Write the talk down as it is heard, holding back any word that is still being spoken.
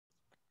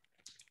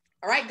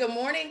All right, good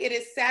morning. It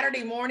is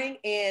Saturday morning,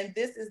 and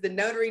this is the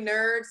Notary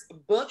Nerds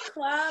Book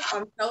Club.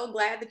 I'm so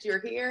glad that you're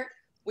here.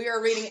 We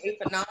are reading a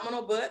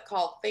phenomenal book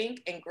called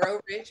Think and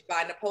Grow Rich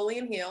by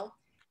Napoleon Hill.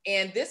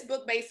 And this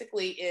book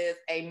basically is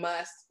a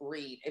must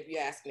read, if you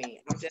ask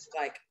me. I'm just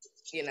like,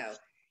 you know,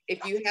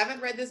 if you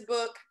haven't read this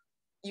book,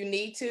 you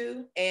need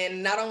to.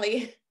 And not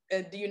only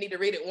do you need to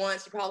read it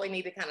once, you probably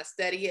need to kind of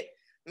study it,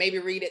 maybe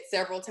read it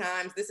several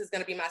times. This is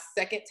going to be my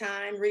second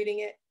time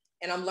reading it,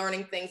 and I'm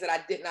learning things that I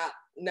did not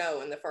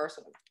know in the first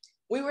one.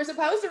 We were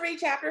supposed to read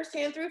chapters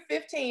 10 through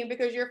 15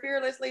 because your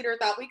fearless leader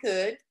thought we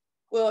could.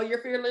 Well, your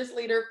fearless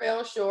leader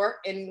fell short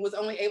and was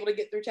only able to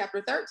get through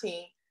chapter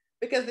 13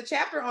 because the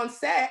chapter on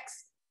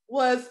sex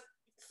was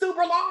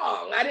super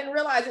long. I didn't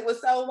realize it was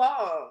so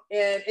long.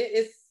 And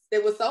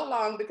it was so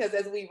long because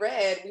as we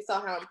read, we saw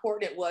how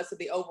important it was to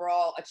the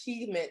overall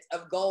achievement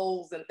of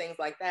goals and things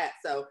like that.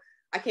 So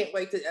I can't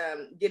wait to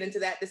get into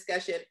that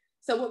discussion.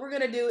 So what we're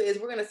going to do is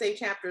we're going to say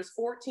chapters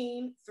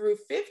 14 through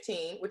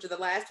 15, which are the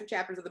last two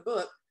chapters of the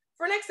book,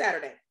 for next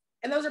Saturday.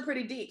 And those are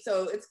pretty deep.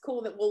 So it's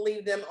cool that we'll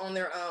leave them on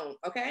their own.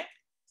 Okay.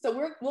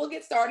 So we'll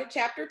get started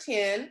chapter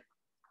 10.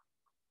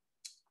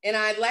 And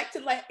I'd like to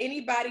let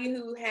anybody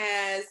who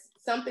has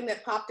something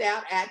that popped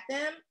out at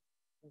them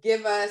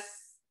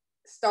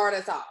start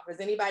us off. Does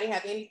anybody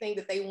have anything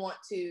that they want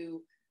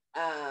to,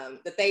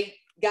 that they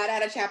got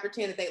out of chapter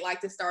 10 that they'd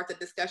like to start the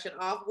discussion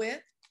off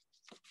with?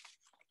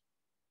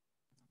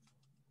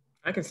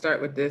 I can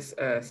start with this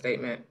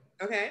statement.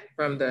 Okay.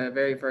 From the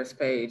very first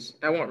page.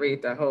 I won't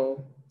read the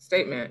whole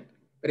statement,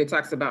 but it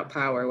talks about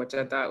power, which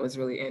I thought was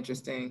really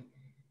interesting.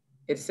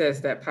 It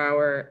says that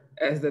power,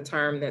 as the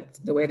term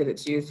the way that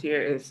it's used here,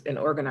 is an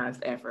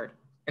organized effort.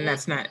 And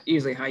that's not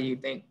usually how you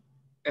think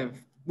of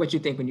what you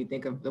think when you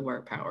think of the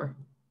word power.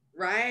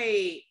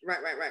 Right.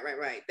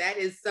 That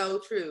is so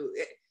true.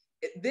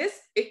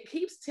 It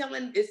keeps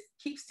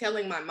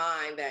telling my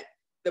mind that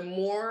the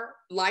more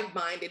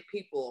like-minded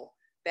people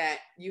that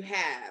you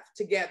have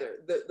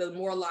together, the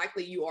more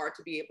likely you are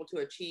to be able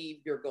to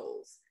achieve your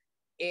goals.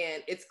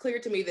 And it's clear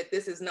to me that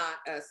this is not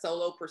a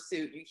solo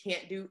pursuit. You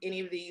can't do any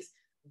of these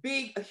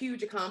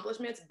huge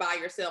accomplishments by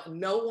yourself.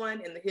 No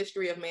one in the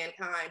history of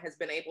mankind has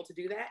been able to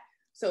do that.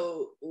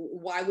 So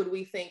why would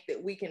we think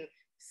that we can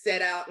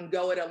set out and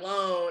go it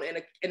alone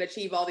and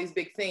achieve all these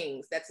big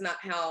things? That's not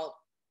how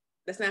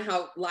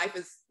life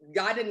is.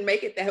 God didn't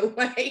make it that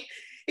way.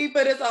 He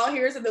put us all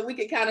here so that we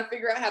could kind of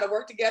figure out how to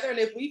work together. And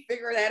if we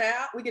figure that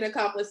out, we can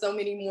accomplish so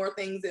many more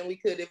things than we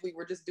could if we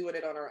were just doing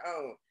it on our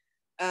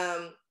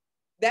own.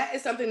 That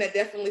is something that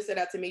definitely stood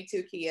out to me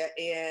too, Kia.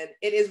 And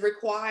it is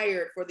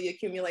required for the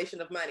accumulation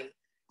of money.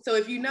 So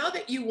if you know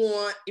that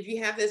if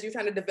you have this, you're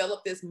trying to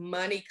develop this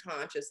money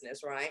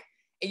consciousness, right?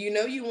 And you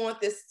know you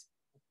want this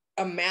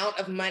amount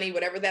of money,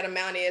 whatever that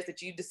amount is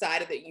that you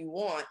decided that you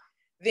want,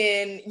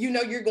 then you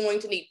know you're going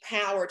to need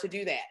power to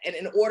do that. And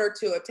in order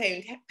to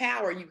obtain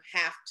power, you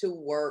have to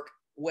work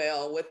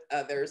well with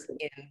others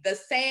in the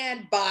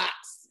sandbox,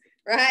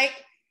 right?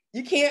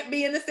 You can't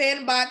be in the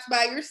sandbox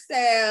by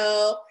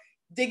yourself,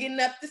 digging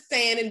up the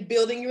sand and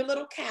building your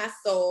little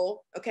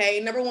castle, okay?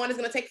 Number one, is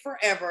going to take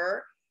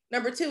forever.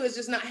 Number two, is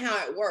just not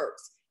how it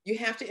works. You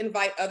have to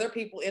invite other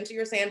people into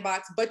your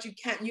sandbox, but you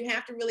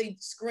have to really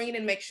screen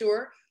and make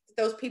sure that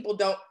those people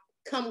don't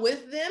come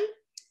with them.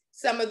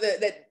 Some of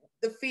the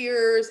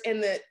fears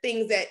and the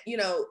things that,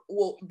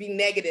 will be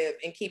negative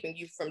in keeping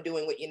you from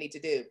doing what you need to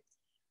do.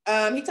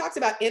 He talks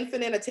about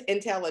infinite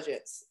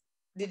intelligence.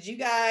 Did you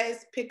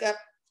guys pick up?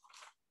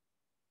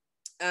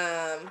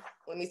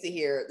 Let me see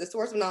here. The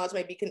source of knowledge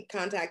may be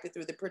contacted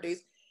through the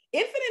produced.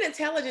 Infinite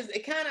intelligence,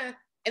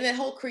 and that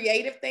whole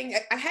creative thing,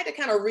 I had to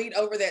kind of read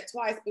over that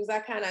twice because I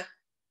kind of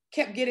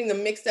kept getting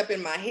them mixed up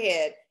in my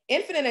head.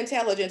 Infinite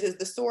intelligence is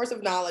the source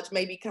of knowledge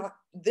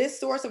this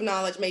source of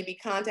knowledge may be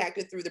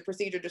contacted through the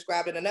procedure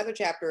described in another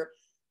chapter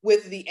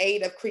with the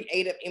aid of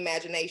creative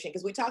imagination.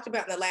 Because we talked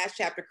about in the last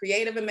chapter,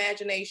 creative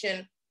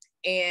imagination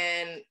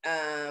and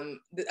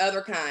the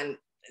other kind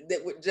that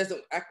just,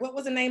 what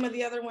was the name of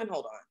the other one?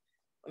 Hold on.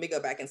 Let me go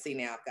back and see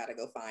now. I've got to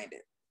go find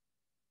it.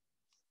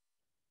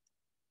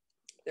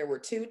 There were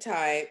two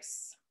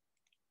types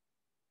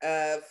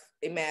of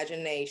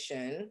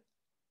imagination,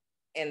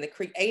 and the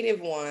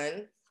creative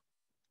one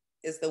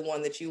is the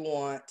one that you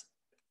want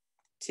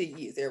to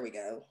use. There we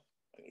go.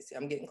 Let me see.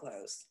 I'm getting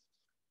close.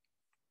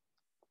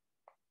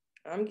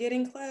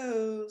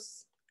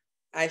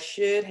 I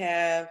should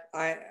have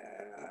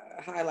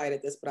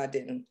highlighted this, but I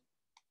didn't.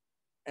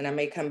 And I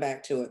may come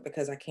back to it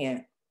because I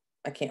can't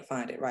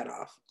find it right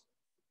off.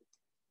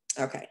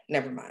 Okay,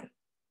 never mind.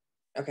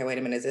 Okay, wait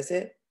a minute. Is this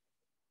it?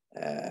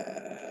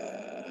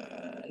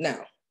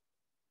 No.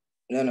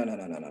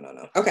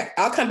 Okay,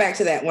 I'll come back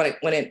to that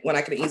when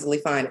I can easily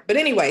find it. But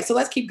anyway, so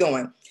let's keep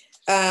going.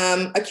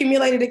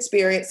 Accumulated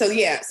experience. So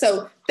yeah,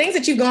 so things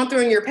that you've gone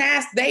through in your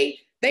past, they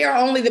are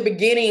only the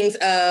beginnings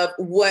of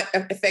what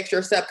affects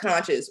your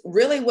subconscious.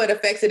 Really what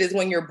affects it is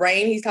when your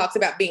brain, he talks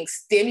about being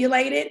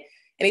stimulated,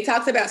 and he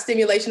talks about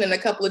stimulation in a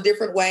couple of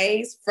different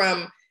ways,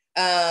 from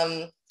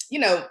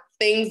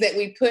things that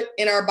we put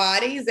in our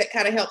bodies that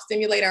kind of help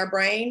stimulate our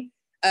brain,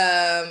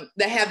 that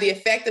have the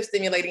effect of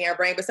stimulating our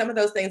brain, but some of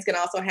those things can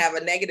also have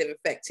a negative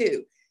effect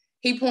too.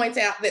 He points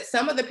out that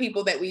some of the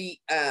people that we,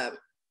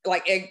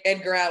 like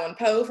Edgar Allan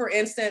Poe, for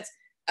instance,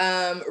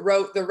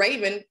 wrote The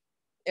Raven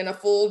in a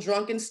full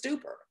drunken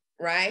stupor,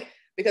 right?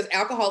 Because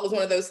alcohol is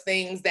one of those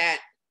things that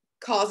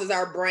causes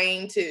our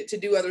brain to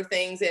do other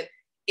things. And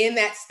in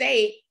that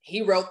state,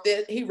 he wrote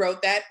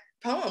that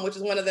poem, which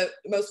is one of the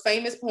most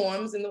famous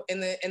poems in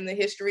the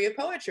history of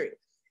poetry.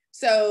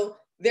 So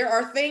there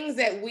are things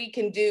that we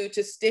can do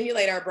to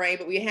stimulate our brain,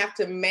 but we have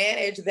to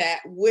manage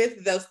that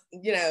with those,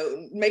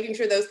 making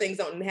sure those things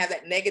don't have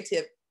that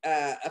negative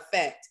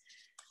effect.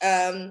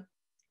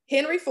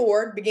 Henry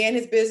Ford began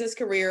his business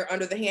career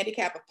under the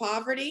handicap of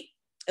poverty,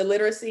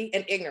 illiteracy,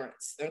 and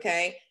ignorance.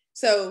 Okay,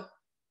 so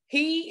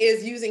he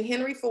is using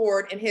Henry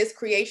Ford and his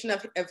creation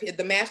of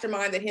the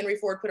mastermind that Henry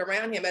Ford put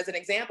around him as an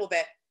example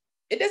that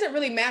it doesn't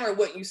really matter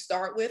what you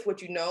start with,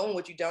 what you know and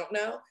what you don't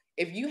know.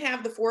 If you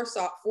have the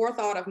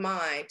forethought of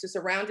mind to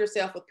surround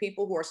yourself with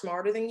people who are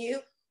smarter than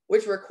you,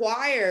 which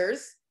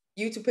requires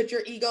you to put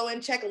your ego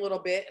in check a little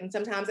bit, and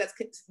sometimes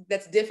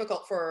that's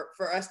difficult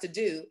for us to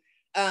do.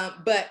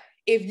 But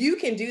if you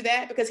can do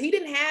that, because he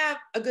didn't have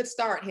a good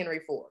start,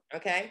 Henry Ford,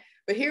 okay?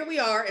 But here we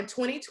are in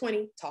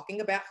 2020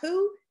 talking about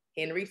who?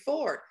 Henry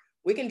Ford.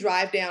 We can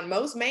drive down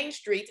most main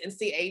streets and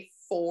see a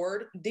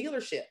Ford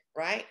dealership,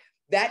 right?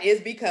 That is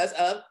because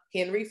of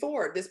Henry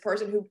Ford, this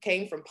person who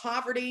came from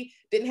poverty,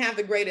 didn't have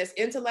the greatest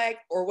intellect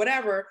or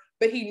whatever,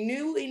 but he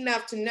knew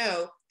enough to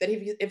know that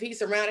if he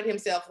surrounded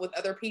himself with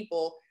other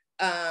people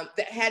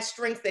that had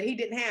strengths that he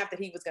didn't have, that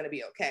he was going to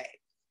be okay.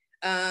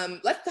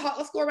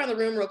 Let's go around the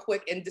room real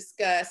quick and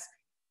discuss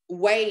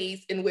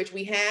ways in which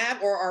we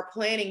have or are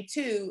planning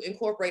to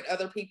incorporate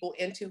other people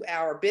into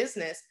our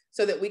business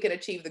so that we can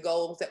achieve the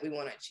goals that we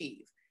want to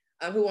achieve.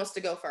 Who wants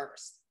to go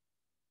first?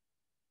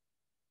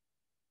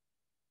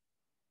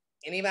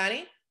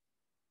 Anybody?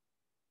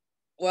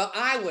 Well,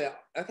 I will.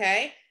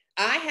 Okay.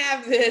 I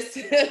have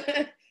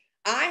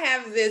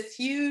this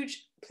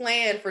huge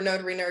plan for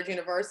Notary Nerds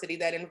University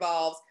that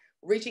involves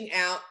reaching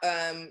out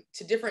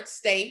to different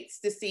states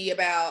to see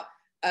about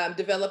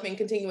developing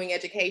continuing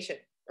education,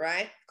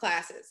 right?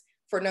 Classes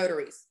for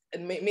notaries.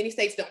 And many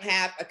states don't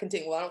have I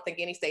don't think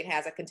any state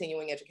has a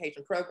continuing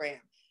education program.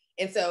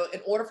 And so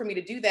in order for me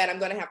to do that, I'm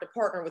going to have to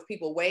partner with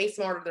people way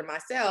smarter than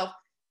myself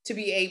to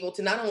be able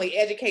to not only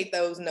educate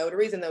those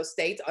notaries in those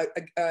states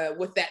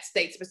with that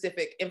state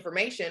specific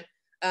information,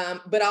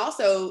 but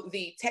also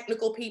the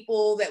technical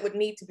people that would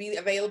need to be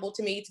available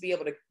to me to be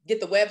able to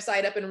get the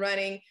website up and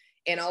running,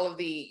 and all of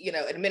the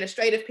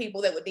administrative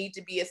people that would need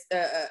to be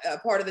a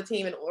part of the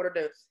team in order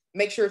to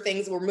make sure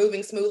things were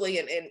moving smoothly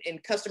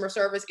and customer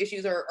service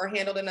issues are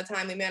handled in a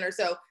timely manner.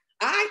 So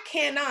I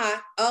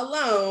cannot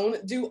alone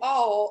do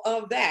all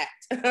of that,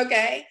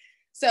 okay?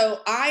 So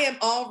I am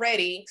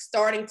already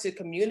starting to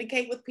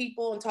communicate with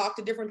people and talk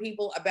to different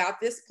people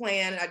about this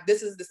plan.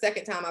 This is the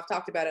second time I've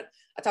talked about it.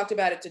 I talked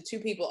about it to 2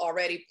 people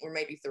already, or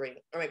maybe 3,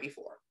 or maybe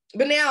 4.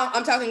 But now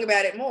I'm talking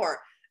about it more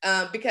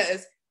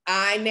because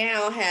I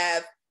now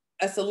have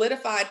a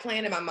solidified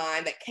plan in my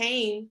mind that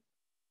came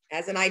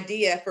as an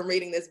idea from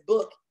reading this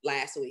book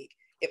last week.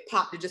 It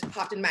just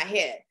popped in my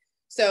head.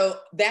 So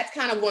that's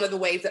kind of one of the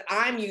ways that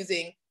I'm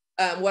using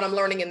what I'm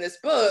learning in this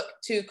book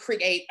to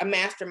create a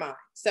mastermind.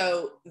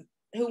 So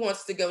who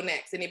wants to go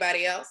next?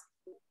 Anybody else?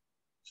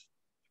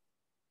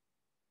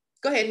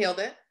 Go ahead,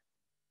 Hilda.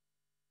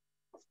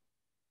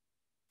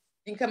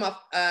 You can come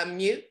off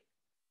mute.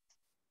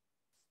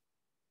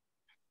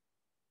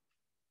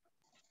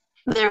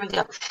 There we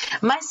go.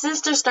 My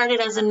sister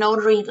started as a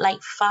notary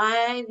like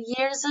 5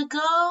 years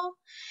ago,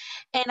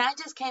 and I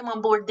just came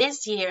on board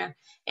this year.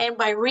 And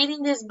by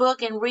reading this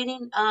book and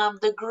reading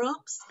the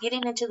groups,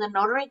 getting into the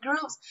notary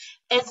groups,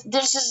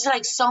 there's just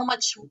like so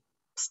much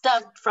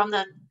stuff from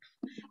the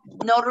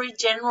notary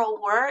general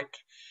work.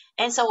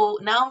 And so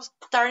now I'm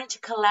starting to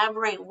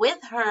collaborate with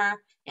her,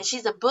 and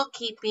she's a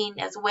bookkeeping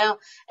as well.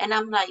 And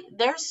I'm like,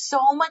 there's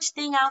so much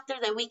thing out there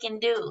that we can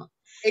do.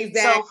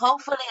 Exactly. So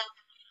hopefully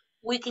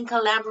we can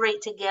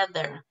collaborate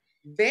together.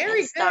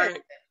 Very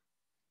good.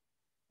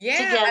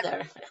 Yeah,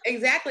 together.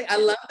 Exactly. I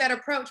love that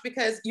approach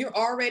because you're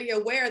already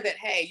aware that,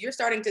 hey, you're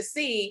starting to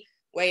see,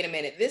 wait a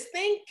minute, this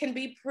thing can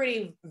be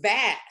pretty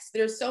vast.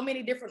 There's so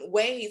many different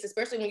ways,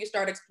 especially when you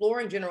start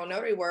exploring general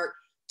notary work,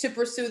 to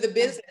pursue the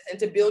business and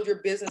to build your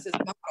business's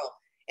model.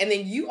 And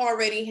then you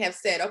already have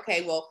said,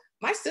 okay, well,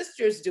 my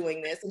sister's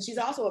doing this and she's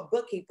also a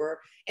bookkeeper.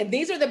 And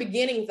these are the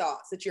beginning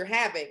thoughts that you're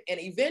having. And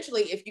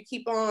eventually, if you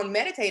keep on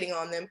meditating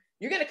on them,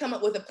 you're going to come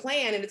up with a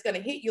plan and it's going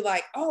to hit you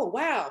like, oh,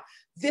 wow,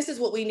 this is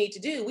what we need to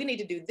do. We need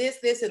to do this,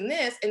 this, and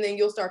this. And then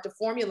you'll start to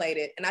formulate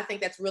it. And I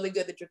think that's really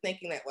good that you're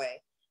thinking that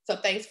way. So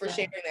thanks for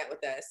sharing that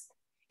with us.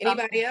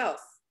 Anybody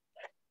else?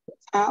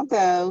 I'll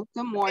go.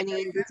 Good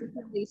morning. This is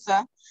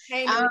Lisa.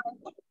 Hey,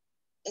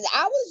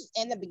 I was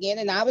in the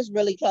beginning, I was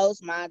really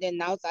close-minded,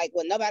 and I was like,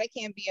 well, nobody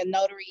can be a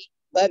notary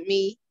but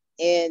me,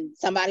 and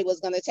somebody was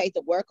going to take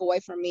the work away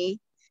from me.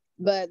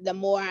 But the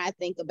more I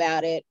think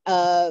about it,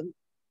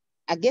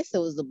 I guess it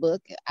was a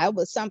book. I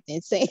was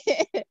something saying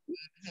that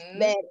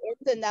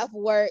it's enough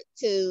work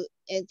to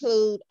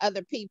include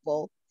other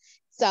people.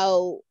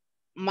 So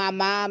my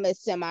mom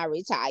is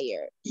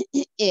semi-retired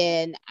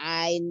and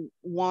I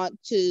want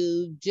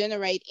to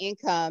generate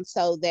income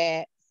so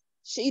that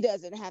she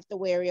doesn't have to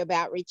worry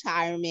about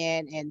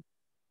retirement and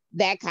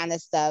that kind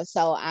of stuff.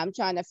 So I'm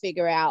trying to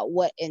figure out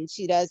what, and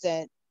she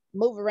doesn't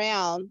move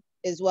around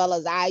as well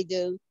as I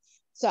do.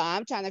 So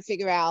I'm trying to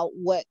figure out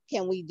what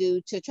can we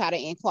do to try to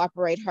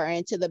incorporate her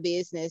into the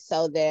business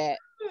so that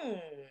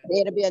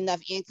there'll be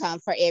enough income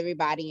for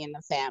everybody in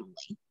the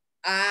family.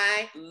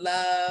 I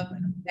love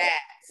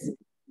that.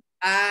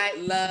 I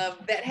love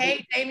that.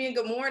 Hey, Damien,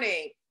 good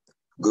morning.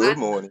 Good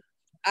morning.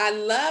 I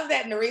love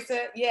that,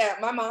 Narisa. Yeah,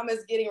 my mom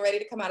is getting ready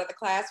to come out of the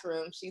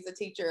classroom. She's a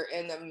teacher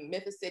in the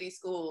Memphis City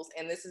schools,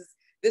 and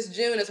this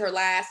June is her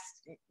last,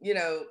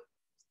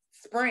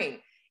 spring.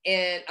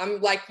 And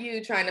I'm like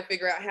you, trying to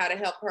figure out how to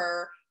help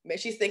her.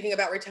 She's thinking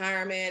about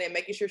retirement and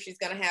making sure she's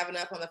going to have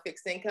enough on the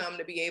fixed income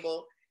to be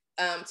able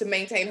to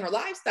maintain her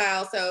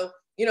lifestyle. So,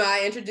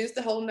 I introduced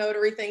the whole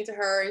notary thing to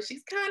her, and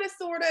she's kind of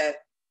sort of,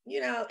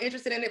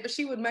 interested in it, but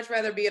she would much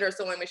rather be at her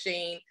sewing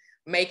machine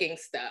making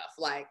stuff.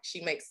 Like,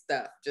 she makes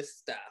stuff, just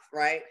stuff,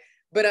 right?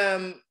 But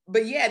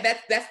yeah,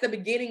 that's the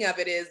beginning of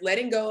it, is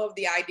letting go of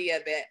the idea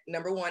that,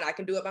 number one, I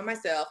can do it by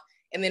myself.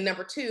 And then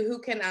number two, who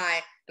can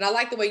I, and I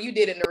like the way you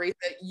did it,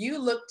 Narisa, you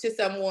look to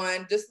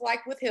someone, just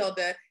like with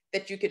Hilda,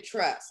 that you could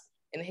trust.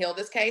 In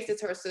Hilda's case,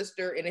 it's her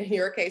sister, and in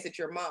your case, it's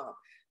your mom.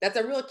 That's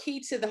a real key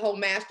to the whole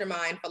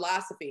mastermind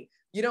philosophy.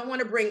 You don't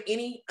want to bring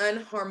any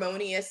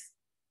unharmoniousness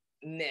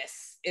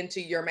into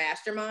your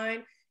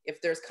mastermind. If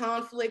there's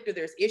conflict or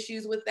there's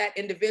issues with that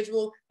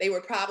individual, they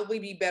would probably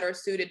be better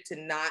suited to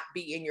not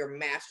be in your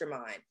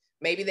mastermind.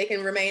 Maybe they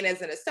can remain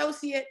as an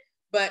associate,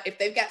 but if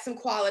they've got some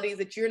qualities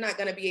that you're not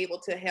going to be able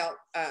to help,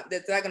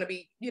 that's not going to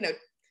be,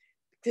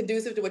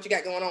 conducive to what you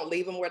got going on,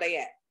 leave them where they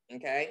at.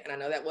 Okay. And I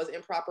know that was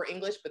improper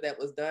English, but that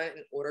was done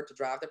in order to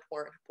drive the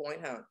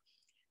point home.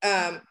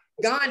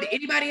 Gandhi,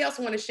 anybody else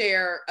want to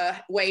share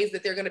ways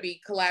that they're going to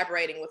be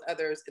collaborating with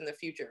others in the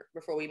future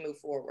before we move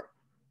forward?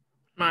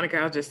 Monica,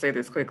 I'll just say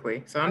this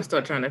quickly. So I'm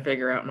still trying to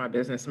figure out my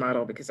business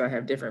model because I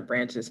have different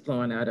branches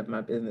flowing out of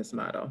my business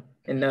model.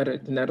 And the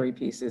notary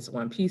piece is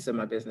one piece of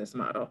my business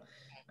model.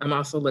 I'm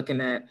also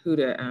looking at who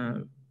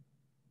to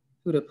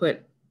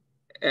put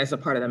as a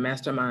part of the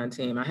mastermind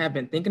team. I have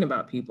been thinking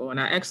about people, and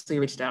I actually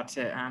reached out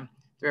to,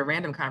 through a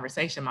random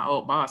conversation, my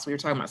old boss. We were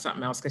talking about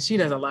something else because she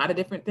does a lot of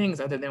different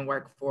things other than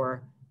work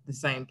for the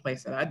same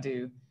place that I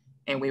do.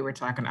 And I was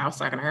talking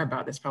to her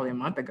about this probably a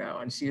month ago,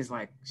 and she's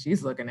like,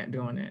 she's looking at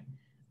doing it.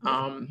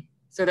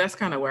 So that's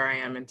kind of where I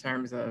am in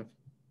terms of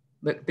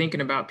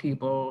thinking about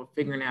people,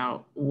 figuring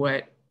out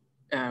what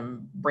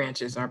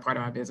branches are part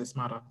of my business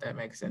model, if that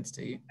makes sense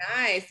to you.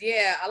 Nice.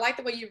 Yeah. I like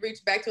the way you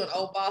reach back to an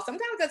old boss.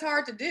 Sometimes that's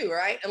hard to do,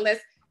 right? Unless,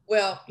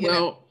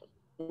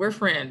 we're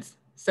friends.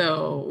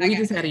 So we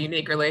just had a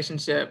unique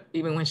relationship,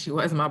 even when she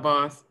was my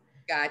boss.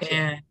 Gotcha.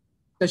 And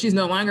so she's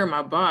no longer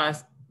my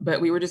boss,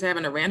 but we were just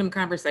having a random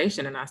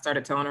conversation, and I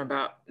started telling her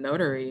about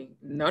notary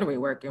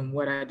work and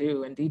what I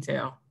do in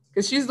detail.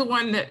 Because she's the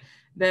one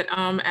that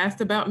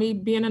asked about me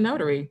being a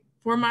notary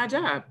for my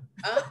job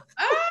in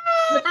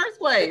the first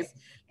place.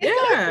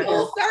 It's a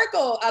full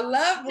circle. I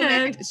love when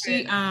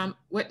and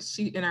what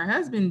she and her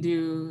husband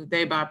do,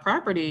 they buy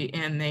property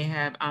and they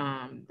have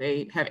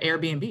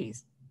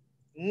Airbnbs.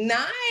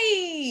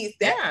 Nice.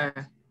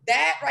 That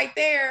right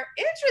there,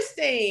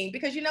 interesting,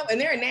 because and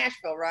they're in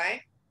Nashville,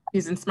 right?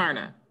 He's in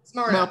Smyrna.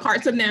 Well,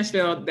 parts of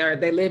Nashville,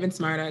 they live in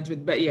Smyrna,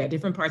 but yeah,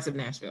 different parts of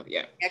Nashville,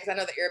 yeah. Yeah, because I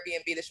know the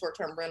Airbnb, the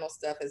short-term rental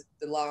stuff,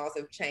 the laws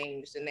have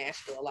changed in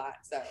Nashville a lot.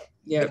 So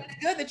yeah,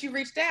 it's good that you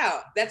reached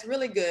out. That's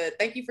really good.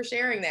 Thank you for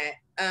sharing that.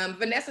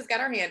 Vanessa's got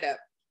her hand up.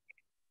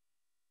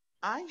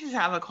 I just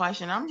have a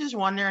question. I'm just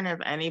wondering if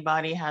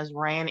anybody has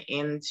ran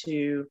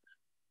into,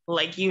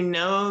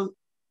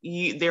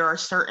 there are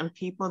certain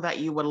people that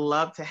you would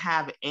love to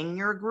have in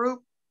your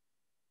group,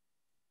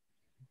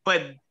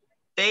 but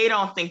they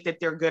don't think that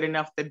they're good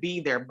enough to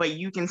be there, but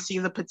you can see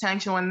the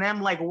potential in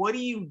them. Like, what do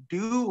you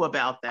do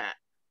about that?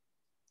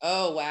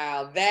 Oh,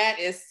 wow. That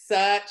is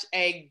such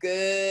a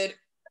good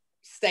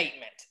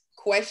statement,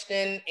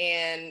 question,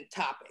 and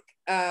topic.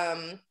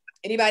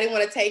 Anybody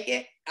want to take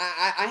it?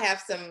 I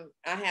have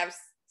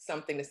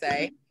something to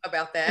say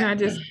about that.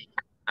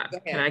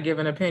 Can I give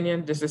an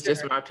opinion? This is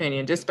just my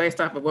opinion, just based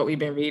off of what we've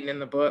been reading in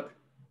the book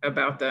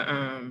about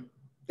the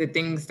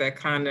things that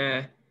kind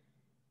of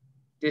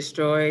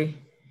destroy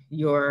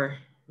your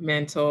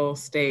mental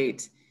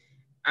state.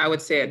 I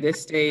would say at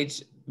this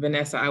stage,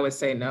 Vanessa, I would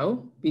say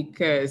no,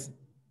 because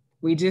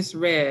we just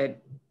read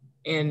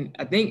in,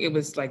 I think it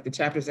was like the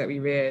chapters that we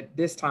read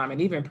this time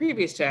and even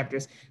previous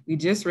chapters, we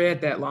just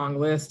read that long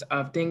list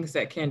of things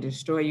that can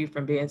destroy you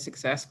from being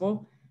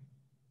successful.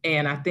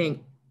 And I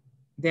think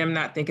them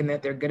not thinking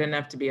that they're good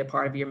enough to be a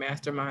part of your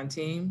mastermind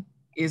team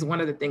is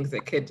one of the things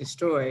that could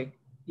destroy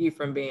you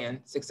from being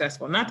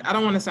successful. I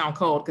don't want to sound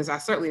cold, because I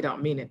certainly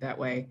don't mean it that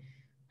way.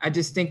 I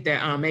just think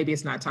that maybe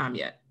it's not time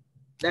yet.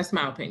 That's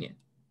my opinion.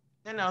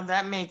 You know,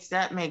 that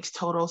makes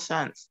total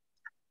sense.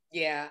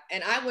 Yeah,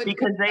 and I would,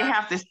 because they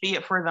have to see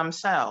it for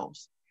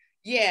themselves.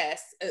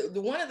 Yes,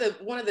 one of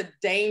the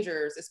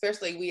dangers,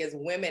 especially we as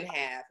women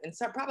have, and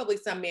probably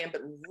some men,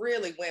 but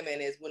really women,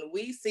 is when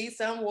we see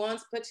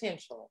someone's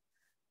potential.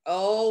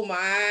 Oh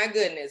my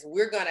goodness,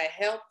 we're gonna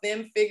help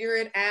them figure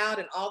it out,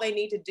 and all they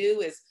need to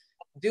do is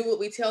do what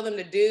we tell them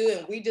to do,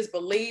 and we just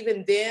believe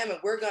in them, and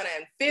we're gonna,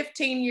 and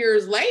 15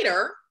 years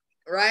later,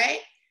 right?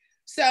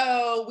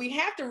 So we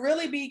have to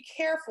really be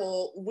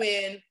careful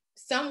when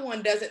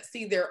someone doesn't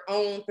see their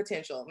own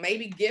potential.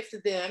 Maybe gift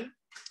them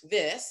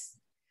this,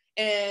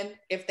 and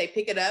if they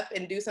pick it up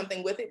and do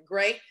something with it,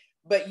 great.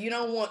 But you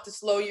don't want to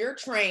slow your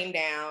train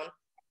down,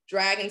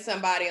 dragging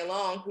somebody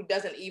along who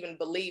doesn't even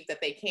believe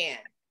that they can,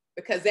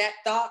 because that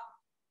thought,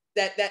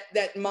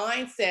 that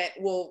mindset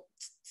will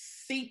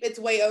seep its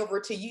way over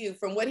to you.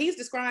 From what he's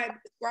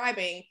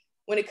describing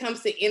when it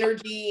comes to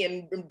energy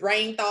and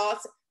brain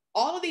thoughts,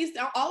 all of these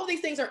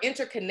things are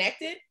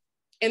interconnected.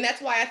 And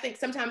that's why I think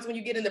sometimes when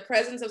you get in the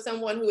presence of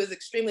someone who is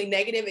extremely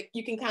negative,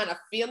 you can kind of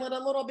feel it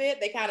a little bit.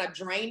 They kind of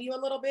drain you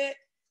a little bit.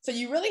 So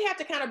you really have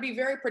to kind of be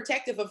very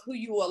protective of who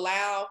you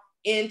allow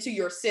into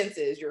your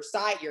senses, your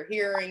sight, your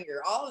hearing,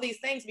 your all of these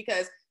things,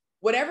 because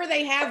whatever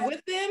they have with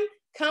them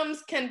can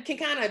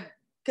kind of,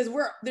 because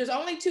there's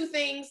only two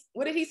things.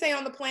 What did he say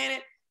on the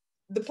planet?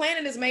 The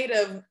planet is made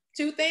of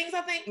two things,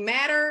 I think,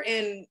 matter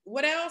and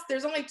what else?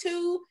 There's only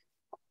two.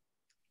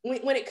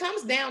 When it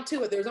comes down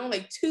to it, there's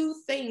only two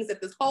things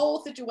that this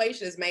whole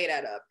situation is made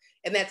out of,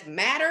 and that's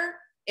matter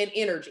and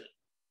energy.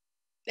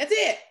 That's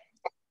it.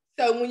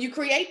 So when you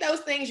create those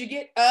things, you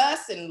get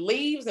us and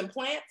leaves and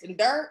plants and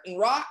dirt and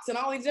rocks and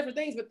all these different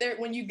things. But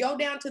when you go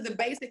down to the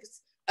basics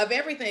of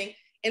everything,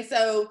 and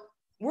so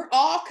we're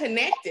all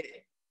connected.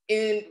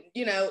 And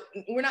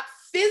we're not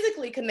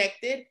physically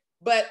connected,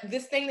 but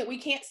this thing that we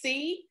can't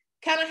see,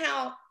 kind of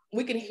how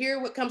we can hear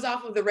what comes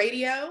off of the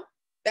radio.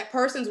 That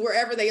person's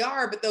wherever they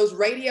are, but those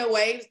radio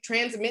waves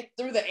transmit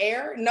through the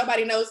air.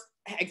 Nobody knows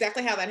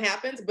exactly how that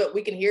happens, but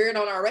we can hear it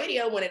on our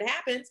radio when it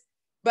happens.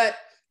 But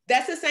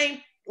that's the same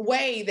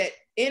way that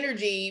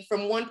energy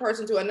from one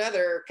person to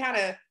another kind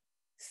of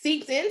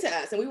seeps into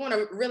us, and we want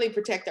to really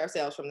protect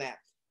ourselves from that.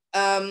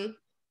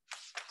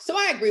 So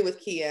I agree with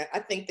Kia. I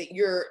think that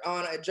you're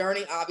on a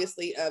journey,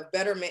 obviously, of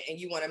betterment, and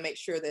you want to make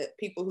sure that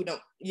people who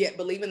don't yet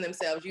believe in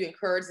themselves, you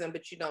encourage them,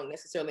 but you don't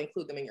necessarily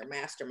include them in your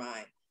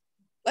mastermind.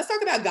 Let's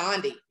talk about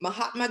Gandhi,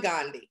 Mahatma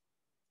Gandhi.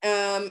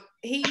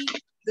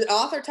 The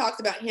author talks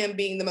about him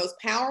being the most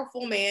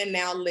powerful man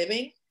now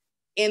living.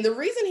 And the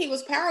reason he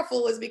was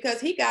powerful is because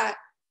he got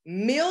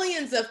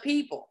millions of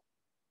people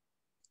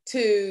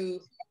to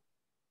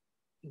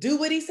do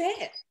what he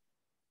said.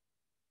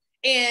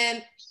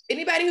 And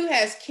anybody who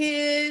has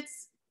kids,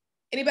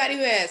 anybody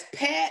who has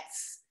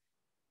pets,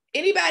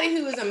 anybody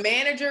who is a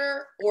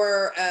manager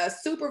or a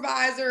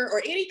supervisor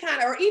or any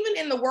kind of, or even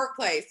in the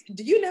workplace,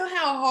 do you know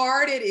how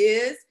hard it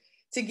is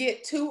to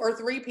get 2 or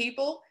 3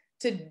 people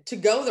to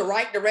go the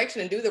right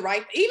direction and do the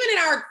right, even in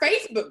our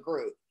Facebook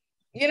group?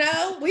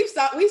 We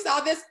saw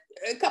this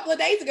a couple of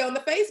days ago in the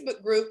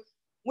Facebook group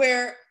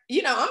where,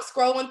 I'm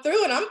scrolling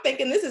through and I'm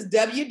thinking this is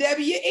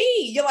WWE.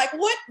 You're like,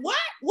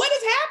 what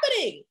is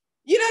happening?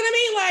 You know what I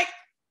mean? Like,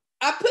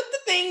 I put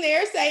the thing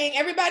there saying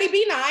everybody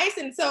be nice.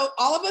 And so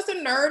all of us are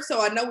nerds.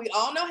 So I know we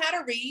all know how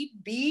to read,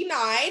 be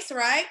nice,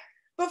 right?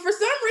 But for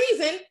some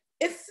reason,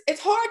 it's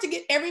hard to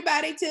get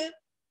everybody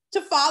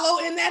to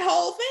follow in that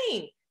whole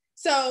thing.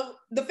 So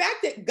the fact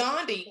that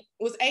Gandhi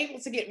was able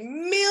to get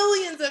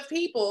millions of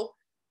people,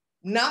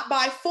 not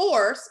by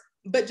force,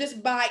 but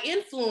just by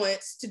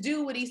influence, to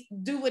do what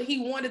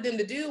he wanted them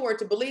to do, or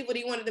to believe what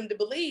he wanted them to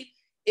believe,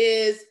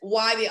 is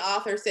why the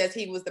author says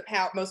he was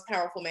the most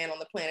powerful man on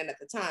the planet at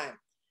the time.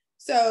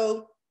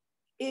 So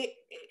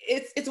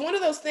it's one of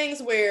those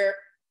things where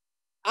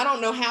I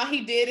don't know how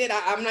he did it.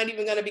 I'm not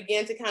even going to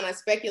begin to kind of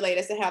speculate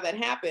as to how that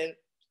happened,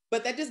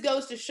 but that just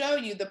goes to show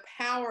you the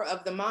power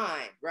of the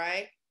mind,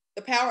 right?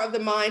 The power of the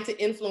mind to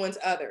influence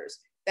others.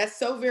 That's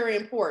so very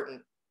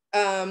important.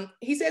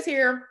 He says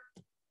here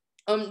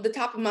on the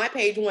top of my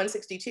page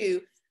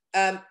 162,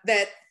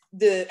 that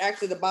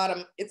the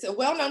bottom, it's a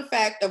well-known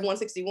fact of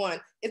 161.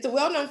 It's a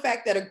well-known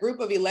fact that a group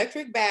of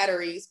electric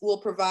batteries will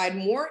provide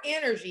more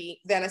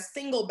energy than a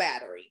single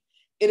battery.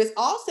 It is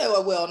also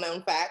a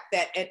well-known fact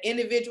that an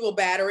individual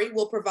battery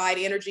will provide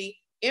energy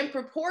in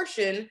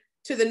proportion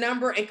to the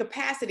number and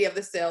capacity of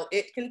the cell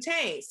it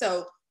contains.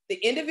 So the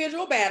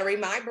individual battery,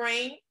 my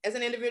brain as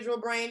an individual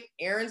brain,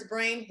 Aaron's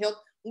brain,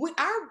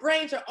 our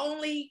brains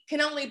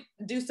can only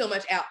do so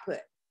much output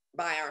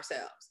by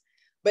ourselves.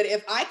 But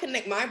if I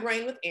connect my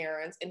brain with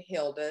Aaron's and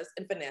Hilda's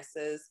and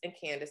Vanessa's and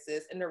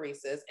Candace's and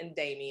Neresa's and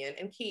Damien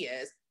and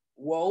Kia's,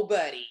 whoa,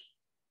 buddy.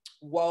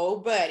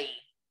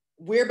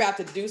 We're about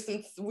to do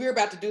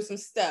some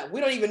stuff.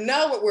 We don't even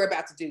know what we're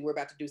about to do. We're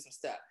about to do some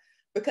stuff,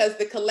 because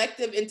the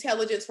collective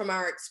intelligence from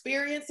our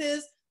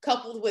experiences,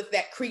 coupled with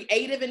that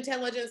creative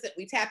intelligence that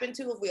we tap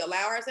into if we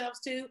allow ourselves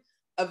to,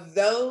 of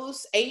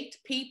those 8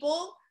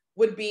 people,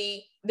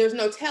 there's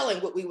no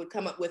telling what we would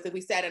come up with if we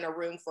sat in a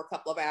room for a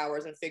couple of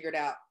hours and figured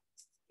out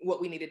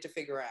what we needed to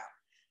figure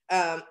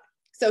out.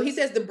 So he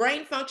says the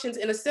brain functions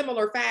in a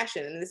similar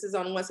fashion, and this is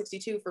on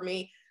 162 for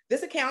me.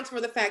 This accounts for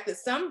the fact that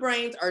some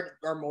brains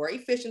are more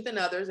efficient than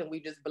others, and we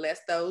just bless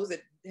those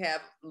that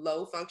have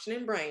low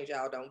functioning brains,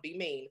 y'all, don't be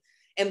mean,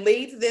 and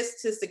leads to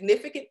this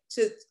significant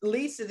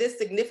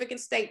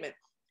statement.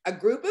 A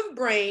group of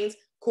brains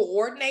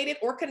coordinated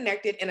or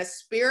connected in a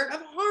spirit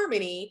of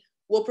harmony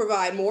will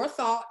provide more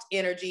thought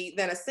energy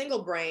than a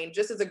single brain,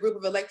 just as a group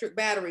of electric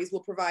batteries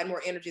will provide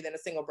more energy than a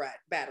single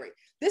battery.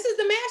 This is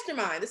the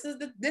mastermind. This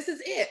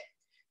is it.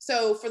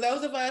 So for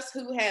those of us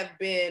who have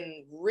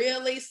been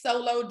really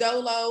solo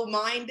dolo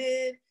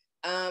minded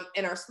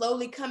and are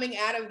slowly coming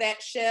out of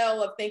that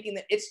shell of thinking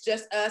that it's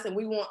just us and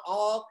we want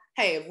all,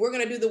 hey, if we're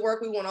going to do the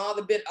work, we want all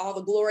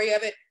the glory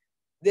of it.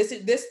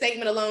 This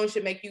statement alone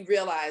should make you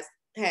realize,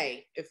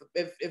 hey,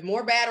 if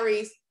more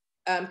batteries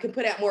can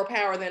put out more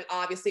power, then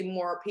obviously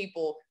more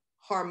people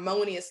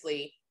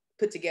harmoniously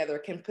put together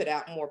can put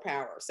out more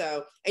power.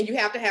 So, and you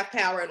have to have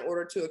power in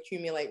order to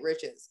accumulate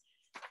riches.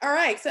 All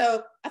right,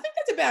 so I think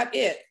that's about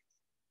it.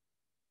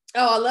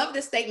 Oh, I love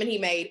this statement he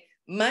made.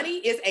 Money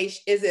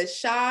is as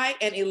shy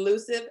and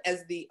elusive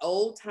as the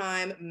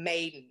old-time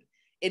maiden.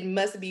 It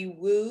must be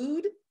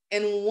wooed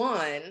and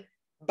won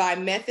by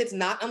methods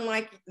not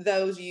unlike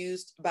those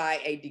used by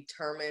a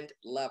determined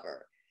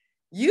lover.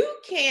 You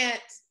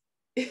can't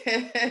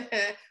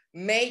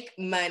make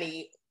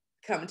money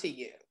come to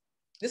you.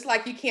 Just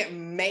like you can't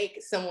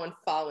make someone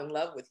fall in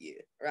love with you,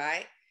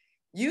 right?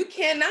 You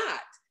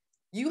cannot.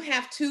 You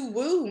have to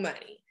woo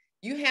money.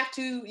 You have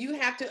to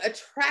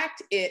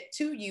attract it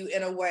to you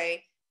in a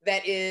way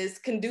that is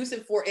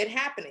conducive for it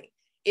happening.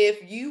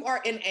 If you are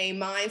in a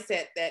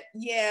mindset that,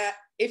 yeah,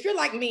 if you're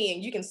like me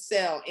and you can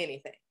sell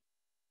anything,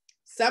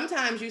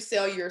 sometimes you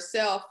sell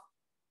yourself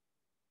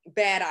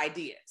bad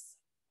ideas,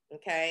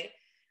 okay?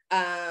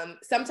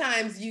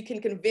 Sometimes you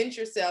can convince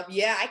yourself,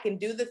 yeah, I can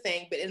do the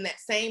thing, but in that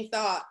same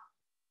thought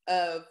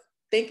of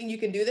thinking you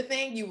can do the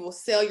thing, you will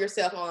sell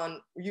yourself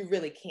on you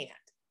really can't,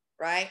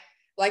 right?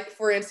 Like,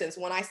 for instance,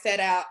 when I set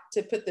out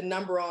to put the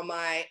number on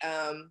my,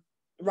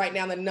 write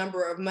down the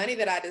number of money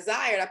that I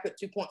desired, I put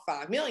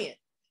 2.5 million.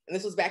 And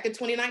this was back in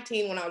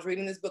 2019 when I was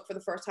reading this book for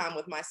the first time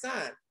with my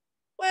son.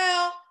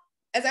 Well,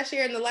 as I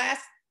shared in the last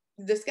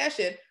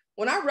discussion,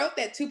 when I wrote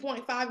that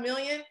 2.5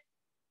 million,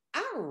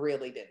 I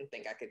really didn't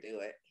think I could do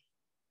it.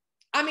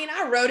 I mean,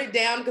 I wrote it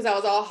down because I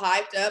was all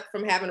hyped up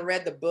from having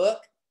read the book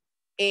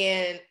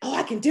and, oh,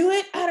 I can do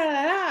it.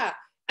 And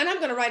I'm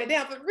going to write it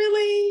down. But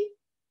really,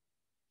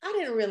 I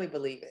didn't really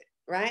believe it,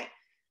 right?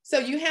 So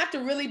you have to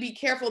really be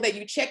careful that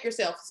you check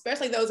yourself,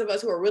 especially those of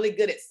us who are really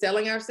good at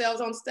selling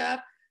ourselves on stuff,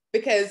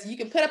 because you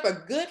can put up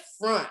a good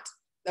front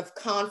of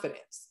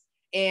confidence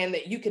and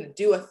that you can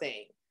do a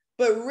thing.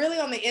 But really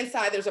on the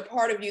inside, there's a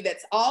part of you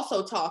that's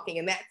also talking,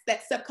 and that's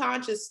that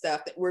subconscious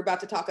stuff that we're about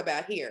to talk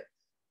about here.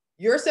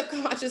 Your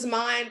subconscious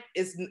mind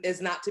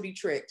is not to be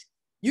tricked.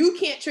 You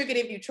can't trick it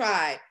if you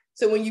try.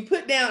 So when you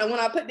put down, and when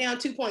I put down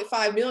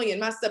 2.5 million,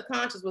 my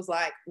subconscious was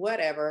like,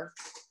 whatever,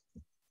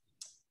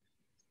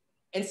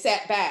 and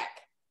sat back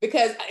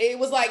because it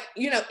was like,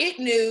 you know, it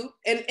knew.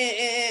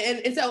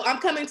 And so I'm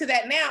coming to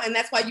that now. And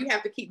that's why you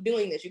have to keep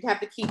doing this. You have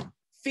to keep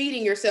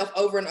feeding yourself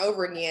over and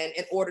over again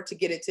in order to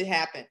get it to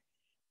happen.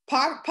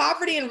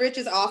 Poverty and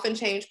riches often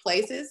change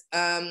places.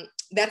 He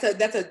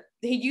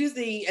used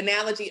the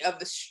analogy of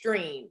the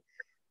stream.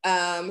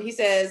 He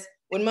says,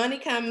 when money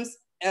comes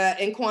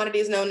in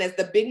quantities known as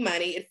the big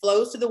money, it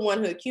flows to the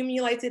one who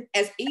accumulates it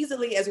as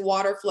easily as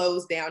water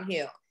flows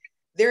downhill.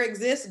 There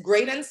exists a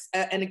great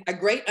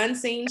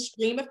unseen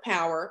stream of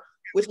power,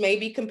 which may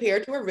be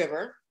compared to a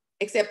river,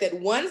 except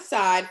that one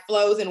side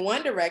flows in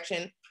one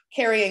direction,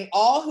 carrying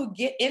all who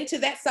get into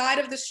that side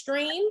of the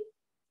stream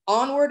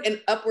onward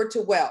and upward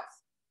to wealth.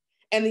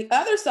 And the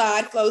other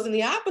side flows in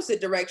the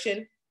opposite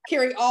direction,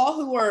 carry all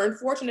who are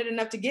unfortunate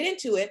enough to get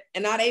into it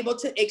and not able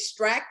to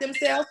extract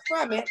themselves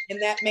from it.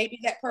 And that may be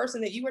that person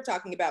that you were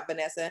talking about,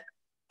 Vanessa.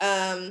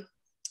 Let's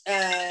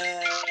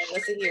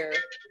see here.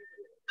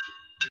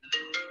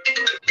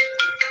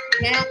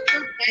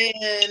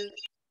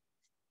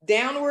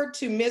 Downward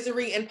to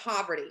misery and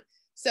poverty.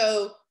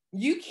 So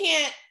you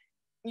can't,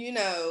 you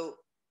know,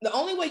 the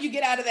only way you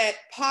get out of that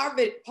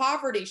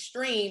poverty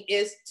stream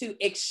is to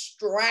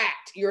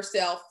extract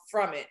yourself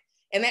from it.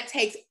 And that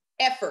takes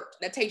effort.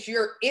 That takes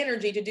your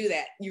energy to do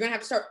that. You're going to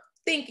have to start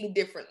thinking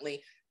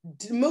differently,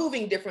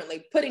 moving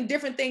differently, putting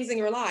different things in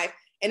your life.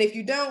 And if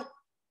you don't,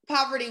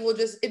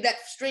 that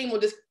stream will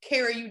just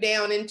carry you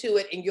down into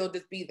it and you'll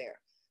just be there.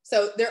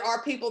 So there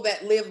are people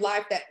that live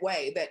life that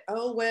way, that,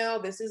 oh,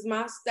 well, this is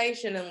my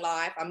station in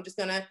life. I'm just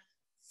going to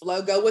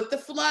go with the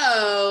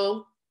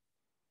flow.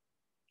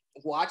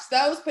 Watch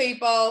those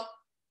people,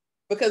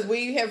 because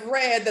we have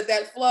read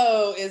that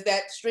flow is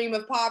that stream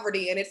of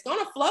poverty, and it's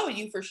going to flow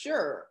you for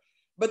sure.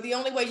 But the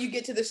only way you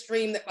get to the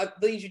stream that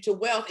leads you to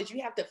wealth is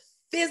you have to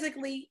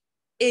physically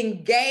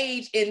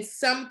engage in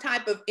some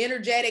type of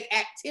energetic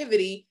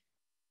activity,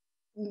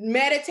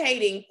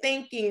 meditating,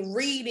 thinking,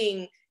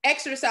 reading,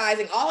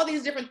 exercising, all of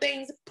these different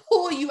things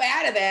pull you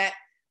out of that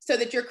so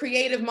that your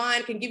creative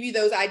mind can give you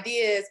those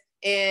ideas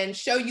and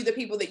show you the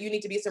people that you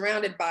need to be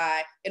surrounded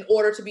by in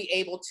order to be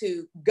able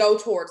to go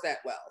towards that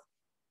wealth.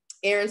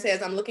 Erin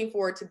says, I'm looking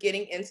forward to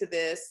getting into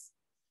this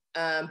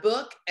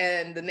book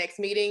and the next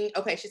meeting.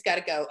 Okay, she's got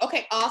to go.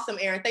 Okay, awesome,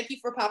 Erin. Thank you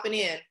for popping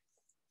in.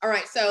 All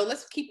right, so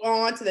let's keep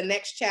on to the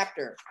next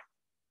chapter.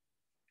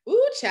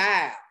 Ooh,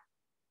 child.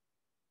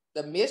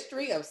 The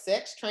mystery of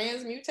sex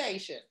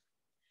transmutation.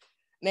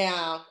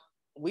 Now,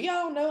 we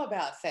all know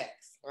about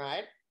sex,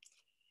 right?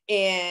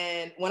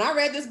 And when I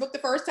read this book the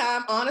first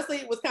time, honestly,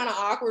 it was kind of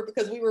awkward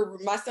because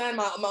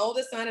my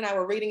oldest son and I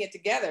were reading it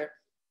together.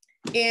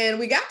 And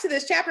we got to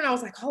this chapter and I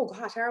was like, oh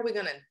gosh, how are we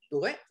gonna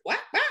do it? What?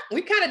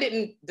 We kind of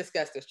didn't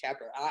discuss this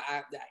chapter.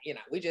 I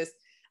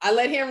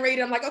let him read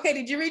it. I'm like, okay,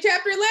 did you read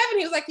chapter 11?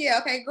 He was like, yeah,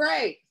 okay,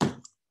 great.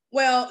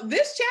 Well,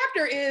 this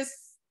chapter is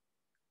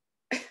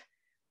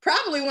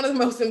probably one of the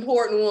most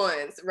important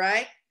ones,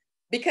 right?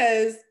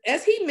 Because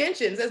as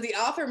the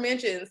author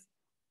mentions,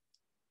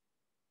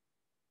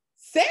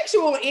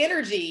 sexual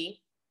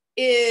energy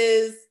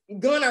is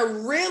gonna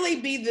really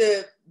be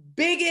the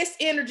biggest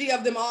energy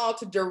of them all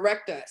to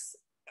direct us.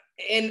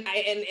 And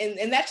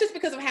that's just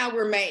because of how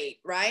we're made,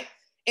 right?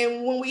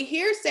 And when we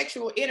hear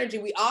sexual energy,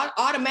 we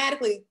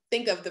automatically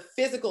think of the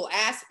physical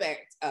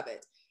aspect of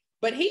it.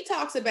 But he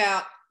talks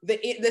about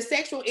the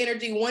sexual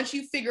energy, once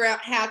you figure out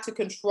how to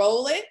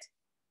control it,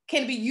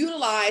 can be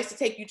utilized to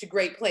take you to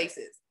great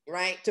places,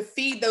 right? To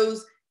feed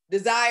those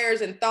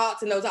desires and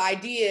thoughts and those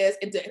ideas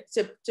and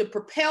to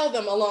propel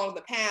them along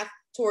the path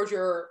towards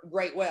your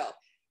great wealth.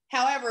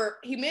 However,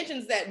 he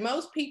mentions that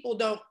most people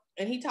don't,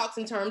 and he talks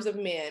in terms of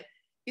men,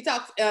 he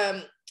talks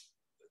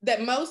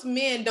that most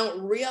men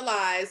don't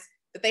realize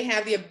that they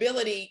have the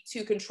ability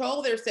to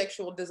control their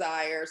sexual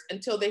desires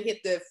until they hit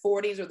the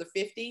 40s or the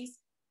 50s.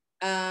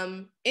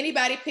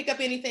 Anybody pick up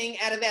anything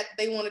out of that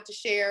they wanted to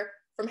share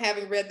from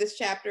having read this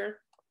chapter?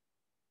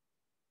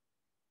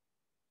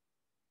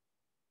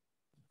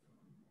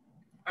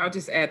 I'll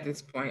just add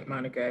this point,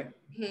 Monica.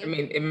 I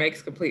mean, it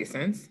makes complete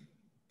sense.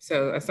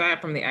 So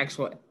aside from the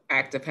actual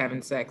act of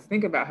having sex,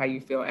 think about how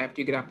you feel after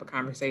you get off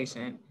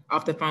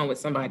the phone with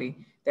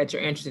somebody that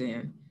you're interested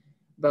in,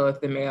 both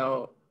the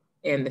male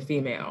and the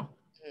female.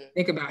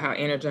 Think about how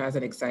energized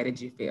and excited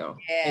you feel.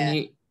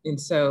 Yeah. And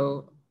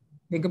so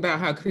think about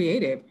how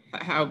creative,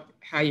 how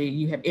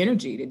you have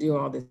energy to do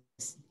all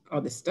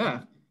this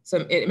stuff.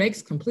 So it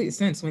makes complete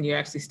sense when you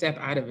actually step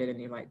out of it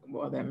and you're like,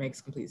 well, that makes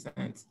complete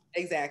sense.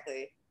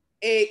 Exactly.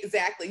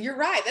 You're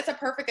right. That's a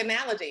perfect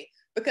analogy,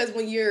 because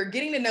when you're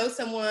getting to know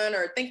someone,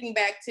 or thinking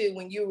back to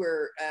when you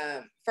were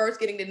first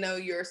getting to know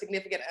your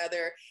significant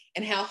other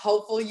and how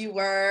hopeful you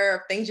were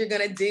of things you're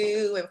going to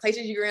do and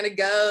places you're going to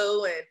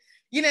go. And,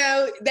 you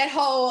know, that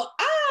whole,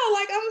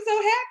 like, I'm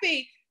so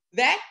happy.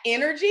 That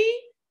energy,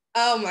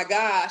 oh my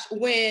gosh,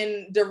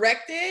 when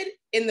directed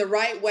in the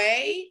right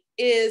way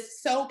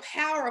is so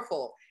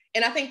powerful.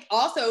 And I think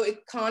also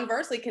it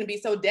conversely can be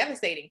so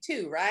devastating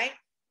too, right?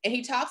 And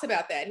he talks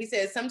about that. He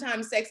says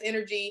sometimes sex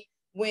energy,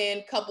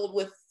 when coupled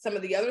with some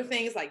of the other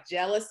things like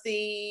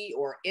jealousy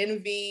or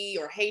envy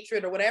or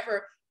hatred or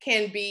whatever,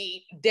 can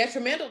be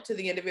detrimental to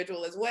the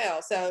individual as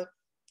well. So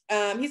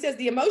he says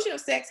the emotion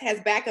of sex has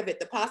back of it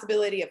the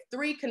possibility of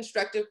 3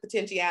 constructive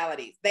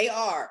potentialities. They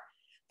are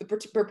the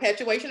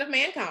perpetuation of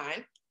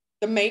mankind,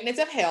 the maintenance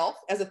of health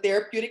as a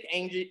therapeutic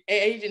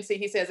agency.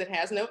 He says it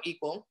has no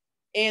equal,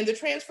 and the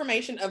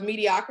transformation of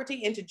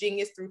mediocrity into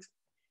genius through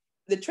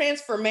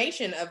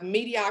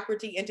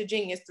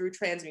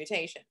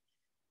transmutation.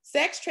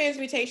 Sex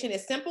transmutation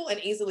is simple and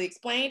easily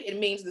explained. It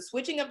means the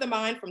switching of the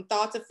mind from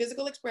thoughts of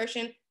physical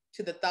expression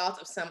to the thoughts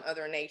of some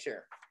other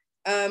nature.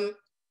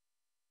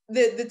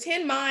 The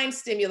 10 mind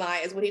stimuli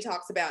is what he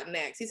talks about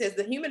next. He says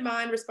the human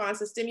mind responds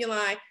to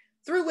stimuli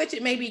through which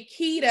it may be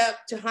keyed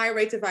up to high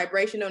rates of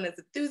vibration known as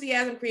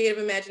enthusiasm, creative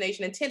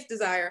imagination, intense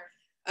desire.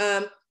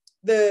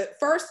 The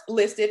first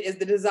listed is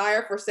the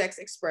desire for sex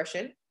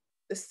expression.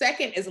 The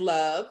second is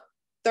love.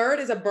 Third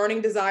is a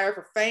burning desire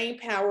for fame,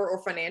 power,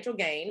 or financial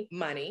gain,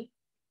 money.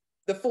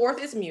 The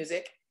fourth is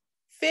music.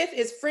 Fifth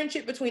is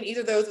friendship between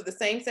either those of the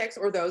same sex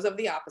or those of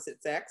the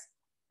opposite sex.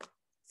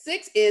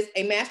 6 is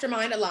a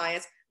mastermind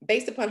alliance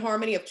based upon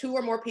harmony of 2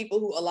 or more people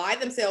who ally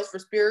themselves for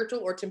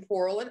spiritual or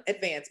temporal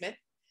advancement.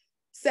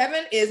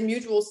 7 is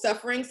mutual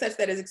suffering, such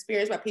that is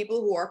experienced by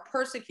people who are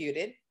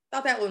persecuted.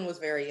 Thought that one was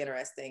very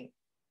interesting.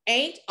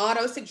 8,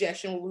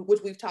 auto-suggestion,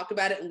 which we've talked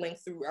about at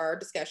length through our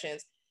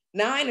discussions.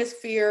 9 is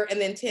fear,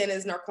 and then 10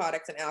 is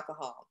narcotics and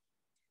alcohol.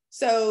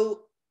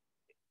 So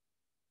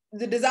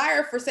the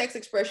desire for sex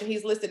expression,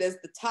 he's listed as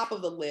the top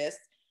of the list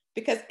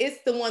because it's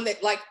the one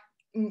that, like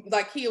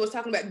Kia was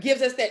talking about,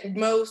 gives us that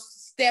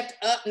most stepped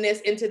upness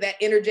into that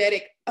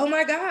energetic, oh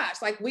my gosh,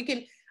 like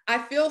I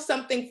feel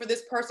something for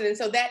this person. And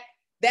so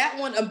that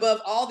one above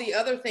all the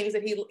other things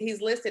that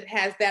he's listed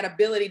has that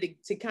ability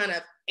to kind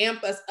of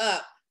amp us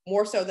up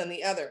more so than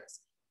the others.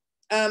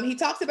 He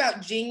talks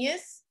about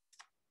genius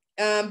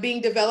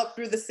being developed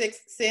through the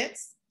 6th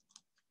sense.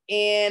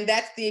 And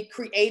that's the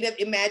creative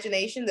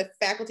imagination. The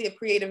faculty of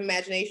creative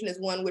imagination is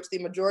one which the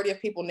majority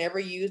of people never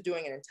use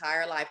during an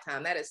entire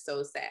lifetime. That is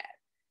so sad.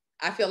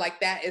 I feel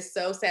like that is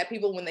so sad.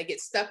 People, when they get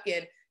stuck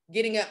in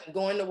getting up and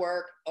going to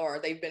work, or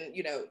they've been,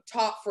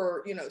 taught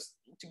for,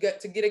 to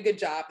get a good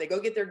job, they go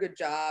get their good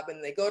job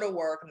and they go to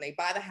work and they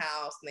buy the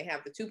house and they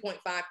have the 2.5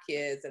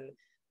 kids and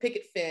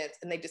picket fence,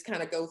 and they just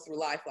kind of go through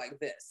life like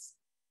this.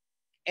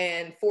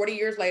 And 40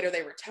 years later,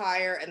 they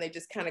retire and they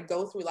just kind of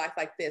go through life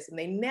like this. And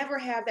they never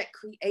have that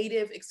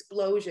creative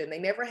explosion. They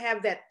never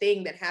have that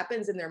thing that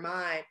happens in their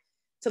mind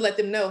to let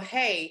them know,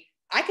 hey,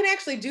 I can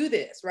actually do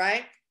this,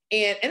 right?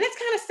 And that's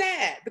kind of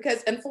sad,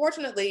 because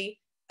unfortunately,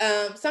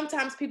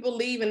 sometimes people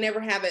leave and never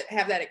have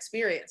that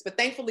experience. But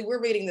thankfully,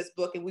 we're reading this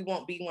book and we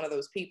won't be one of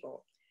those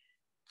people.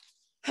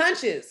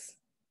 Hunches.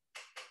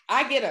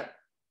 I get them.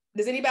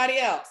 Does anybody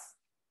else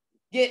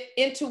get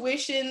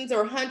intuitions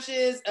or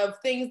hunches of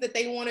things that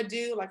they want to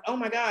do? Like, oh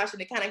my gosh,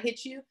 and it kind of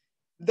hits you.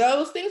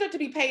 Those things are to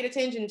be paid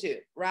attention to,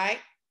 right?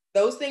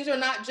 Those things are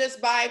not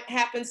just by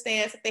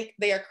happenstance that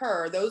they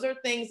occur. Those are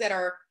things that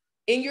are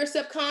in your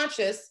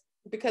subconscious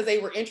because they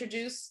were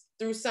introduced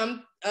through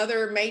some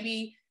other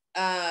maybe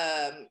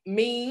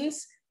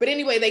means. But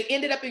anyway, they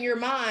ended up in your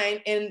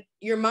mind, and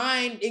your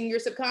mind in your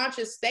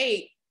subconscious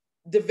state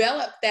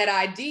developed that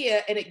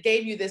idea, and it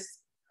gave you this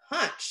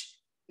hunch.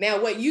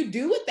 Now, what you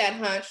do with that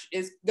hunch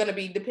is going to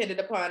be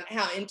dependent upon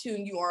how in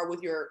tune you are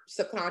with your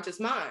subconscious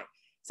mind.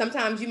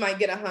 Sometimes you might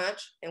get a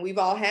hunch, and we've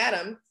all had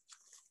them.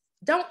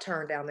 Don't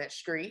turn down that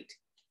street.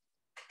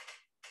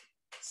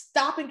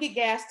 Stop and get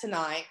gas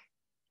tonight,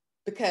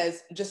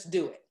 because just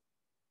do it,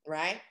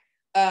 right?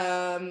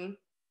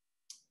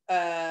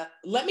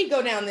 Let me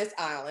go down this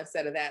aisle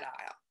instead of that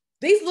aisle.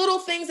 These little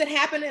things that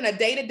happen in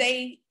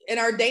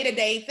our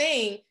day-to-day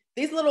thing,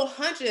 these little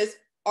hunches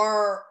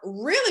are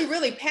really,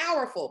 really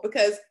powerful,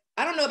 because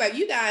I don't know about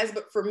you guys,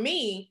 but for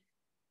me,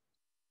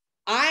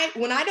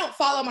 when I don't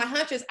follow my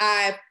hunches,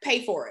 I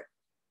pay for it.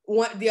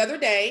 The other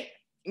day,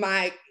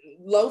 my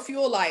low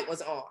fuel light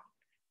was on,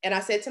 and I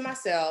said to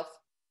myself,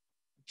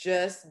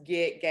 just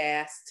get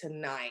gas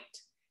tonight.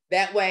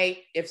 That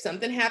way, if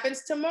something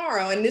happens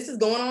tomorrow, and this is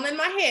going on in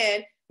my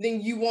head, then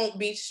you won't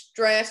be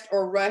stressed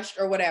or rushed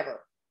or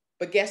whatever.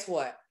 But guess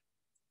what?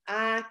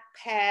 I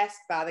passed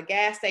by the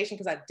gas station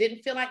because I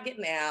didn't feel like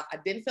getting out. I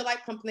didn't feel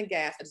like pumping the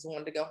gas. I just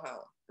wanted to go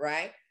home,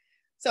 right?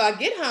 So I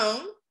get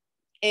home,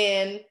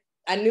 and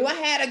I knew I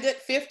had a good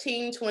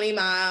 15, 20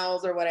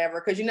 miles or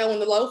whatever, because when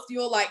the low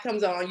fuel light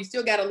comes on, you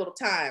still got a little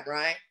time,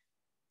 right?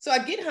 So I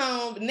get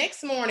home.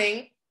 Next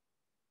morning,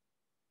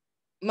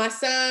 my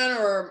son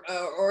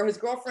or his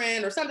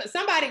girlfriend or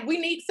somebody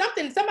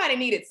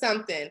needed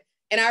something.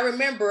 And I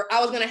remember I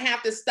was going to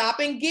have to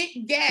stop and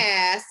get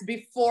gas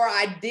before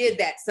I did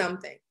that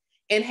something.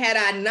 And had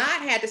I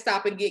not had to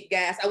stop and get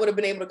gas, I would have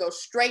been able to go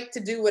straight to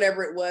do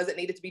whatever it was that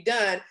needed to be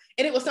done.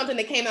 And it was something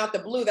that came out the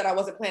blue that I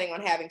wasn't planning on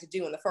having to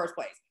do in the first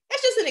place.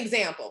 That's just an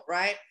example,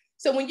 right?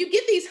 So when you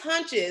get these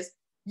hunches,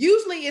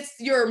 usually it's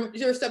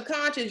your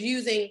subconscious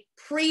using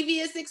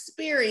previous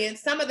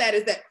experience. Some of that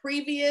is that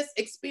previous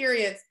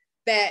experience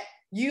that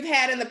you've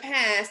had in the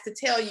past to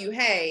tell you,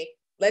 hey,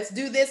 let's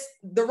do this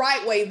the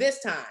right way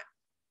this time.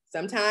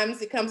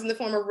 Sometimes it comes in the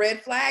form of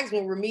red flags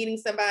when we're meeting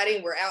somebody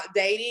and we're out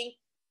dating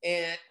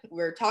and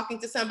we're talking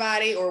to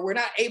somebody, or we're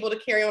not able to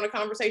carry on a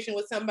conversation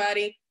with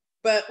somebody,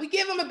 but we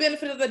give them a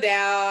benefit of the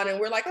doubt and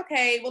we're like,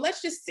 okay, well,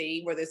 let's just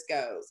see where this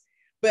goes.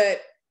 But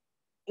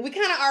we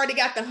kind of already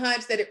got the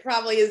hunch that it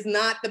probably is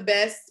not the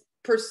best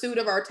pursuit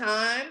of our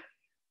time,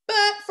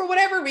 but for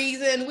whatever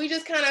reason, we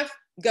just kind of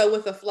go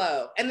with the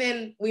flow. And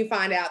then we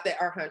find out that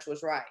our hunch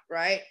was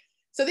right?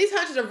 So these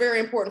hunches are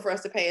very important for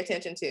us to pay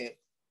attention to.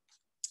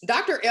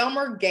 Dr.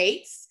 Elmer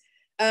Gates,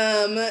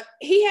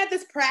 he had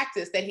this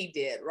practice that he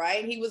did,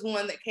 right? He was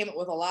one that came up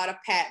with a lot of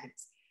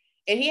patents.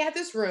 And he had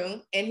this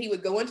room, and he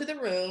would go into the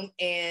room,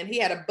 and he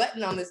had a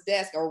button on this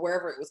desk or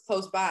wherever it was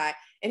close by,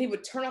 and he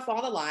would turn off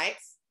all the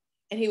lights,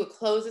 and he would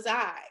close his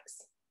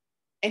eyes,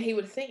 and he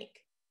would think.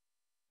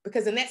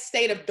 Because in that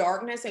state of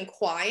darkness and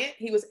quiet,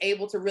 he was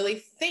able to really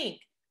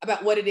think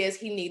about what it is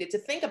he needed to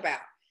think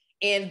about.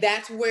 And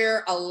that's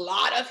where a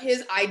lot of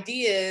his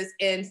ideas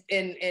and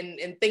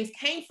things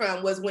came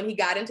from, was when he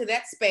got into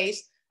that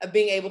space of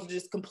being able to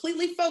just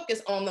completely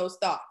focus on those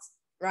thoughts,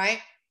 right?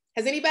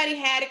 Has anybody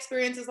had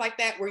experiences like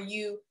that where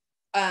you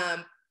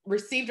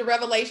received a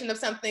revelation of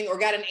something or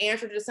got an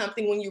answer to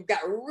something when you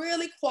got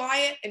really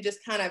quiet and just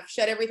kind of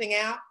shut everything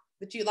out,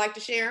 that you'd like to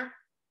share?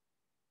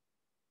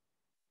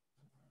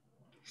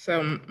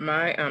 So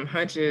my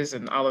hunches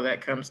and all of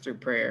that comes through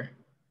prayer.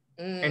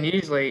 And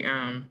usually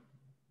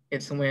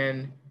it's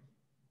when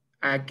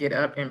I get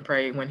up and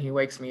pray when he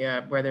wakes me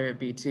up, whether it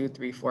be 2,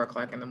 3, 4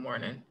 o'clock in the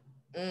morning.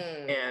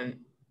 And,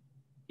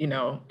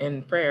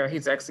 in prayer,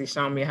 he's actually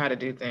shown me how to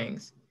do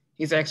things.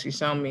 He's actually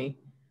shown me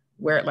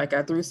where, like,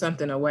 I threw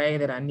something away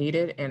that I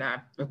needed, and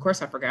of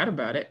course I forgot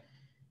about it.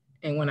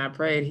 And when I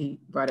prayed, he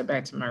brought it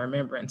back to my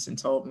remembrance and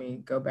told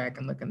me, go back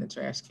and look in the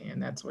trash can.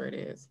 That's where it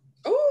is.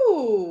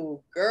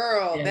 Ooh,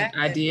 girl. And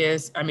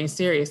ideas,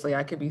 seriously,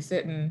 I could be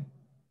sitting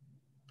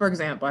for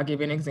example, I'll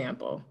give you an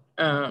example.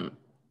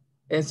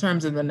 In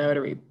terms of the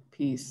notary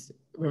piece,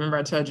 remember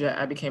I told you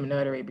I became a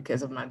notary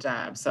because of my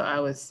job. So I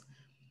was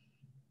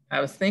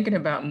thinking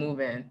about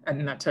moving. I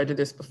did not told you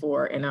this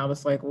before. And I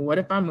was like, well, what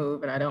if I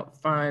move and I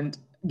don't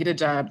get a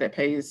job that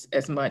pays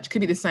as much?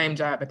 Could be the same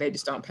job, but they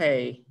just don't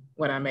pay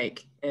what I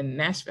make in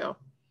Nashville.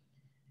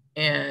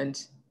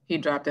 And he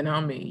dropped it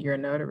on me. You're a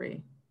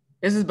notary.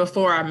 This is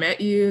before I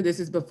met you. This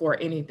is before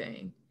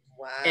anything.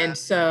 Wow. And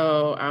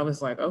so I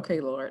was like, okay,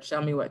 Lord,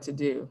 show me what to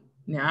do.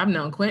 Now I've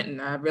known Quentin.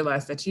 I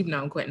realized that you've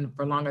known Quentin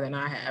for longer than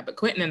I have, but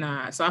Quentin and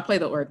I, so I play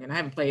the organ. I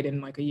haven't played in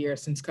like a year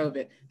since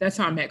COVID. That's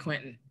how I met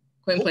Quentin.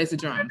 Quentin plays the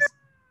drums.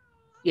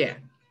 Yeah.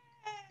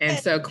 And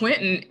so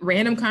Quentin,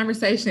 random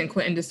conversation,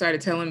 Quentin just started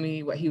telling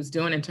me what he was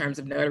doing in terms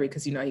of notary,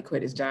 because, you know, he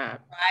quit his job.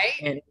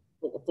 Right. And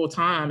full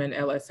time in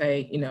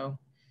LSA, you know.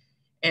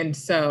 And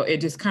so it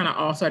just kind of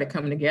all started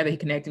coming together. He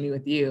connected me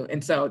with you.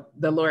 And so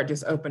the Lord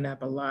just opened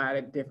up a lot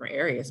of different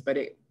areas, but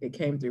it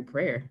came through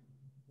prayer.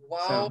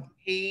 Won't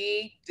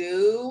he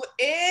do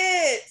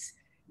it?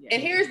 Yeah.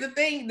 And here's the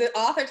thing the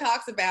author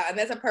talks about, and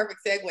that's a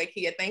perfect segue,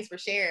 Kia. Thanks for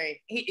sharing.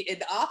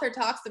 The author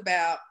talks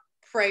about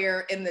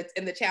prayer in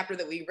the chapter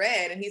that we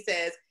read, and he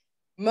says,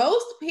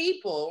 most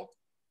people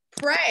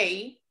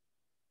pray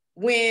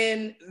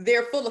when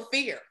they're full of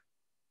fear.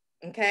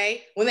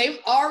 Okay? When they've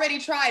already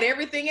tried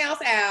everything else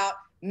out,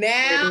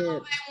 now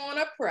they want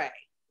to pray,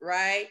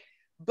 right?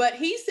 But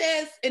he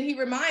says, and he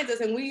reminds us,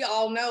 and we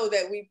all know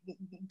that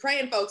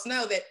praying folks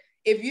know that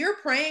if you're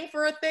praying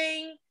for a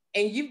thing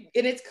and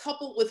it's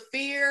coupled with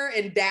fear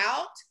and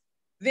doubt,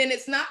 then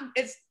it's not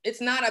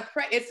a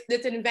prayer,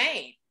 it's in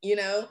vain, you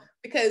know,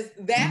 because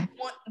that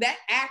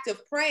act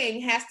of praying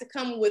has to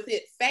come with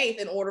it faith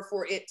in order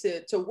for it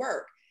to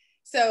work.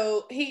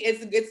 So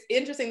it's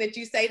interesting that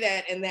you say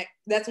that, and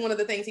that's one of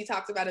the things he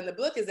talks about in the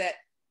book is that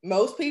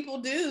most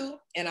people do,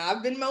 and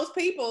I've been most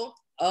people.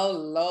 Oh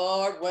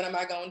Lord, what am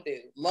I gonna do?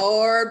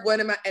 Lord, what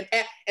am I?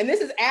 And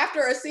this is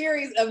after a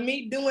series of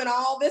me doing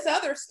all this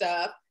other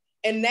stuff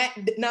and that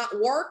not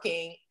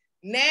working.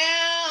 Now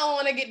I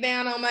want to get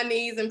down on my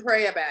knees and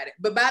pray about it.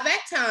 But by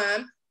that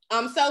time,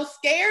 I'm so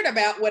scared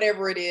about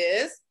whatever it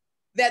is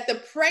that the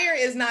prayer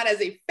is not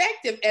as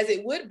effective as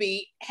it would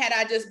be had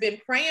I just been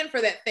praying for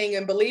that thing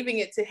and believing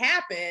it to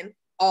happen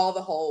all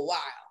the whole while,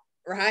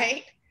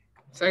 right?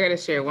 So I got to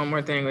share one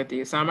more thing with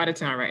you. So I'm out of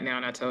town right now,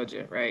 and I told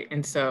you, right?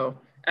 And so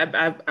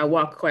I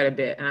walk quite a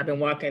bit, and I've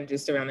been walking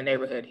just around the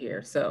neighborhood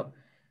here. So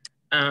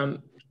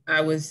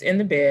I was in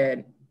the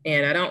bed,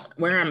 and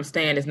where I'm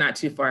staying is not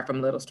too far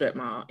from Little Strip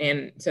Mall.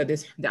 And so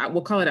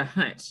we'll call it a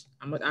hunch.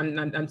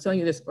 I'm telling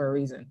you this for a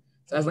reason.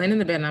 So I was laying in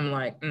the bed, and I'm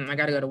like, I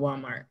got to go to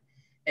Walmart.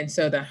 And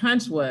so the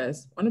hunch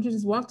was, why don't you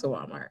just walk to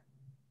Walmart?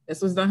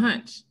 This was the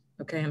hunch.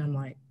 Okay. And I'm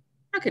like,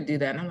 I could do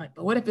that. And I'm like,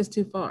 but what if it's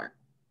too far?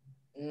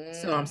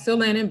 So I'm still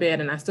laying in bed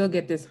and I still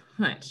get this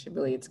hunch.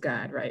 Really, it's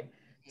God, right?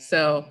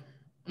 So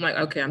I'm like,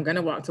 okay, I'm going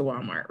to walk to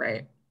Walmart,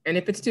 right? And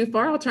if it's too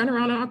far, I'll turn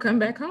around and I'll come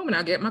back home and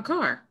I'll get my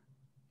car.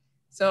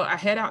 So I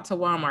head out to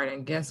Walmart,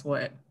 and guess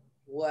what?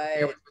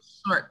 There was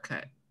a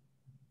shortcut.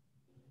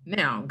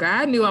 Now,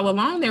 God knew all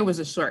along there was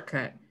a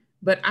shortcut,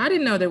 but I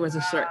didn't know there was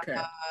a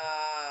shortcut.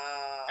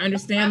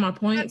 Understand my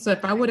point? So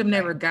if I would have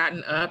never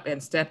gotten up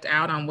and stepped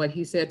out on what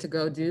he said to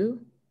go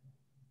do,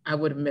 I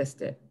would have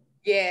missed it.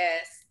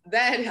 Yes,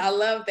 I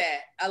love that.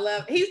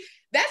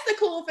 That's the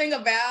cool thing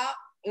about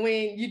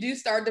when you do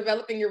start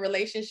developing your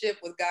relationship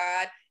with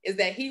God, is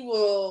that he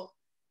will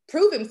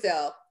prove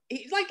himself.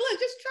 He's like, look,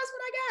 just trust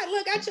what I got.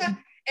 Look, I try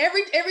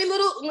every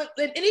little,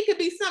 and it could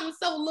be something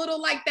so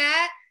little like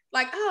that.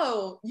 Like,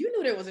 oh, you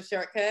knew there was a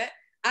shortcut.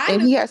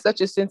 He has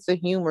such a sense of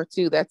humor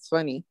too. That's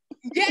funny.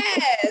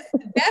 Yes,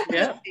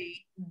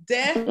 definitely.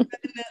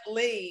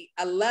 Definitely.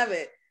 I love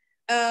it.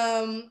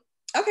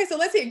 Okay, so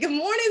let's hear. Good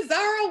morning,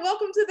 Zara.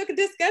 Welcome to the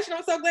discussion.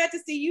 I'm so glad to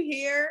see you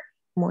here.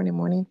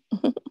 Morning.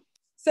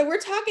 So we're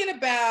talking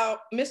about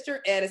Mr.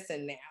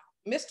 Edison now.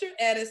 Mr.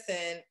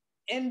 Edison,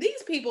 and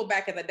these people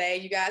back in the day,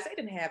 you guys, they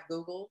didn't have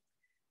Google.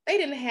 They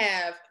didn't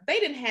have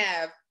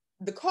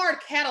the card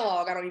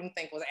catalog. I don't even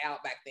think was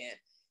out back then.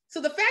 So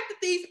the fact that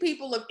these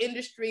people of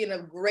industry and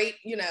of great,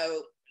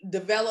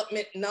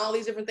 development and all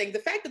these different things, the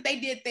fact that they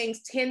did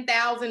things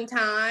 10,000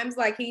 times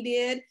like he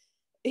did,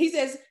 he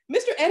says,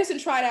 Mr. Edison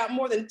tried out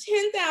more than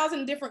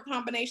 10,000 different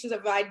combinations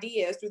of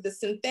ideas through the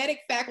synthetic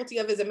faculty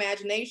of his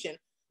imagination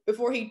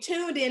before he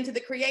tuned into the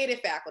creative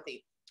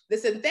faculty. The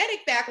synthetic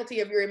faculty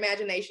of your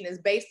imagination is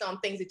based on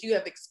things that you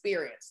have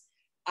experienced.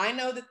 I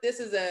know that this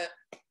is a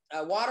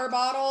water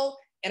bottle,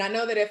 and I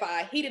know that if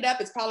I heat it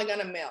up, it's probably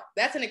gonna melt.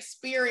 That's an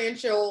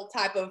experiential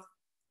type of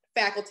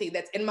faculty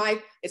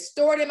it's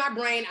stored in my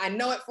brain. I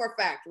know it for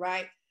a fact,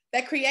 right?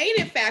 That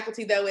creative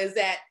faculty, though, is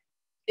that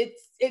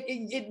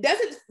it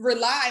doesn't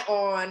rely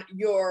on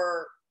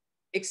your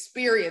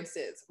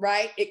experiences,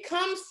 right? It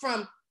comes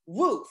from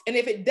woof. And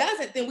if it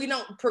doesn't, then we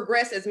don't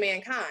progress as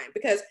mankind,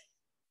 because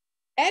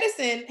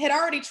Edison had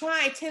already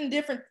tried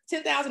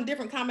 10,000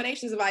 different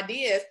combinations of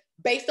ideas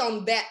based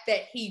on that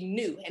he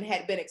knew and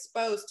had been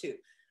exposed to.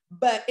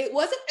 But it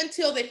wasn't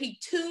until that he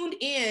tuned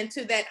in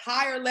to that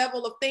higher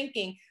level of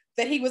thinking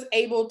that he was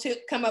able to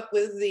come up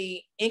with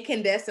the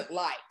incandescent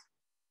light.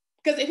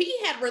 Because if he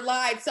had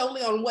relied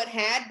solely on what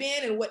had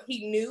been and what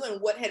he knew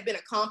and what had been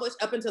accomplished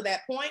up until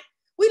that point,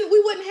 we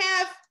wouldn't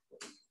have,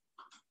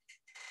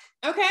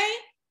 okay?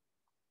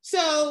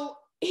 So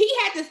he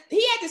had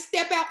to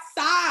step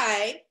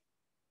outside.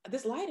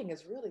 This lighting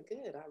is really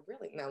good.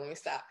 No, let me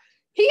stop.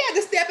 He had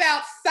to step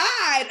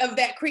outside of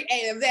that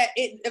creative,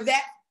 of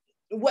that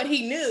what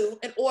he knew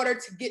in order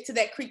to get to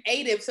that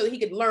creative so he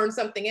could learn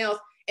something else.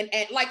 And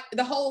like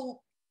the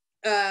whole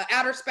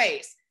outer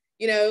space,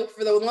 you know,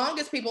 for the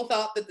longest people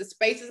thought that the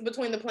spaces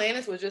between the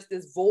planets was just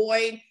this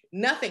void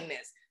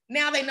nothingness.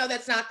 Now they know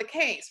that's not the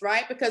case,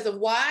 right? Because of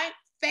why?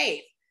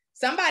 Faith.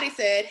 Somebody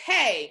said,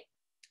 hey,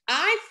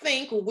 I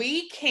think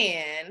we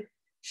can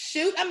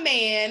shoot a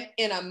man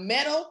in a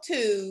metal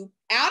tube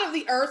out of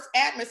the Earth's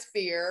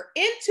atmosphere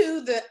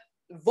into the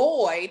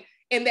void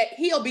and that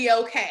he'll be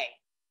okay.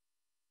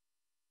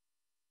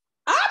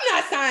 I'm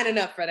not signing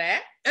up for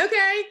that,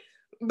 okay?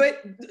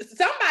 But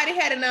somebody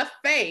had enough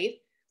faith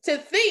to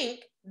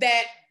think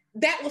that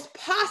that was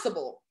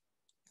possible.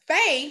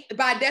 Faith,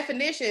 by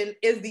definition,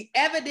 is the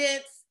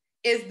evidence,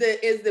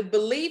 is the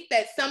belief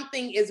that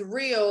something is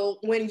real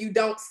when you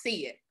don't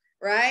see it,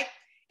 right?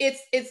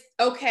 It's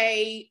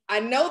okay, I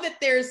know that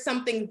there's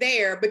something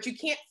there, but you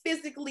can't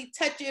physically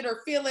touch it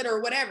or feel it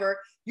or whatever.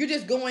 You're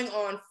just going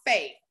on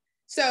faith.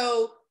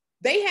 So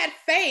they had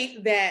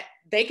faith that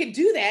they could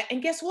do that,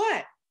 and guess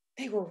what?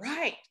 They were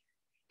right.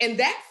 And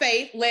that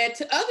faith led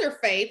to other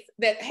faith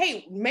that,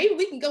 hey, maybe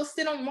we can go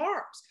sit on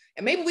Mars,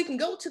 and maybe we can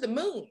go to the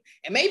moon,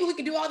 and maybe we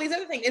can do all these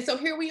other things. And so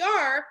here we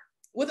are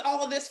with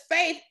all of this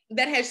faith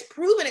that has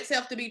proven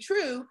itself to be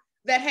true,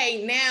 that,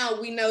 hey,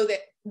 now we know that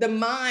the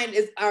mind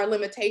is our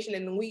limitation.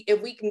 And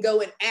if we can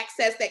go and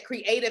access that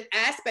creative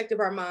aspect of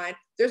our mind,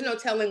 there's no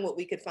telling what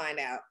we could find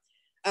out.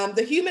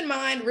 The human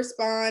mind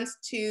responds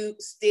to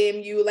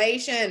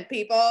stimulation,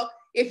 people.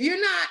 If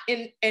you're not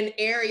in an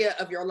area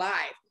of your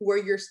life where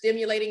you're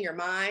stimulating your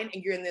mind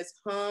and you're in this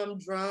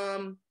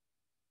humdrum,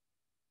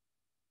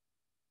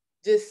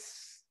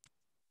 just,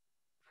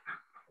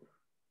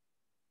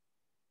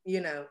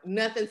 you know,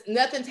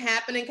 nothing's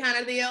happening kind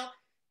of deal,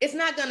 it's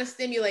not going to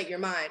stimulate your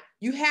mind.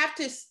 You have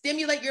to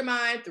stimulate your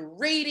mind through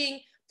reading,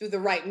 through the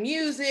right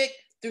music,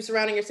 through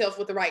surrounding yourself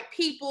with the right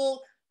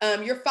people.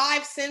 Your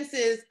five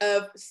senses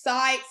of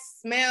sight,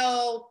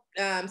 smell,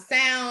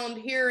 sound,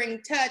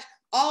 hearing, touch,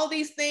 all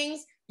these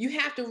things, you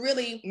have to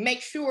really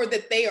make sure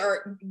that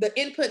the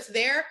inputs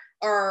there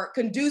are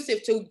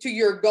conducive to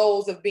your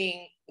goals of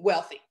being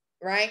wealthy,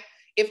 right?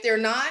 If they're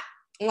not,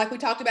 like we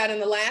talked about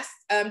in the last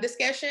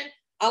discussion,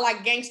 I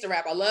like gangster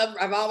rap.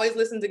 I've always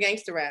listened to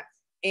gangster rap.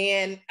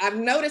 And I've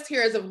noticed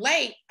here as of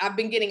late, I've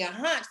been getting a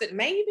hunch that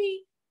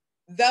maybe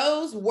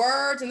those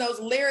words and those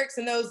lyrics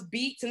and those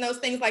beats and those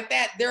things like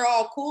that, they're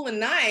all cool and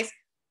nice,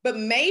 but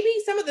maybe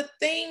some of the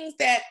things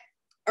that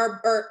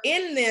are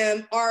in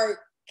them are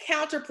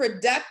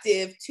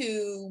counterproductive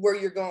to where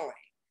you're going.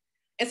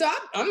 And so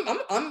I'm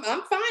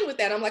fine with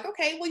that. I'm like,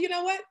 okay, well, you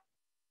know what?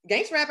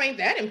 Gangsta rap ain't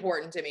that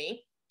important to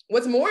me.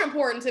 What's more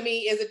important to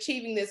me is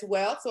achieving this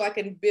wealth so I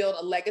can build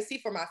a legacy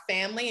for my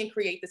family and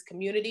create this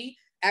community,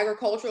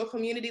 agricultural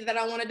community that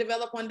I want to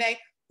develop one day.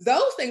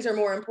 Those things are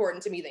more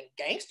important to me than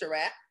gangster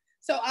rap.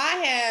 So I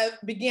have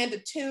begun to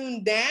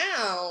tune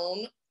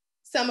down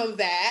some of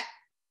that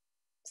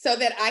so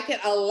that I can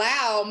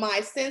allow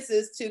my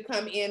senses to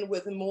come in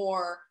with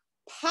more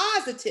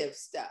positive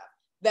stuff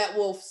that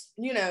will,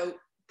 you know,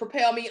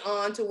 propel me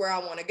on to where I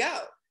want to go.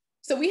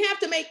 So we have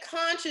to make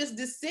conscious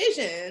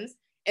decisions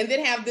and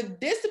then have the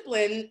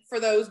discipline for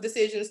those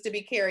decisions to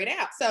be carried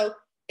out. So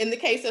in the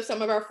case of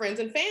some of our friends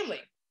and family,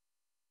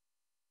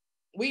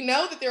 we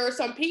know that there are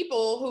some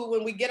people who,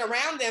 when we get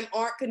around them,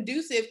 aren't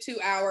conducive to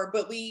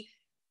but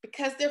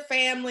because they're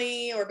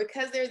family or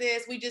because they're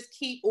this, we just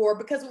keep, or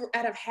because we're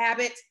out of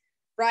habit,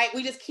 right?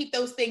 We just keep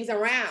those things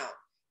around.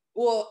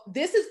 Well,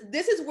 this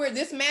is where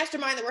this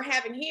mastermind that we're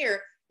having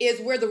here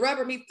is where the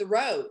rubber meets the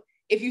road.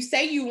 If you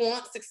say you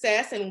want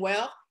success and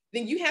wealth,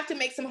 then you have to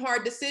make some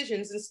hard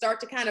decisions and start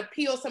to kind of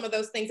peel some of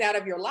those things out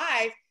of your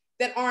life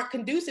that aren't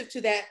conducive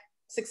to that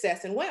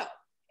success and wealth.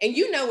 And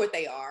you know what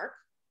they are.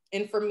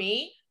 And for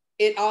me,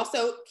 it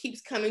also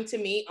keeps coming to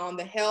me on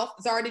the health.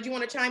 Zara, did you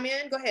want to chime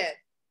in? Go ahead.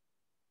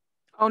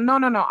 Oh, no.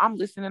 I'm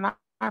listening. I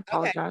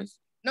apologize.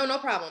 Okay. No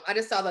problem. I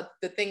just saw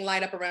the thing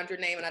light up around your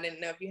name and I didn't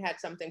know if you had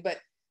something. But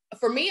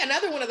for me,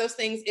 another one of those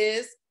things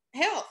is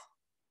health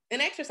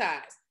and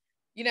exercise.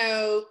 You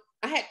know,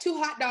 I had 2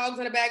 hot dogs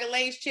and a bag of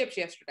Lay's chips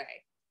yesterday.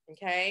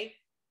 Okay.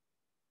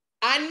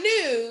 I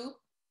knew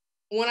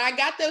when I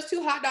got those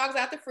 2 hot dogs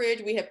out the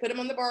fridge, we had put them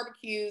on the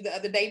barbecue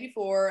the day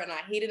before and I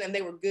heated them.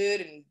 They were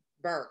good and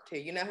burnt too.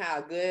 You know how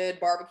a good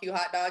barbecue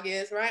hot dog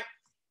is, right?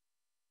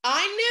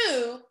 I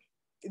knew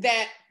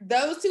that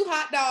those 2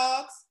 hot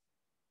dogs,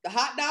 the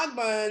hot dog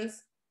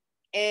buns,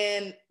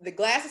 and the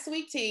glass of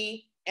sweet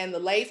tea and the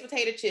Lay's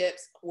potato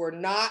chips were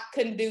not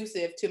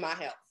conducive to my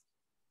health.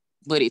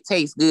 But it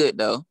tastes good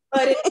though.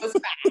 But it was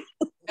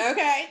fine.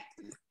 Okay.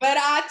 but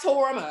I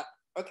tore them up.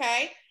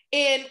 Okay.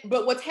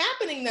 But what's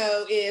happening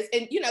though is,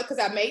 and you know, because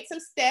I made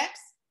some steps,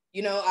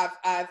 you know,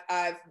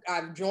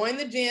 I've joined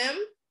the gym,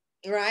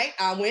 right?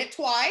 I went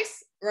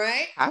twice,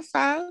 right? High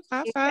five,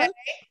 high five.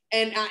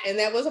 And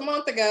that was a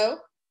month ago,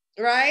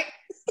 right?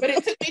 But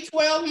it took me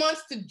 12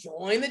 months to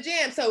join the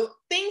gym. So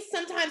things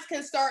sometimes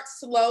can start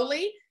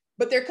slowly,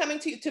 but they're coming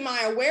to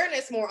my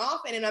awareness more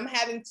often, and I'm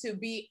having to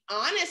be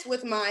honest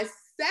with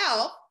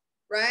myself,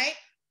 right?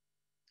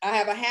 I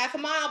have a half a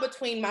mile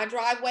between my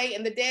driveway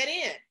and the dead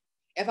end.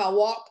 If I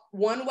walk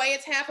one way,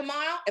 it's half a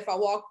mile. If I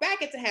walk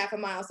back, it's a half a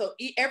mile. So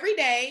every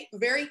day,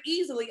 very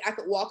easily, I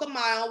could walk a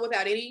mile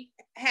without any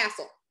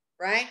hassle,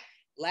 right?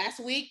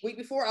 Last week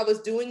before, I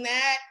was doing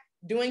that,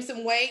 doing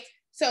some weights.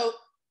 So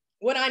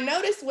what I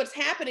noticed what's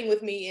happening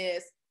with me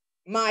is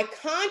my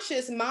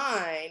conscious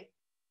mind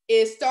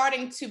is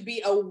starting to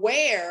be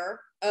aware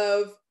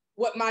of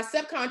what my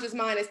subconscious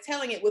mind is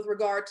telling it with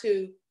regard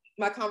to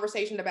my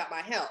conversation about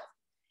my health.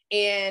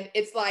 And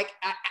it's like,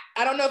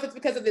 I don't know if it's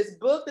because of this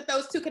book that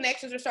those two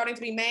connections are starting to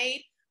be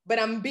made,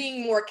 but I'm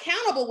being more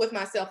accountable with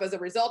myself as a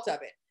result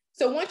of it.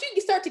 So once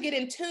you start to get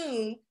in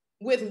tune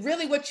with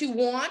really what you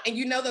want, and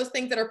you know those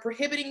things that are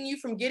prohibiting you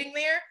from getting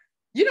there,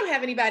 you don't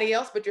have anybody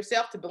else but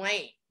yourself to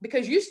blame,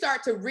 because you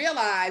start to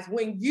realize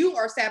when you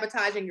are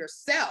sabotaging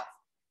yourself,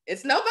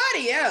 it's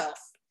nobody else,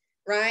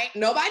 right?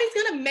 Nobody's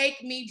gonna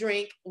make me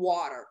drink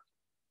water.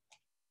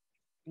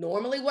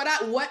 Normally what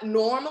I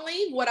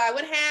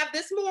would have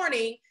this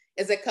morning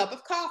is a cup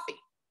of coffee.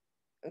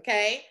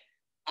 Okay.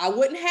 I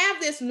wouldn't have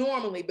this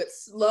normally, but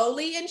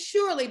slowly and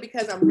surely,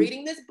 because I'm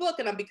reading this book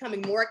and I'm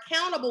becoming more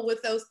accountable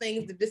with those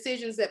things, the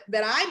decisions that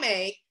I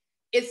make,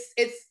 it's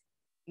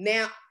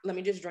now, let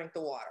me just drink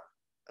the water.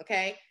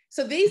 Okay.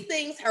 So these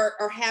things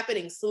are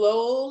happening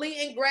slowly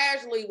and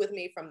gradually with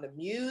me, from the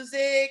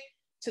music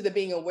to the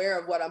being aware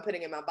of what I'm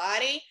putting in my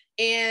body.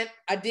 And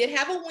I did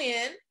have a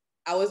win.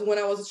 When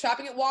I was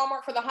shopping at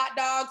Walmart for the hot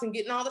dogs and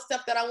getting all the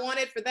stuff that I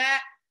wanted for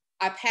that,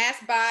 I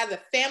passed by the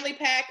family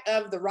pack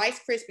of the Rice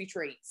Krispie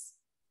treats.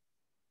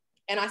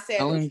 And I said,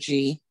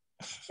 OMG.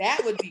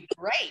 That would be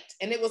great.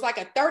 And it was like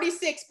a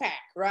 36 pack,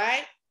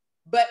 right?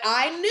 But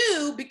I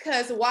knew,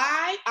 because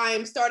why? I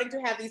am starting to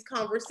have these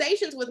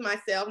conversations with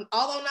myself,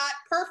 although not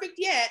perfect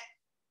yet.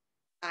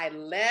 I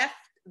left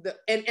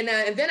and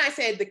then I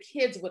said, the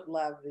kids would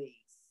love these.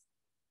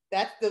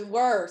 That's the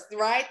worst,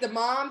 right? The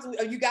moms,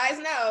 you guys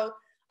know,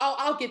 oh,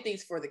 I'll get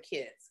these for the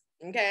kids,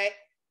 okay?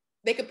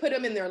 They could put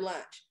them in their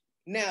lunch.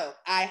 No,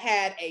 I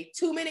had a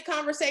 2-minute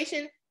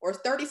conversation, or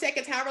 30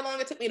 seconds, however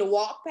long it took me to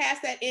walk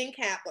past that end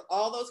cap with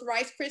all those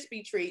Rice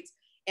Krispie treats.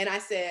 And I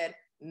said,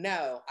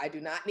 no, I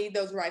do not need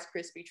those Rice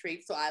Krispie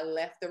treats. So I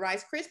left the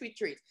Rice Krispie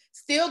treats.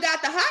 Still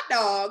got the hot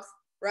dogs,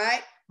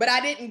 right? But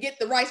I didn't get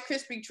the Rice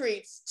Krispie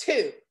treats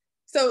too.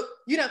 So,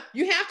 you know,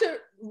 you have to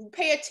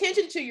pay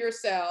attention to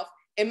yourself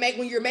and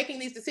when you're making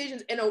these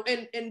decisions,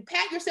 and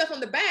pat yourself on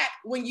the back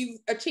when you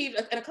achieved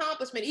an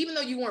accomplishment, even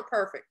though you weren't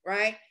perfect,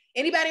 right?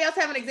 Anybody else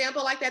have an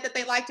example like that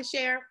they'd like to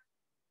share?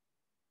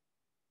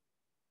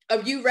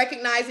 Of you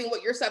recognizing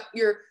what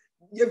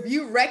of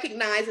you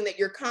recognizing that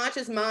your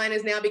conscious mind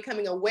is now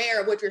becoming aware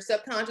of what your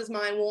subconscious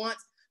mind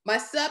wants. My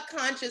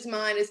subconscious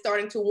mind is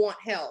starting to want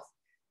health,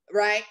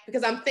 right?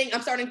 Because I'm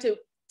starting to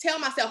tell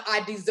myself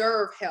I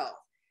deserve health.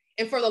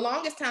 And for the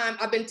longest time,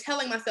 I've been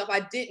telling myself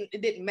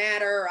it didn't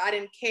matter, or I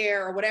didn't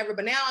care, or whatever.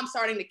 But now I'm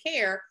starting to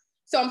care.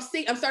 So I'm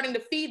starting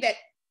to feed that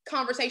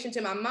conversation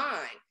to my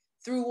mind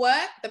through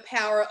what? The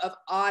power of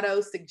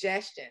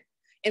auto-suggestion.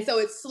 And so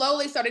it's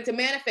slowly starting to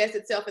manifest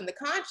itself in the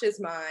conscious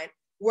mind,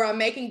 where I'm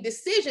making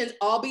decisions,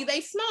 albeit they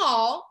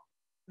small,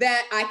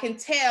 that I can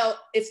tell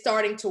it's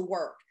starting to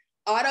work.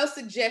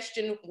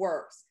 Auto-suggestion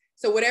works.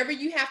 So whatever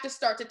you have to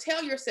start to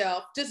tell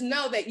yourself, just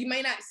know that you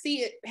may not see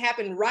it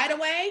happen right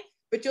away,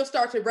 but you'll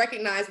start to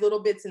recognize little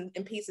bits and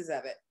pieces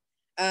of it.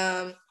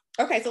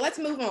 Okay, so let's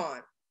move on.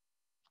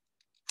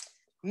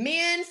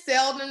 Men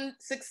seldom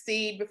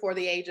succeed before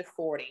the age of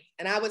 40.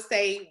 And I would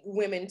say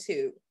women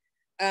too.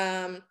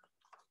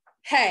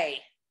 Hey,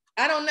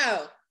 I don't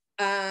know.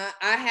 I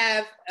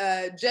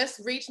have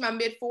just reached my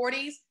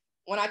mid-40s.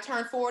 When I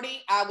turned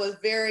 40, I was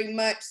very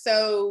much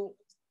so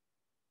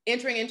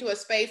entering into a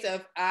space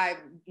of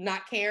I'm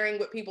not caring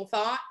what people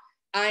thought.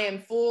 I am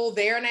full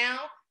there now.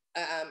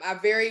 I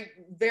very,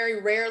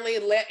 very rarely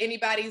let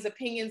anybody's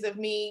opinions of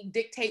me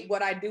dictate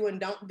what I do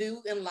and don't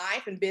do in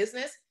life and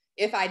business.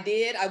 If I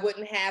did, I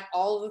wouldn't have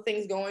all of the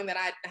things going that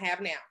I have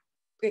now.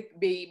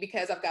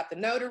 Because I've got the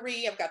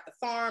notary, I've got the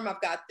farm,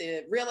 I've got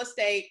the real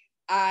estate.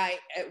 I,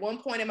 at one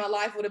point in my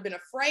life, would have been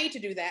afraid to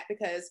do that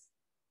because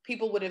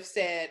people would have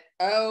said,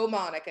 oh,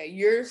 Monica,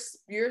 you're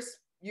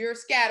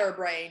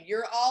scatterbrained.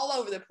 You're all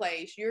over the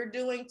place. You're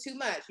doing too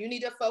much. You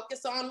need to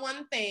focus on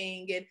one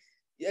thing, and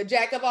a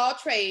jack of all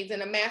trades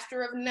and a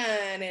master of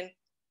none. And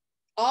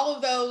all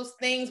of those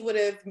things would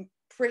have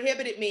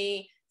prohibited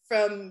me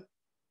from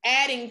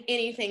adding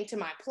anything to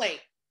my plate,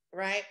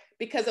 right?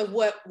 Because of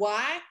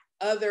why?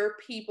 Other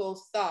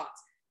people's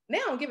thoughts. Now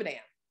I don't give a damn.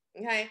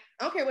 Okay.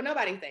 I don't care what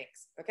nobody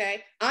thinks.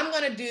 Okay. I'm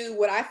going to do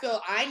what I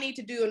feel I need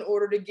to do in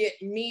order to get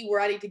me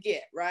where I need to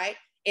get. Right.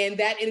 And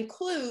that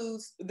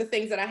includes the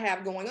things that I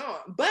have going on.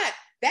 But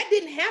that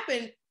didn't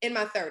happen in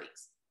my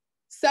 30s.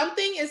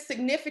 Something is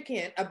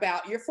significant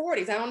about your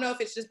 40s. I don't know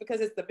if it's just because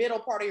it's the middle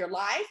part of your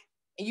life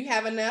and you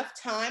have enough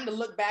time to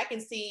look back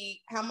and see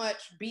how much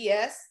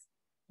BS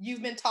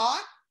you've been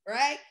taught,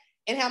 right?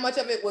 And how much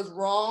of it was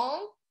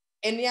wrong.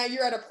 And now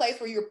you're at a place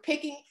where you're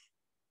picking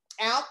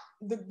out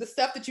the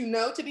stuff that you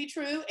know to be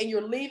true and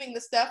you're leaving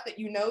the stuff that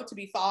you know to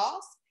be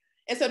false.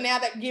 And so now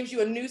that gives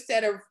you a new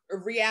set of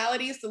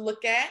realities to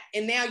look at.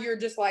 And now you're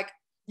just like,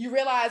 you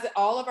realize that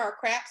all of our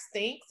crap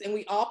stinks and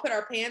we all put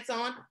our pants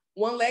on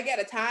one leg at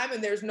a time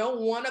and there's no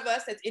one of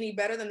us that's any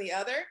better than the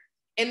other.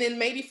 And then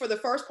maybe for the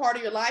first part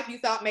of your life, you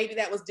thought maybe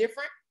that was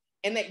different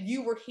and that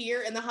you were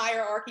here in the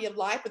hierarchy of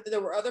life, but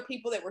there were other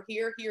people that were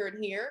here, here,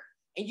 and here,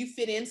 and you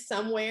fit in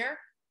somewhere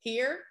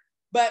here.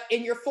 But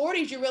in your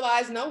 40s, you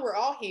realize, no, we're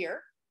all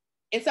here.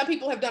 And some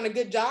people have done a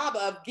good job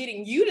of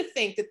getting you to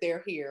think that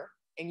they're here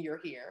and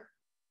you're here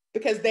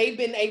because they've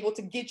been able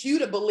to get you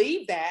to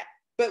believe that.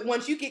 But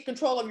once you get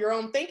control of your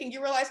own thinking,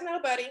 you realize,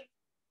 no, buddy,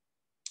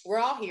 we're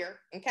all here.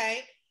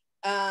 Okay.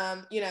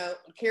 You know, I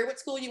don't care what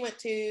school you went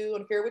to, I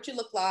don't care what you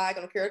look like, I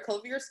don't care the color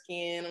of your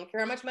skin, I don't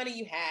care how much money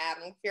you have,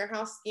 I don't care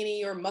how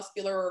skinny or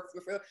muscular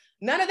or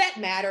none of that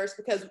matters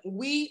because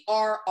we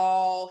are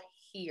all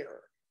here,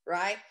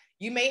 right?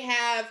 You may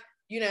have,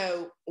 you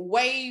know,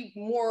 way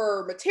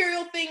more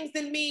material things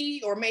than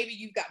me, or maybe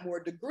you've got more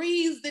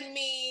degrees than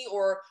me,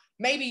 or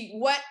maybe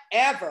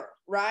whatever,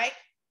 right?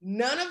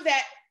 None of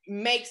that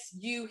makes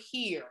you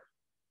here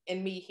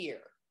and me here.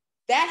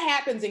 That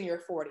happens in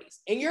your 40s.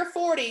 In your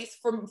 40s,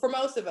 for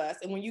most of us,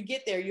 and when you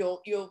get there,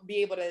 you'll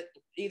be able to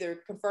either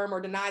confirm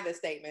or deny this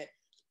statement.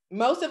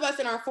 Most of us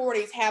in our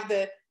 40s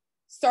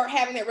start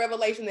having that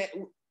revelation that,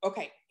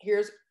 okay,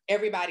 here's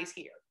everybody's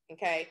here,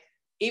 okay?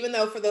 Even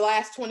though for the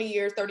last 20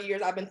 years, 30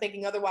 years, I've been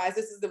thinking otherwise,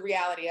 this is the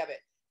reality of it.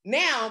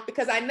 Now,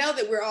 because I know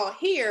that we're all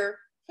here,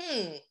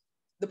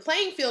 the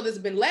playing field has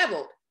been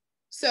leveled.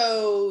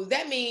 So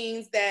that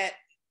means that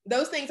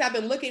those things I've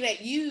been looking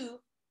at you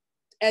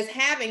as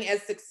having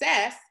as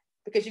success,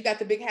 because you got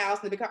the big house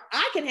and the big car,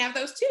 I can have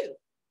those too.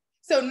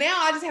 So now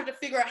I just have to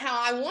figure out how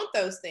I want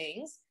those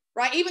things,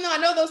 right? Even though I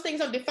know those things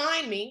don't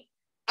define me,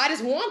 I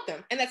just want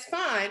them and that's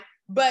fine.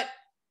 But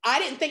I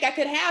didn't think I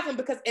could have them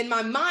because in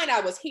my mind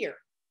I was here.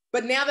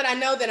 But now that I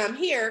know that I'm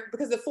here,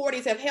 because the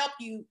 40s have helped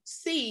you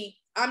see,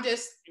 I'm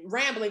just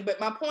rambling, but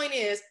my point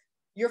is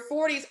your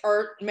 40s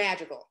are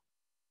magical.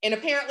 And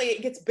apparently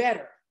it gets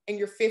better in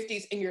your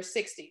 50s and your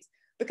 60s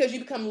because you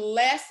become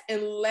less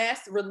and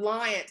less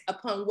reliant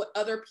upon what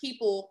other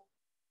people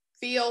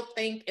feel,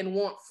 think, and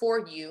want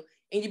for you.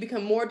 And you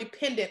become more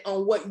dependent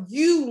on what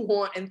you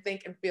want and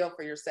think and feel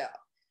for yourself.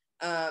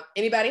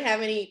 Anybody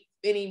have any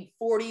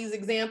 40s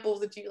examples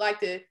that you'd like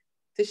to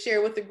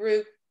share with the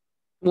group?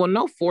 Well,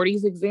 no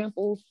 40s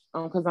examples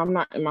because I'm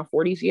not in my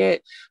 40s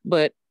yet,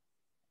 but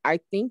I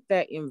think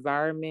that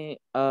environment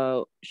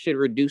should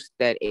reduce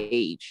that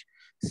age.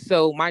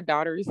 So my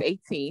daughter is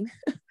 18.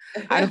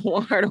 I don't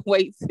want her to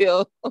wait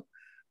till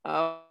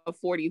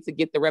 40 to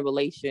get the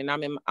revelation.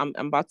 I'm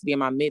about to be in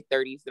my mid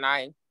 30s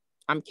and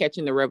I'm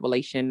catching the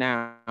revelation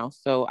now.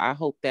 So I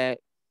hope that,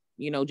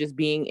 you know, just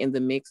being in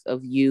the mix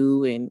of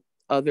you and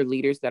other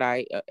leaders that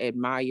I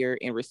admire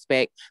and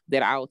respect,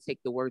 that I will take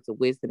the words of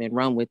wisdom and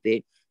run with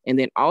it. And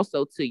then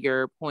also to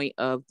your point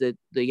of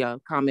the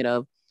comment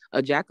of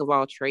a jack of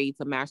all trades,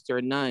 a master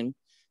of none.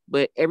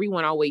 But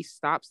everyone always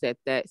stops at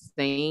that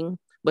saying,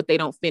 but they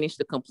don't finish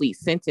the complete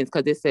sentence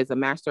because it says a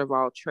master of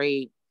all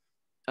trade,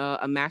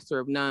 a master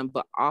of none,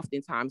 but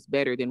oftentimes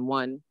better than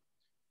one.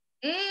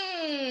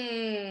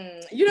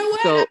 You know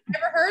what? I've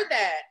never heard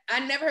that. I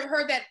never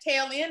heard that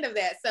tail end of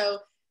that. So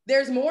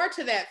there's more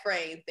to that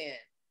phrase then.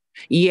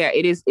 Yeah,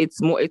 it is.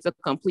 It's more, it's a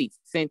complete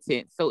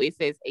sentence. So it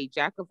says a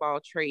jack of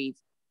all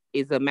trades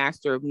is a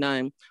master of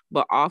none,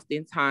 but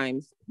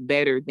oftentimes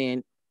better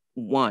than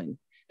one.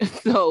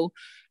 So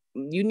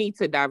you need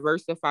to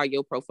diversify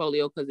your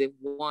portfolio because if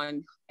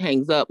one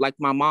hangs up, like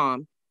my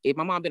mom, if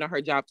my mom been on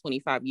her job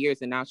 25 years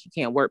and now she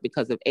can't work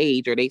because of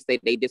age, or they say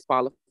they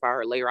disqualify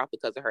her, lay her off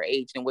because of her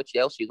age, then what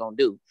else you gonna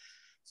do?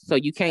 So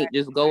you can't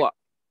just go up.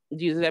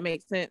 Does that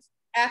make sense?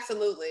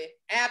 Absolutely.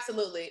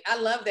 Absolutely. I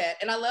love that.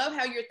 And I love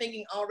how you're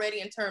thinking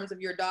already in terms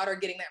of your daughter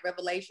getting that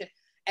revelation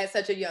at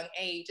such a young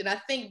age. And I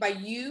think by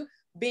you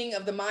being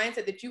of the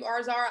mindset that you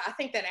are, Zara, I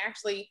think that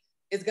actually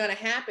is going to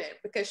happen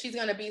because she's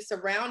going to be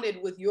surrounded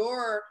with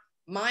your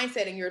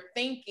mindset and your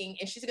thinking.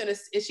 And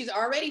she's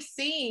already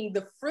seeing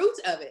the fruits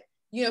of it,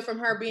 you know, from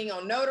her being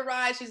on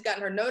Notary. She's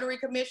gotten her notary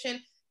commission.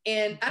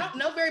 And I don't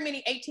know very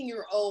many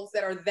 18-year-olds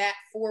that are that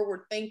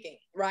forward thinking,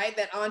 right?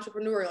 That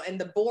entrepreneurial. And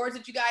the boards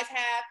that you guys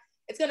have,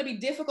 it's going to be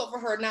difficult for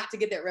her not to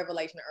get that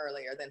revelation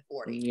earlier than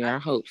 40. Yeah, I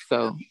hope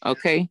so.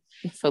 Okay.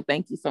 So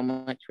thank you so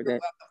much for that.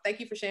 Thank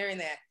you for sharing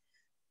that.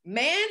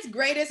 Man's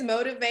greatest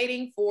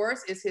motivating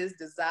force is his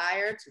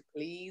desire to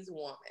please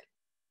woman.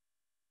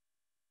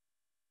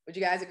 Would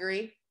you guys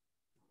agree?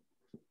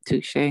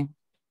 Touche.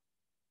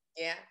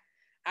 Yeah,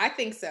 I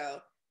think so.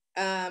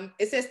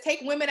 It says,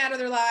 take women out of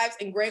their lives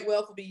and great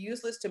wealth will be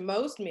useless to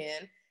most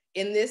men.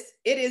 It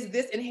is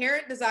this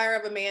inherent desire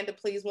of a man to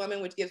please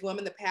woman, which gives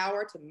woman the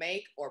power to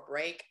make or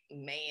break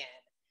man.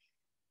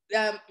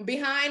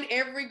 Behind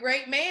every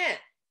great man,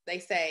 they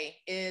say,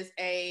 is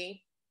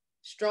a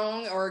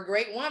strong or a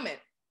great woman.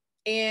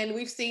 And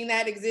we've seen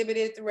that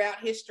exhibited throughout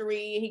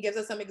history. He gives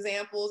us some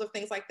examples of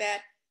things like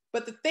that.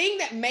 But the thing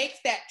that makes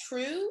that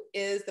true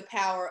is the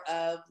power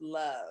of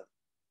love.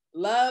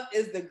 Love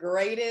is the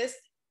greatest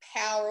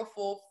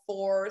powerful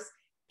force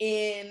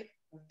in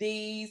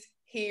these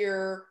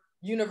here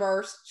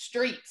universe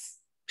streets.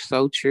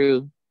 So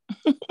true.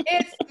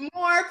 It's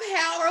more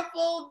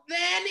powerful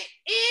than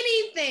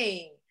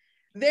anything.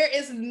 There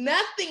is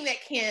nothing that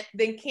can't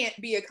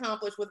be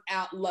accomplished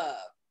without love.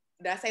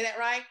 Did I say that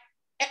right?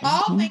 Mm-hmm.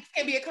 All things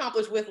can be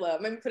accomplished with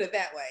love. Let me put it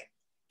that way.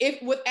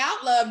 If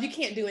without love, you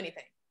can't do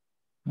anything.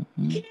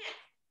 Mm-hmm. You can't.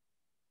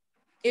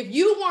 If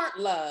you weren't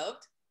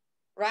loved,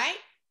 right,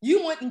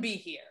 you wouldn't be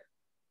here,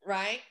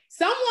 right?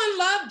 Someone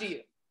loved you,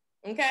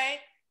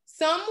 okay?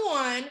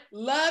 Someone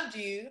loved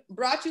you,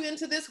 brought you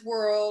into this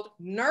world,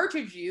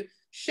 nurtured you,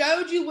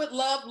 showed you what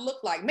love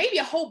looked like. Maybe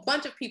a whole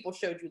bunch of people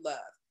showed you love,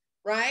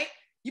 right?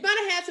 You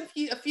might have had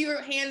a few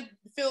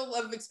handful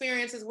of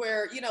experiences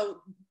where,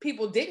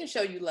 people didn't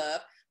show you love,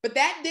 but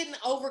that didn't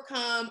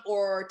overcome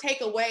or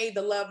take away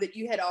the love that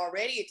you had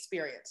already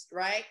experienced,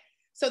 right?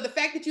 So the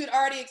fact that you had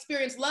already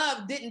experienced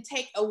love didn't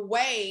take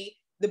away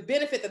the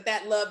benefit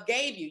that love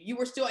gave you. You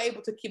were still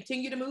able to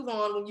continue to move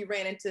on when you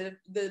ran into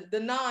the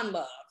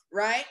non-love,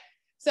 right?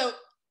 So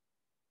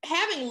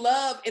having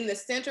love in the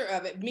center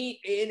of it,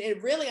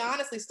 it really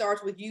honestly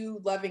starts with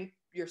you loving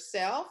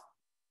yourself.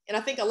 And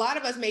I think a lot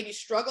of us maybe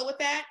struggle with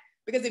that,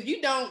 because if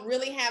you don't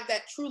really have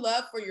that true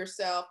love for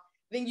yourself,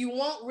 then you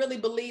won't really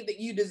believe that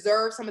you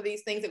deserve some of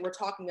these things that we're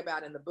talking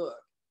about in the book,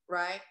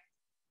 right?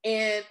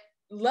 And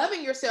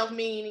loving yourself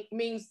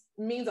means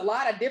a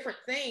lot of different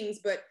things,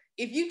 but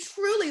if you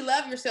truly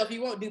love yourself,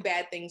 you won't do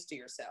bad things to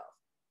yourself,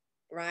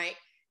 right?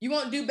 You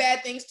won't do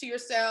bad things to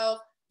yourself.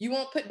 You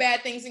won't put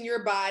bad things in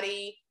your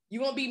body.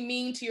 You won't be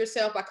mean to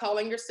yourself by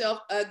calling yourself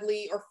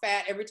ugly or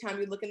fat every time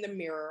you look in the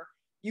mirror.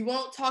 You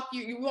won't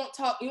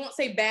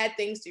say bad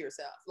things to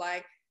yourself.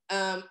 Like,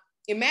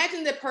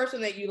 imagine the person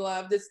that you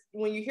love.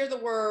 When you hear the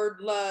word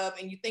love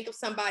and you think of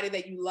somebody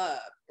that you love,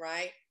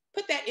 right?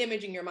 Put that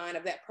image in your mind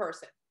of that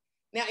person.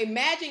 Now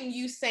imagine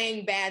you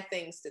saying bad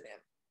things to them.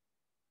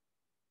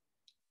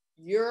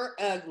 You're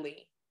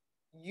ugly.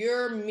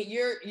 You're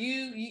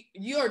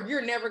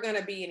never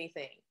gonna be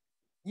anything.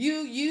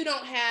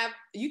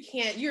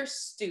 You're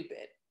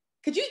stupid.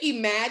 Could you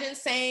imagine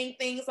saying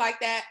things like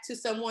that to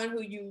someone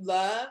who you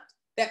loved,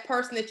 that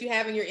person that you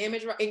have in your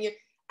image?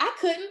 I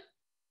couldn't,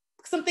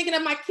 because I'm thinking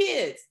of my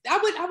kids.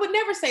 I would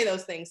never say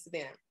those things to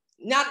them.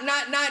 Not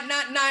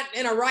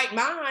in a right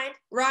mind,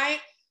 right?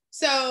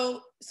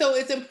 So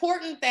it's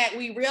important that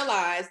we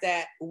realize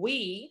that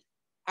we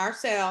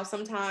ourselves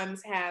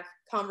sometimes have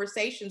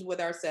conversations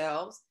with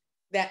ourselves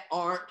that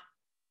aren't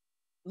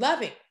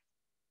loving.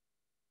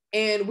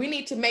 And we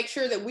need to make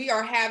sure that we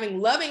are having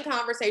loving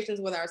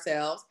conversations with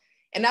ourselves,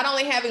 and not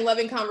only having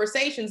loving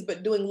conversations,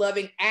 but doing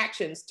loving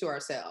actions to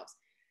ourselves.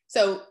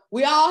 So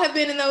we all have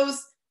been in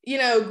those,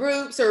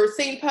 groups or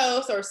seen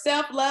posts or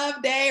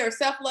self-love day or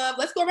self-love.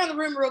 Let's go around the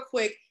room real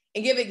quick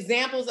and give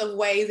examples of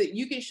ways that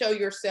you can show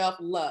yourself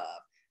love.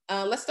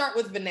 Let's start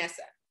with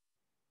Vanessa.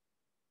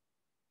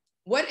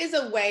 What is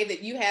a way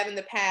that you have in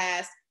the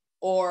past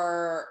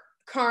or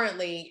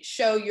currently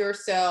show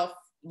yourself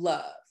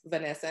love,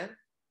 Vanessa?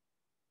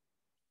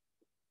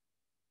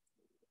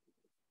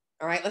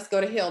 All right, let's go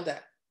to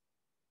Hilda.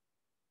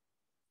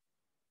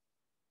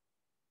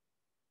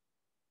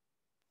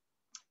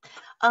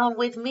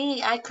 With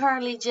me, I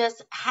currently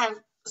just have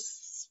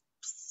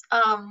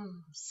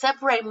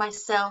separate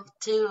myself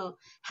to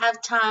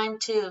have time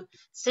to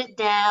sit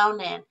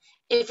down, and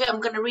if I'm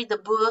going to read the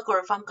book, or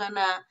if I'm going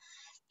to,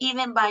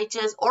 even by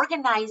just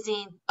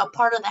organizing a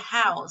part of the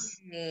house,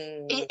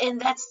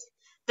 and that's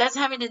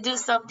having to do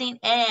something,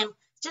 and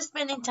just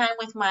spending time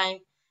with my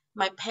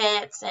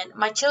pets. And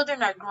my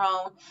children are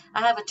grown.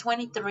 I have a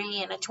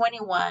 23 and a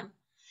 21.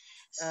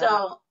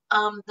 So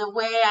the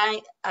way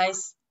I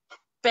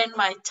spend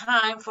my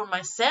time for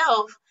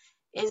myself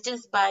is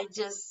just by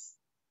just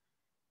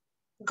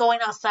going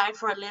outside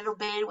for a little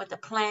bit with the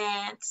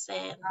plants,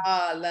 and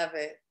I love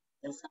it.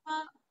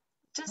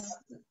 Just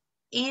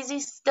easy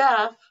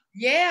stuff.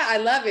 Yeah, I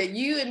love it.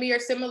 You and me are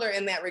similar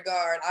in that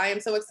regard. I am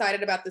so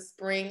excited about the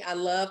spring. I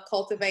love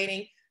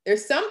cultivating.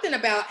 There's something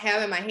about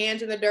having my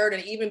hands in the dirt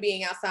and even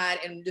being outside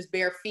and just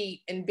bare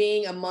feet and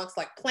being amongst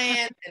like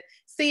plants and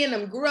seeing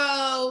them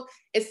grow.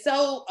 It's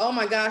so, oh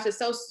my gosh, it's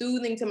so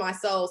soothing to my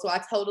soul. So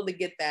I totally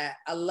get that.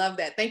 I love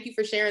that. Thank you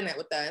for sharing that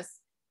with us.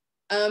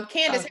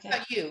 Candace, how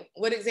about you?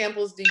 What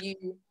examples do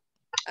you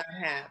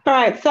have? All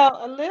right. So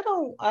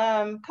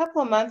a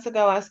couple of months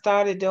ago, I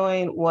started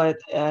doing what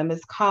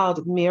is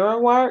called mirror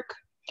work.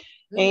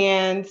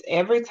 And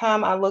every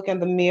time I look in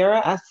the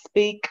mirror, I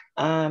speak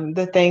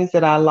the things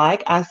that I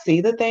like. I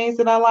see the things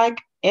that I like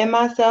in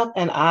myself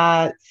and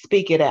I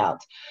speak it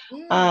out.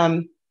 Mm.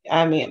 Um,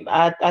 I mean,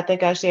 I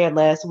think I shared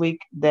last week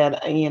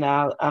that,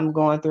 I'm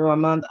going through,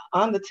 I'm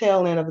on the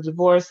tail end of a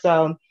divorce.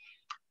 So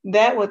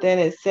that within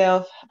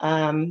itself,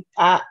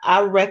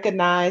 I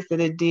recognize that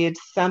it did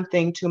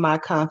something to my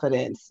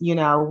confidence,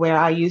 where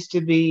I used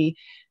to be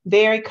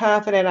very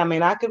confident. I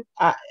mean, I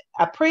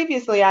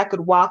previously I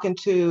could walk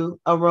into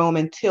a room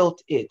and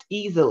tilt it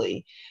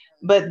easily,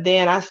 but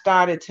then I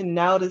started to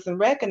notice and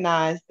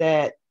recognize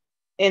that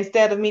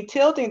instead of me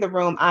tilting the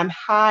room, I'm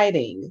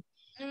hiding.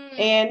 Mm.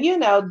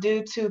 And,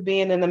 due to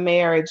being in a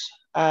marriage,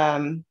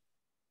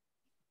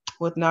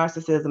 with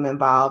narcissism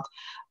involved,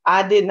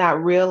 I did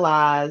not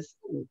realize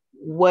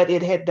what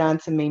it had done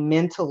to me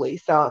mentally.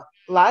 So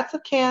lots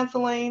of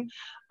canceling,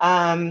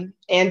 and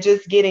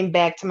just getting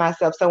back to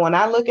myself. So when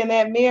I look in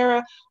that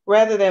mirror,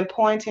 rather than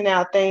pointing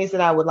out things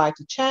that I would like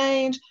to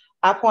change,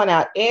 I point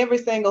out every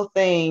single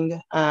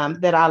thing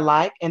that I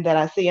like and that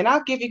I see. And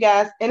I'll give you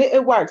guys, and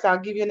it works. I'll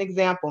give you an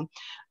example.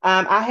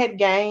 I had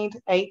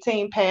gained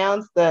 18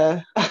 pounds.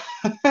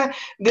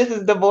 This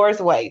is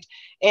divorce weight.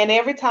 And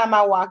every time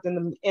I walked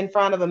in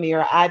front of a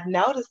mirror, I'd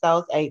notice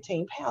those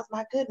 18 pounds.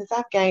 My goodness,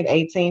 I've gained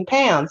 18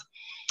 pounds.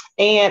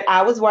 And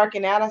I was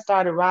working out. I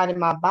started riding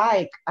my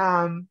bike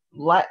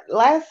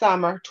last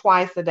summer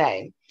twice a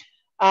day.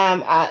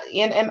 And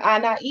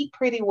I eat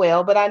pretty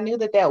well, but I knew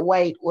that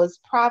weight was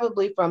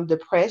probably from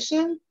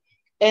depression.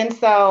 And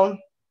so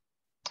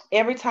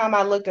every time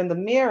I looked in the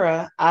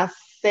mirror, I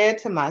said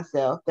to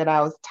myself that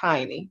I was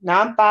tiny.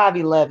 Now I'm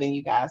 5'11",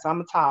 you guys, so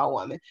I'm a tall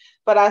woman.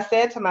 But I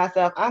said to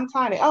myself, I'm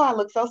tiny. Oh, I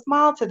look so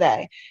small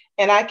today.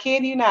 And I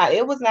kid you not,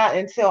 it was not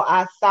until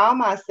I saw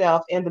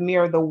myself in the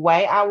mirror the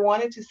way I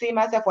wanted to see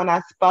myself, when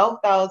I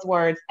spoke those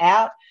words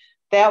out,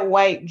 that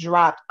weight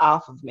dropped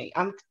off of me.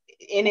 And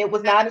it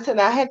was not until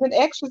I had been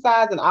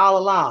exercising all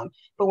along.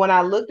 But when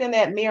I looked in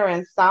that mirror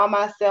and saw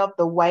myself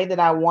the way that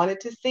I wanted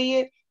to see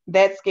it,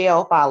 that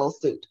scale followed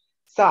suit.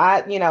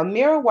 So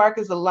mirror work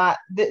is a lot.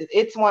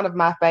 It's one of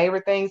my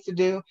favorite things to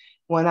do.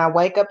 When I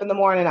wake up in the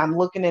morning, I'm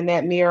looking in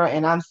that mirror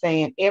and I'm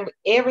saying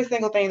every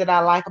single thing that I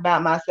like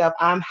about myself.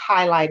 I'm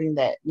highlighting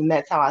that, and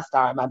that's how I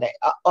start my day.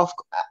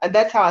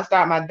 That's how I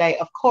start my day.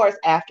 Of course,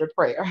 after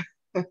prayer.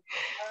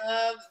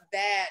 Love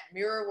that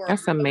mirror work.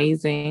 That's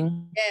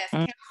amazing. Yes,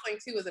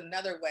 counseling too is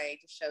another way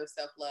to show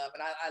self-love.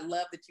 And I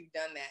love that you've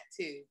done that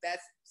too.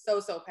 That's so,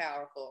 so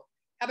powerful.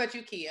 How about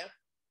you, Kia?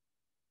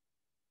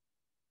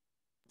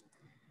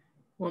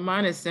 Well,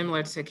 mine is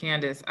similar to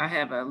Candace. I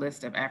have a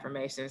list of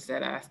affirmations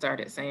that I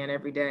started saying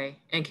every day.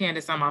 And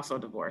Candace, I'm also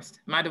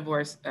divorced. My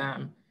divorce,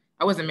 I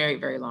wasn't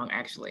married very long,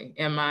 actually.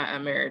 In my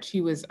marriage,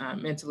 he was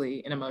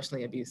mentally and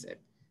emotionally abusive.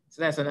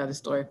 So that's another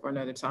story for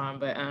another time.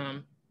 But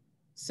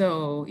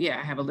so yeah,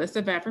 I have a list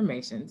of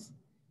affirmations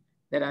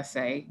that I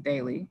say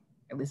daily.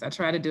 At least I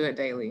try to do it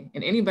daily.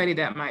 And anybody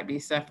that might be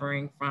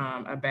suffering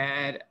from a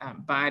bad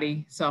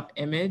body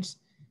self-image,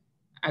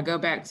 I go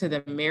back to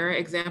the mirror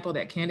example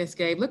that Candace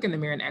gave. Look in the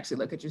mirror and actually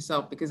look at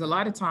yourself, because a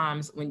lot of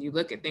times when you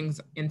look at things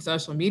in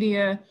social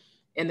media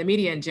and the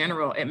media in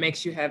general, it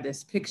makes you have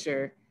this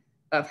picture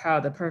of how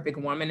the perfect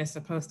woman is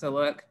supposed to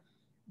look.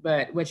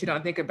 But what you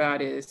don't think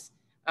about is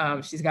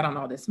she's got on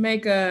all this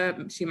makeup.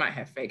 She might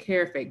have fake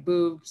hair, fake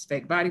boobs,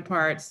 fake body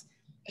parts.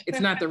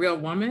 It's not the real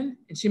woman,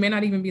 and she may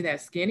not even be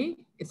that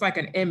skinny. It's like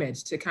an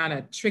image to kind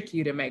of trick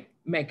you to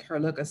make her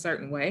look a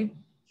certain way.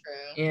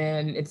 True.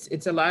 And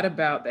it's a lot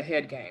about the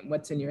head game,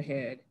 what's in your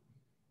head.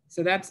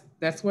 So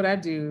that's what I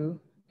do.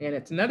 And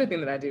it's another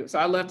thing that I do. So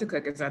I love to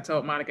cook, as I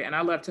told Monica, and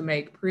I love to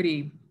make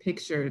pretty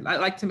pictures. I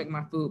like to make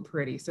my food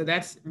pretty. So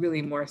that's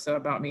really more so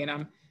about me.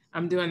 And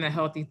I'm doing the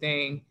healthy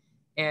thing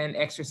and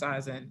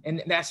exercising.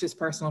 And that's just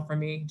personal for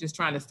me, just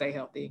trying to stay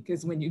healthy.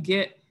 Because when you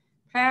get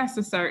past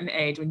a certain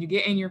age, when you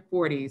get in your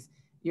 40s,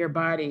 your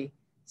body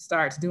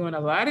starts doing a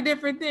lot of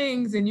different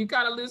things and you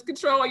kind of lose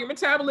control. Your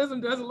metabolism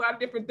does a lot of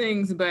different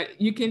things, but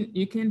you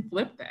can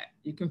flip that.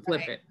 You can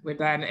flip it with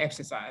diet and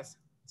exercise.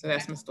 So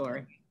that's my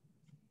story.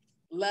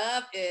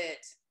 Love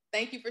it.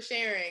 Thank you for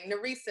sharing.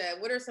 Narisa,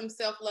 what are some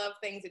self-love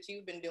things that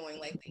you've been doing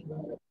lately?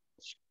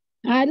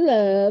 I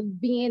love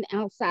being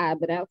outside,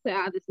 but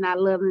outside is not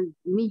loving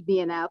me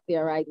being out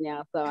there right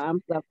now. So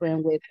I'm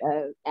suffering with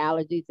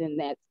allergies and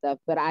that stuff.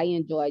 But I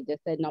enjoy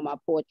just sitting on my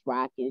porch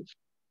rocking.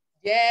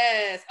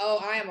 Yes. Oh,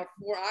 I am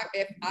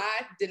if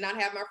I did not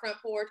have my front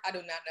porch, I do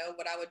not know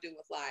what I would do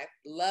with life.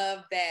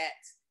 Love that.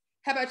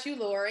 How about you,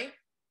 Lori?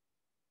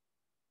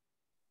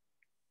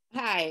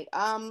 Hi.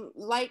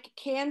 Like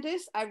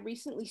Candace, I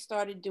recently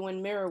started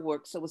doing mirror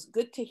work, so it's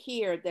good to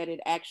hear that it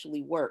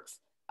actually works.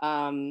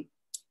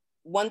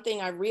 One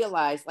thing I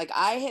realized, like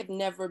I have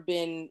never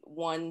been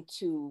one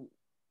to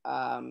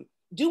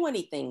do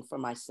anything for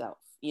myself.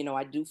 You know,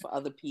 I do for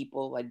other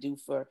people, I do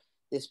for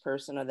this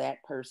person or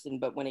that person,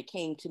 but when it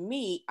came to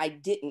me, I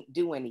didn't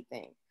do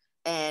anything.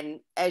 And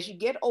as you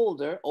get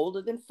older,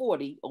 older than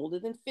 40, older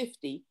than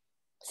 50,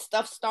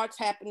 stuff starts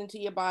happening to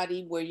your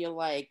body where you're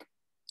like,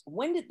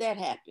 when did that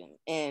happen?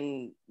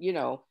 And, you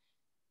know,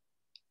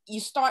 you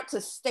start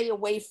to stay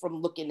away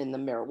from looking in the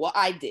mirror. Well,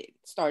 I did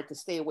start to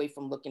stay away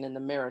from looking in the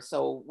mirror.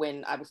 So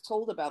when I was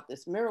told about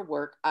this mirror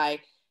work, I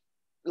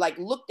like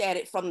looked at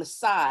it from the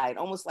side,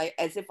 almost like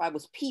as if I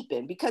was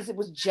peeping, because it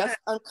was just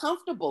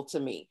uncomfortable to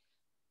me.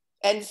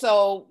 And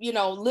so, you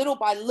know, little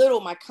by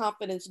little, my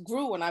confidence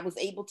grew and I was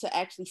able to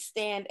actually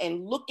stand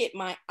and look at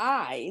my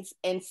eyes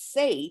and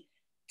say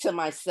to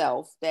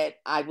myself that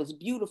I was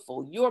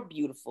beautiful, you're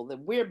beautiful, that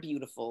we're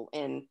beautiful.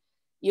 And,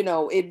 you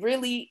know, it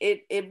really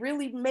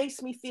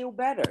makes me feel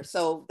better.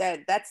 So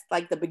that's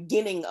like the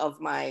beginning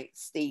of my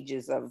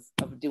stages of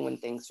doing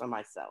things for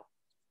myself.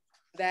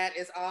 That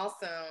is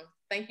awesome.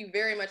 Thank you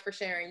very much for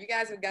sharing. You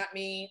guys have got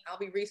me. I'll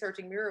be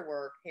researching mirror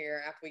work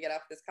here after we get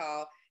off this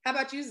call. How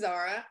about you,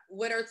 Zara?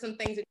 What are some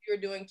things that you're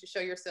doing to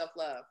show yourself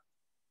love?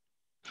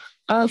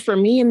 For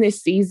me in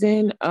this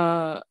season,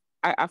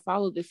 I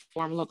follow this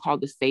formula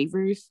called the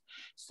savers.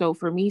 So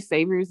for me,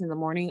 savers in the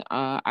morning,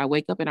 I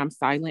wake up and I'm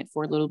silent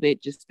for a little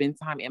bit, just spend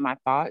time in my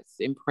thoughts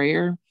in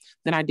prayer.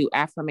 Then I do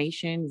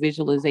affirmation,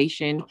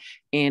 visualization,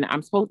 and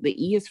the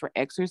E is for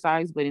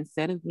exercise, but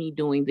instead of me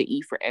doing the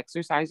E for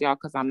exercise, y'all,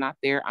 because I'm not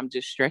there, I'm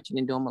just stretching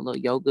and doing my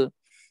little yoga.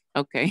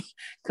 Okay.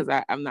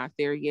 Because I'm not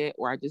there yet,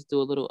 or I just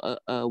do a little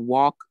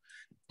walk,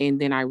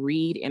 and then I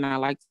read, and I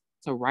like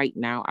to write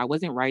now. I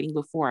wasn't writing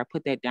before. I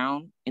put that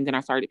down and then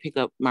I started to pick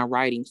up my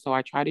writing. So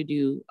I try to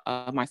do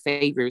my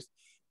savers.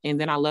 And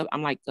then I'm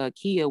like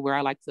Kia, where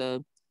I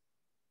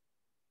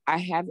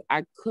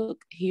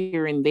cook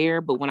here and there,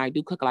 but when I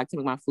do cook, I like to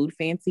make my food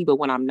fancy. But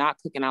when I'm not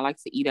cooking, I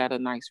like to eat at a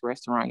nice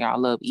restaurant. Y'all, I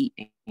love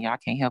eating. Y'all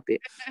can't help it.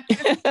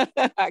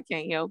 I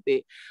can't help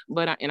it.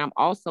 But and I'm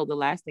also, the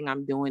last thing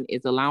I'm doing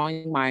is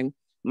allowing my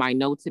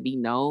no to be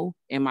no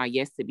and my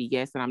yes to be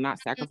yes. And I'm not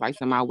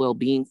sacrificing my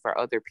well-being for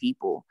other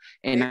people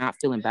and not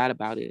feeling bad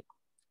about it.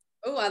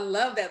 Oh, I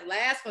love that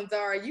last one,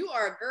 Zara. You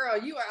are a girl. I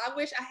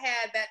wish I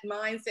had that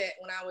mindset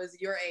when I was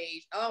your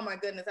age. Oh my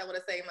goodness, I would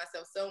have saved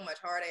myself so much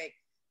heartache.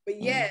 But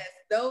yes,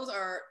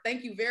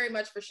 thank you very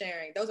much for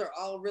sharing. Those are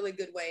all really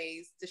good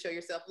ways to show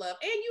yourself love.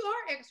 And you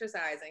are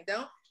exercising.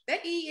 That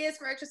E is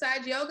for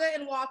exercise, yoga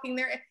and walking.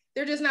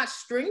 They're just not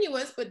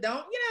strenuous, but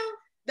don't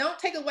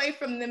take away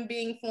from them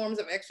being forms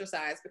of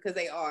exercise, because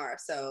they are.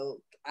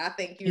 So I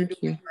think you're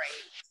doing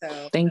great.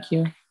 So thank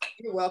you.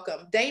 You're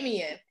welcome.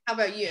 Damien, how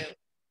about you?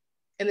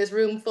 In this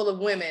room full of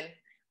women.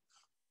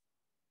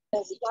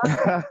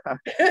 I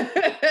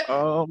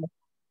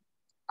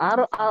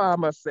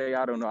must say,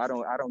 I don't know. I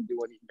don't do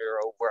any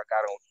mirror work.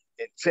 I don't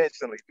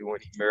intentionally do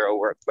any mirror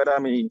work. But I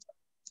mean,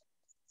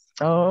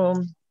 I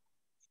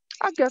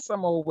guess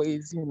I'm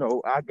always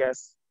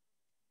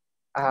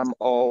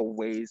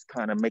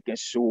kind of making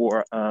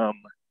sure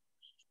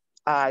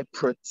I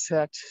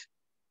protect,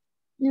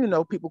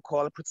 people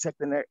call it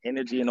protecting their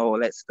energy and all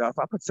that stuff.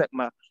 I protect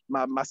my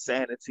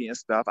sanity and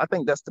stuff. I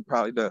think that's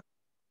probably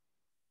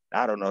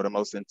I don't know, the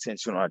most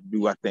intentional I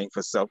do, I think,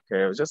 for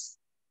self-care is just,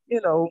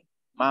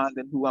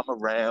 minding who I'm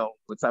around,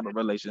 what type of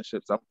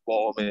relationships I'm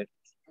forming.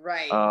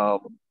 Right. Who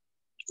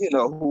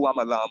I'm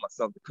allowing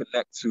myself to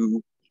connect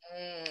to.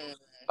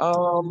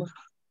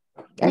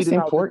 That's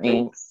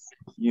important.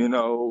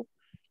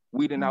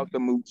 Weeding out the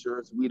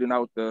moochers, weeding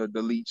out the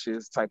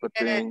leeches type of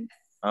thing.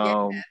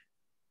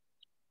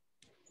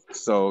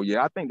 So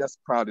yeah, I think that's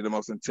probably the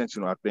most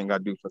intentional thing I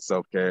do for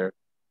self-care,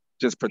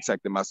 just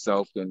protecting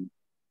myself and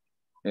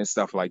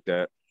stuff like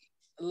that.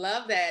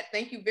 Love that.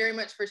 Thank you very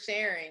much for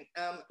sharing.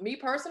 Me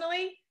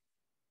personally,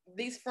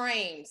 these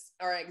frames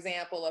are an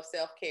example of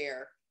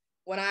self-care.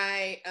 When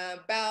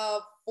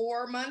about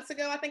 4 months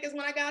ago, I think is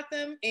when I got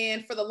them.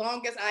 And for the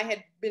longest, I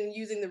had been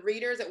using the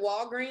readers at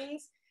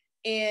Walgreens.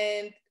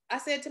 And I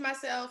said to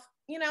myself,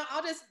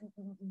 I'll just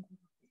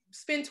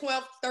spend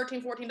 $12,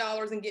 $13,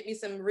 $14 and get me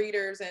some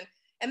readers.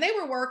 And they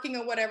were working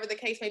or whatever the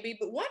case may be.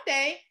 But one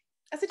day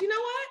I said, you know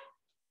what?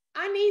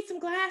 I need some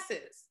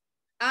glasses.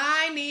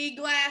 I need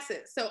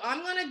glasses. So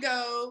I'm going to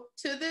go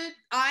to the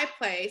eye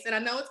place, and I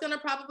know it's going to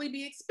probably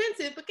be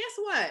expensive, but guess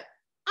what?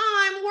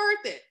 I'm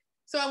worth it.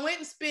 So I went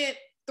and spent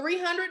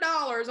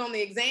 $300 on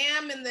the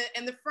exam and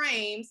the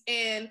frames,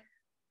 and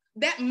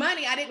that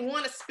money I didn't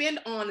want to spend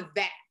on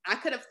that. I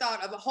could have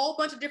thought of a whole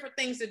bunch of different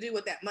things to do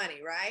with that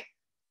money, right?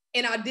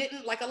 And I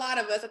didn't, like a lot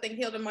of us, I think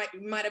Hilda might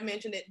have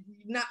mentioned it,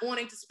 not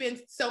wanting to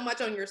spend so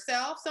much on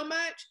yourself so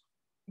much.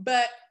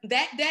 But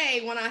that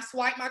day when I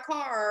swiped my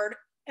card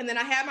and then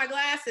I had my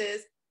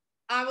glasses,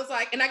 I was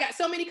like, and I got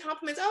so many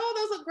compliments. Oh,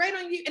 those look great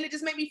on you. And it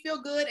just made me feel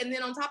good. And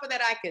then on top of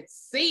that, I could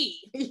see,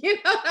 you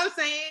know what I'm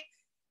saying?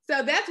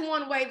 So that's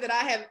one way that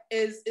I have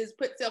is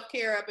put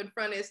self-care up in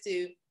front, is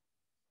to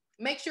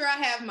make sure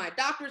I have my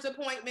doctor's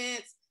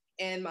appointments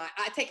and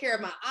I take care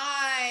of my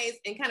eyes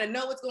and kind of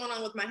know what's going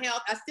on with my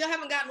health. I still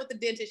haven't gotten with the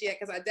dentist yet,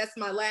 because that's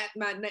my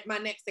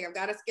next thing. I've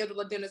got to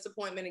schedule a dentist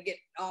appointment and get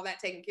all that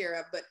taken care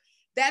of. But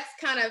that's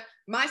kind of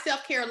my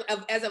self-care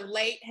as of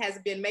late, has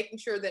been making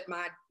sure that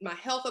my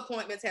health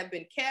appointments have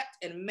been kept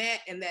and met,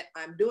 and that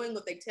I'm doing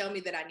what they tell me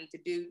that I need to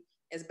do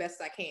as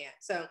best I can.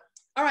 So,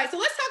 all right, so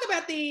let's talk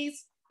about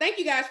these. Thank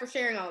you guys for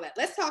sharing all that.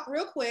 Let's talk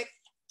real quick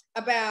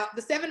about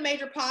the 7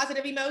 major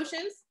positive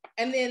emotions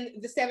and then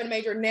the 7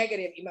 major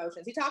negative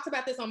emotions. He talks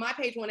about this on my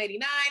page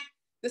 189.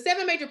 The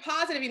 7 major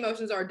positive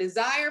emotions are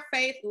desire,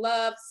 faith,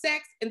 love,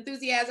 sex,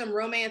 enthusiasm,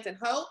 romance, and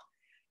hope.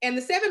 And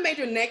the 7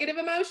 major negative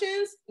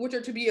emotions, which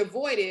are to be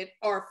avoided,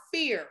 are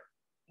fear,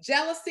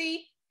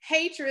 jealousy,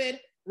 hatred,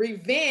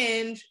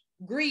 revenge,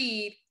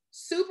 greed,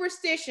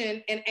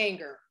 superstition, and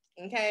anger.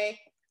 Okay.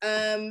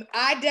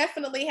 I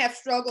definitely have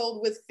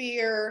struggled with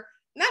fear,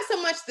 not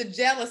so much the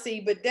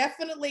jealousy, but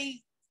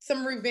definitely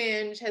some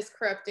revenge has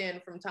crept in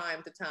from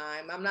time to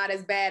time. I'm not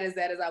as bad as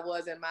that as I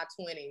was in my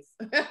 20s.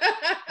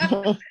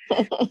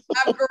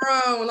 I've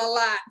grown a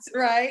lot,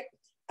 right?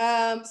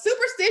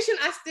 Superstition,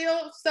 I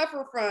still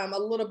suffer from a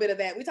little bit of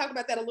that. We talked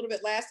about that a little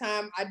bit last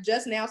time. I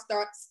just now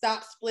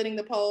stopped splitting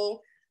the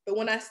poll. But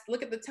when I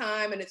look at the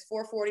time and it's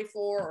 4:44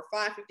 or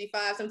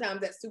 5:55,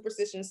 sometimes that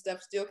superstition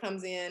stuff still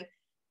comes in.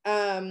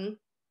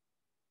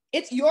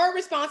 It's your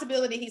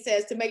responsibility, he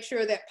says, to make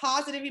sure that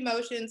positive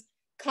emotions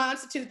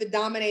constitute the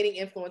dominating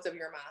influence of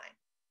your mind.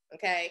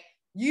 Okay.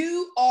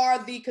 You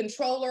are the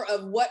controller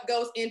of what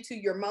goes into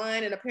your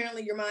mind. And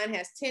apparently your mind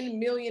has 10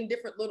 million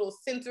different little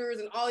sensors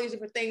and all these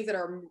different things that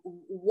are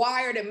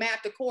wired and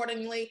mapped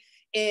accordingly.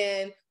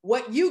 And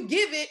what you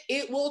give it,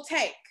 it will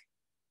take.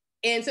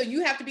 And so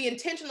you have to be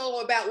intentional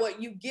about what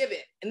you give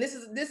it. And this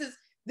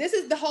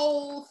is the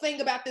whole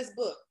thing about this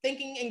book,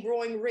 Thinking and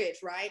Growing Rich,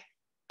 right?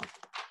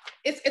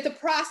 It's a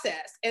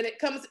process, and it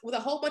comes with a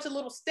whole bunch of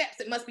little steps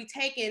that must be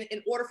taken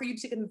in order for you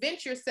to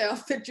convince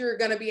yourself that you're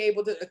going to be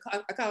able to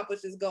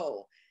accomplish this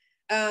goal.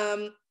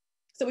 So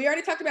we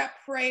already talked about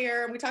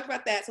prayer, and we talked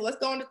about that. So let's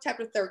go on to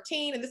chapter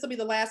 13, and this will be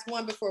the last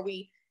one before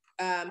we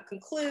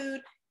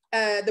conclude.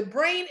 The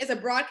brain is a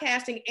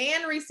broadcasting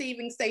and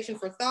receiving station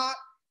for thought.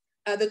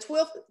 The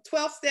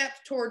 12 steps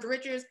towards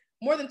riches.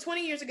 More than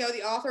 20 years ago,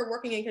 the author,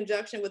 working in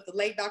conjunction with the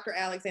late Dr.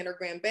 Alexander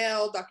Graham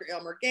Bell, Dr.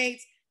 Elmer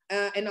Gates,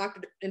 and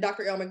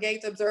Dr. Elmer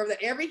Gates, observed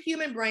that every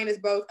human brain is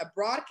both a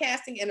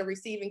broadcasting and a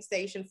receiving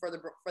station for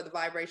the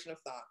vibration of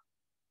thought.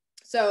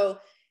 So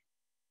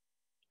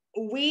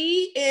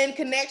we, in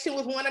connection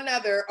with one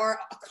another, are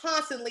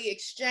constantly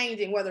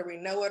exchanging, whether we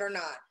know it or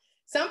not.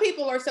 Some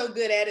people are so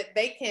good at it,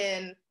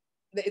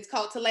 it's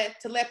called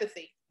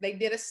telepathy. They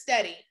did a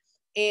study,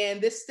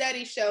 and this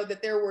study showed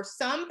that there were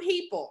some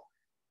people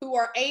who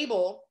are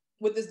able,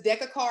 with this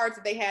deck of cards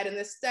that they had in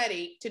this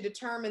study, to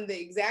determine the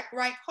exact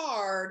right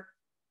card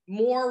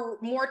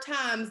more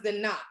times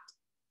than not.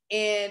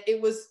 And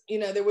it was,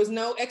 there was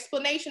no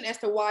explanation as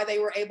to why they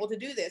were able to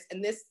do this.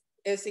 And this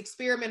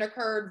experiment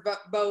occurred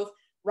both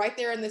right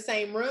there in the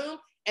same room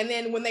and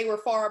then when they were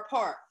far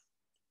apart.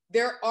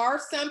 There are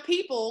some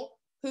people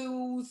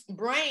whose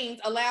brains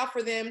allow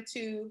for them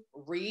to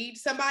read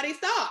somebody's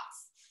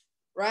thoughts,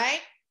 right?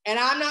 And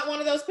I'm not one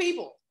of those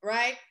people,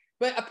 right?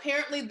 But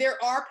apparently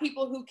there are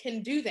people who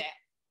can do that,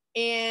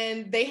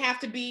 and they have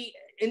to be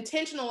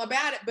intentional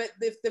about it. But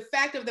the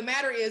fact of the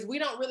matter is, we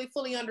don't really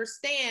fully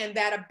understand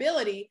that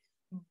ability,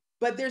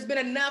 but there's been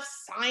enough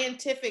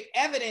scientific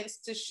evidence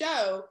to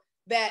show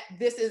that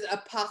this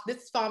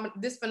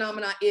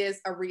phenomena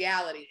is a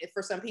reality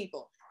for some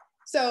people.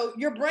 So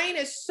your brain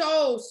is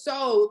so,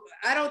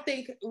 I don't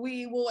think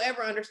we will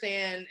ever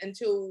understand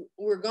until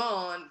we're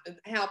gone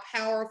how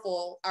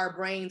powerful our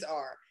brains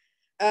are.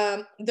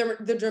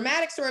 The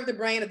dramatic story of the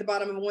brain at the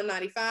bottom of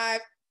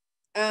 195.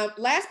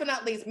 Last but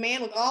not least,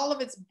 man, with all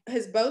of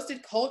his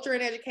boasted culture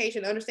and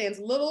education, understands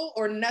little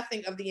or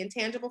nothing of the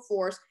intangible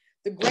force,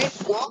 the great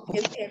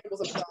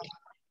intangibles of thought.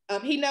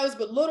 He knows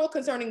but little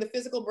concerning the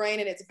physical brain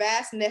and its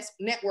vast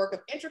network of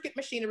intricate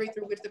machinery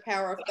through which the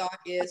power of thought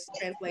is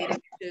translated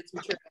into its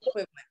material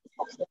equivalent.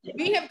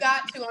 We have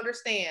got to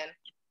understand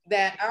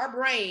that our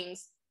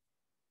brains,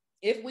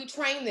 if we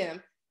train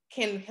them,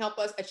 can help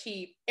us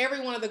achieve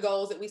every one of the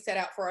goals that we set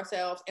out for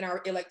ourselves in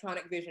our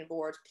electronic vision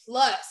boards,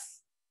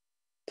 plus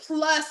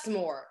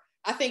more.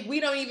 I think we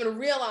don't even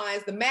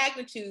realize the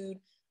magnitude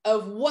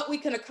of what we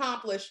can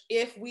accomplish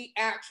if we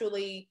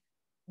actually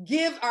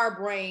give our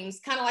brains,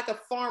 kind of like a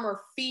farmer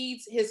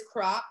feeds his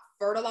crop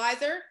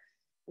fertilizer.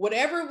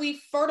 Whatever we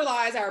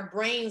fertilize our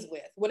brains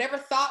with, whatever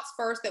thoughts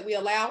first that we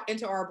allow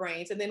into our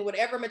brains, and then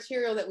whatever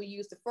material that we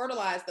use to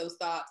fertilize those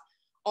thoughts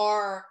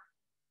are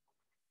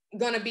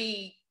going to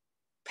be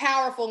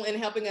powerful in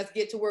helping us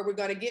get to where we're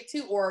going to get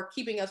to, or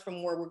keeping us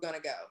from where we're going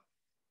to go.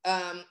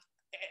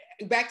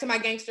 Back to my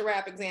gangster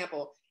rap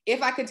example.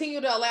 If I continue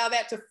to allow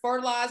that to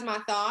fertilize my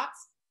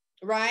thoughts,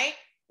 right,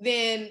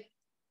 then,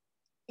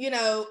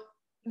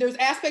 there's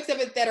aspects of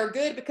it that are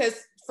good, because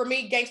for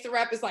me, gangster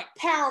rap is like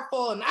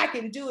powerful and I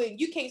can do it.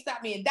 You can't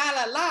stop me and da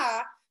la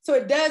la. So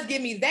it does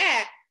give me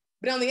that.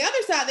 But on the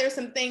other side, there's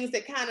some things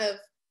that kind of,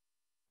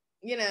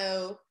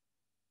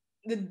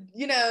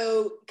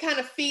 kind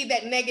of feed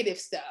that negative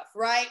stuff,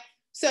 right?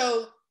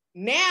 So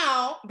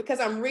now,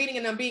 because I'm reading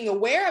and I'm being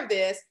aware of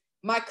this,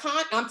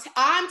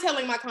 I'm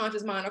telling my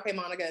conscious mind, okay,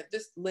 Monica,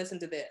 just listen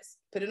to this,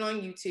 put it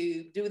on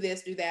YouTube, do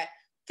this, do that,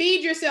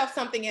 feed yourself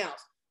something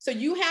else. So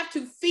you have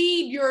to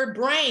feed your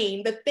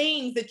brain the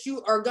things that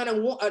you are going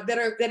to want, that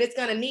it's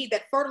going to need,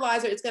 that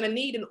fertilizer it's going to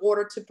need in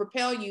order to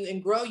propel you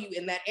and grow you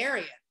in that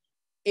area.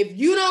 If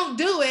you don't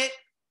do it,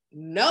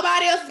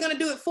 nobody else is going to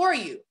do it for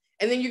you.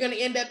 And then you're going to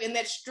end up in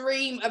that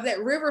stream of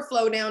that river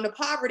flow down to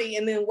poverty,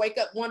 and then wake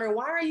up wondering,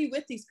 why are you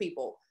with these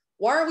people?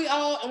 Why are we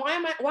all, and why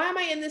am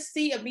I in this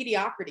sea of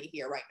mediocrity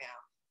here right now?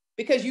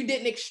 Because you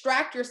didn't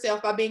extract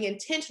yourself by being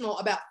intentional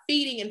about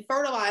feeding and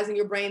fertilizing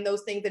your brain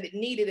those things that it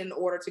needed in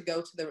order to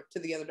go to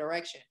the other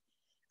direction.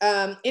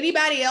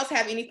 Anybody else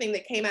have anything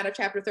that came out of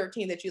chapter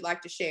 13 that you'd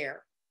like to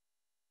share?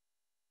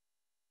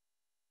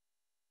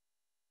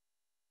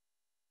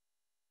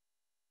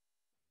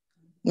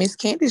 Miss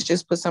Candace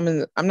just put some in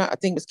the, I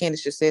think Miss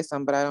Candace just said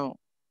something, but I don't.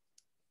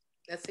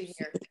 Let's see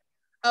here.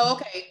 Oh,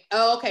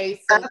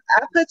 okay. So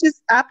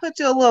I put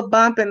you a little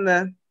bump in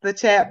the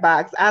chat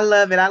box. I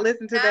love it. I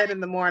listen to that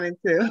in the morning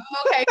too.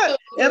 Okay, cool.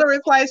 It'll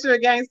replace your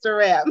gangster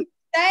rap.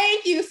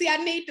 Thank you. See, I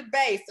need the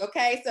bass.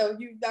 Okay, so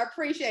I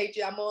appreciate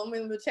you. I'm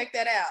going to check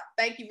that out.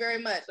 Thank you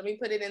very much. Let me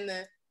put it in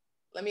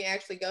let me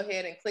actually go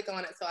ahead and click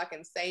on it so I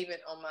can save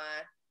it on my.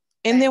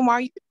 And then while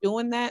you're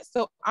doing that,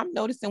 so I'm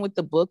noticing with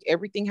the book,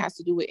 everything has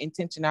to do with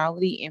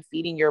intentionality and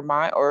feeding your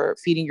mind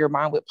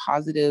with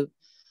positive,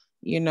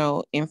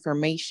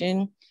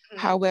 information. Mm-hmm.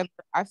 However,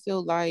 I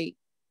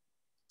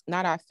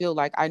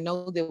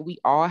know that we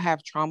all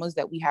have traumas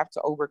that we have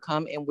to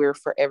overcome, and we're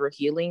forever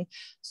healing.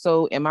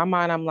 So in my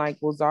mind, I'm like,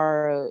 well,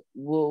 Zara,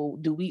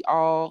 do we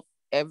all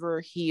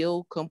ever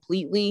heal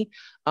completely?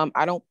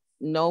 I don't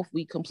know if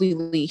we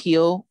completely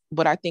heal,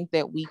 but I think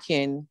that we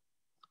can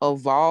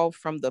evolve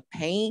from the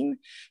pain.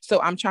 So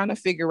I'm trying to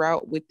figure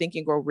out with Think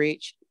and Grow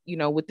Rich,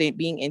 with it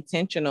being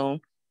intentional,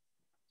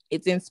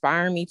 it's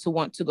inspiring me to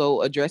want to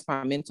go address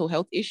my mental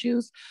health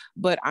issues.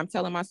 But I'm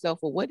telling myself,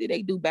 well, what did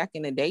they do back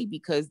in the day?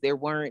 Because there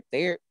weren't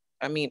there.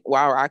 I mean,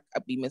 wow, I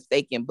could be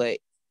mistaken, but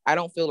I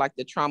don't feel like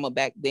the trauma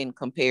back then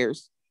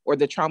compares, or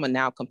the trauma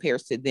now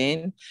compares to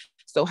then.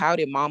 So how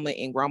did mama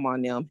and grandma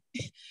and them,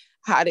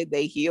 how did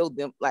they heal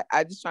them? Like,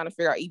 I just trying to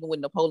figure out, even with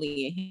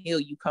Napoleon Hill,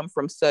 you come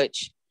from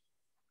such,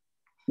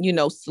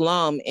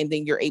 slum, and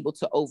then you're able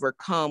to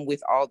overcome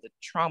with all the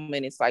trauma.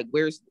 And it's like,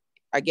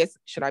 I guess,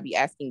 should I be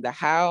asking the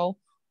how,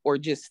 or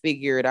just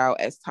figure it out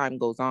as time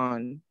goes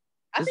on?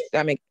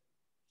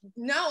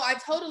 No, I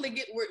totally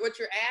get what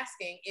you're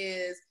asking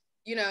is,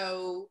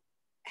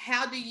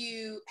 how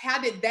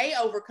did they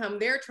overcome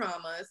their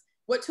traumas?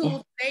 What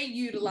tools they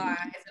utilize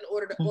in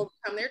order to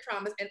overcome their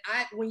traumas? And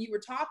when you were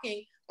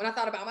talking, when I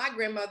thought about my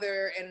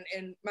grandmother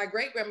and my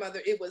great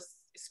grandmother, it was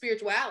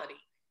spirituality.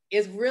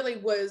 It really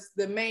was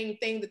the main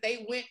thing that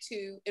they went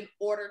to in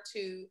order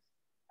to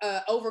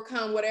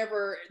overcome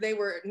whatever they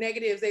were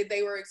negatives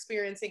they were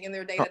experiencing in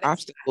their day-to-day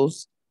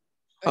obstacles.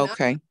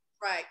 Okay.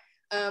 Right.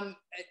 And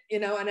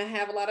I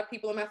have a lot of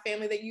people in my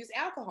family that use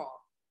alcohol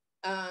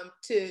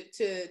to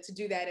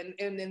do that,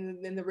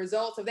 and the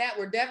results of that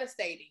were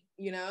devastating.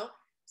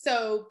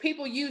 So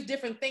people use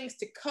different things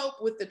to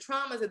cope with the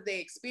traumas that they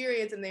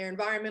experience and their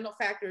environmental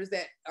factors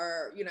that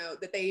are,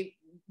 that they've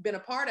been a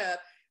part of.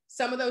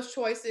 Some of those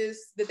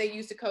choices that they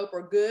use to cope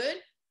are good,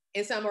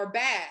 and some are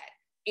bad.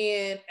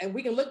 And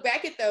we can look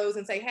back at those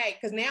and say, hey,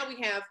 because now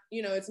we have,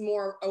 it's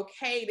more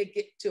okay to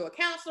get to a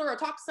counselor or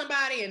talk to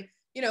somebody, and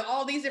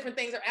all these different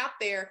things are out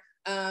there.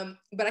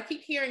 But I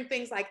keep hearing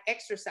things like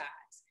exercise.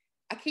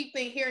 I keep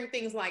hearing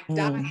things like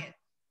diet.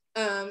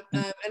 And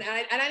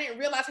I didn't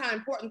realize how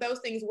important those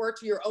things were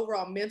to your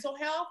overall mental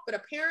health. But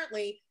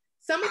apparently,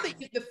 some of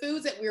the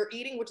foods that we're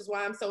eating, which is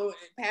why I'm so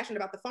passionate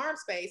about the farm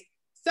space,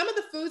 some of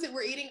the foods that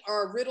we're eating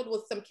are riddled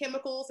with some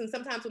chemicals. And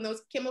sometimes when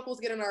those chemicals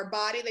get in our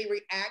body, they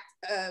react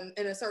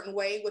in a certain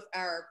way with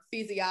our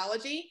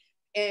physiology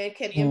and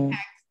can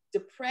impact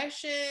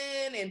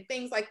depression and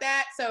things like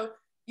that. So,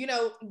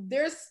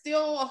 there's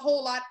still a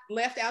whole lot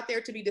left out there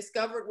to be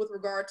discovered with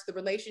regard to the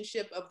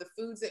relationship of the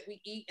foods that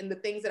we eat and the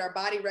things that our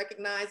body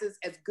recognizes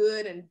as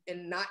good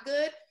and not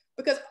good,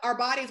 because our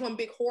body is one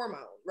big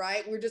hormone,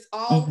 right? We're just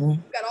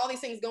we've got all these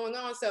things going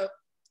on. So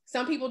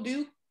some people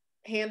do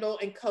handle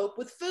and cope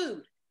with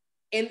food.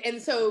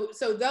 And so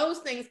those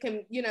things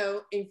can,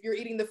 if you're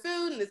eating the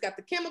food and it's got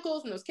the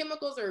chemicals, and those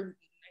chemicals are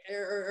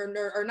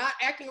not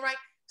acting right.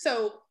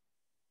 So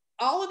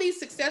all of these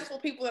successful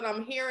people that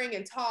I'm hearing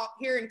talk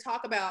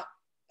about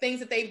things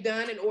that they've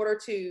done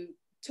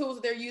tools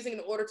that they're using in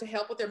order to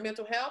help with their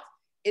mental health.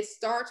 It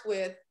starts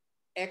with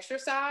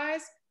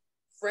exercise,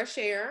 fresh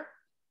air,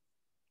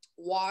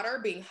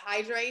 water, being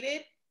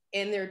hydrated,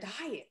 and their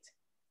diet,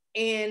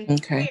 and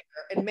prayer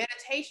and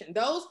meditation.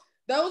 Those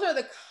are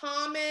the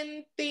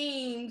common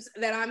themes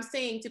that I'm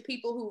seeing to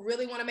people who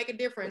really want to make a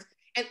difference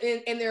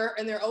in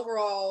their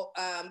overall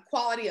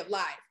quality of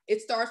life.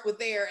 It starts with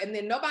there, and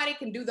then nobody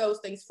can do those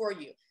things for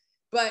you.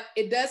 But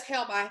it does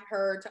help, I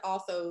heard, to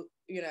also,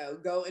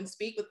 go and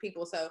speak with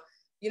people. So,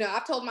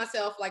 I've told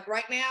myself, like,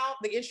 right now,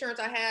 the insurance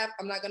I have,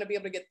 I'm not going to be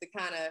able to get the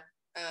kind of,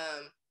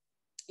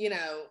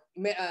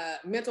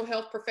 mental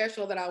health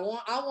professional that I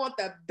want. I want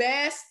the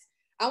best.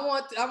 I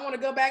want to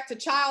go back to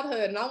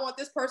childhood, and I want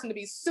this person to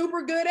be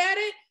super good at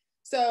it.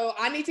 So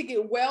I need to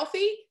get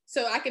wealthy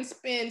so I can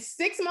spend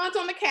 6 months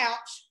on the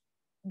couch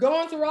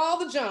going through all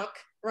the junk,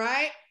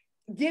 right?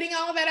 Getting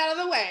all that out of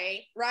the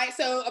way, right?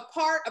 So a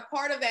part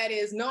of that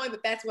is knowing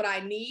that that's what I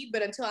need,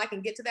 but until I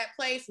can get to that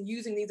place,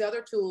 using these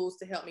other tools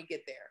to help me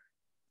get there.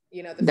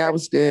 You know, that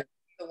was good.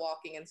 The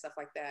walking and stuff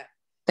like that.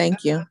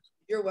 Thank you.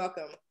 You're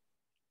welcome.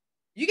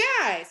 You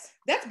guys,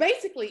 that's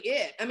basically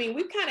it. I mean,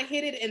 we've kind of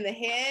hit it in the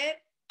head.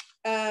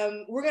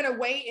 We're going to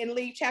wait and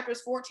leave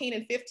chapters 14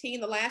 and 15,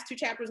 the last 2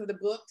 chapters of the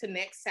book, to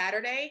next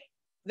Saturday.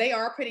 They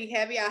are pretty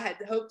heavy. I had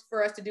hoped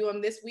for us to do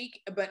them this week,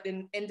 but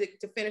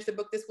to finish the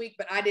book this week,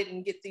 but I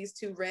didn't get these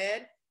 2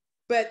 read.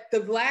 But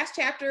the last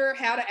chapter,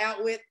 How to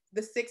Outwit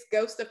the 6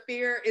 Ghosts of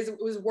Fear,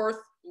 was worth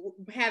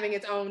having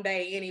its own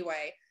day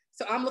anyway.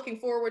 So I'm looking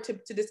forward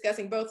to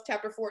discussing both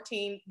chapter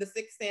 14, The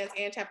Sixth Sense,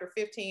 and chapter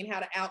 15, How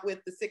to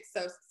Outwit the 6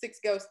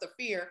 Ghosts of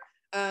Fear,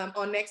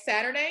 on next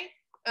Saturday.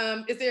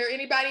 Is there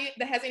anybody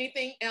that has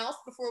anything else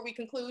before we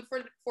conclude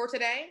for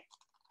today?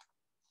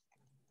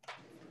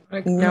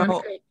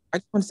 No, I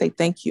just want to say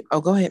thank you.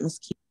 Oh, go ahead, Ms.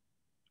 Key.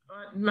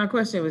 My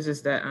question was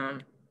just that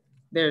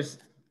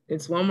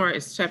it's one more.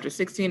 It's chapter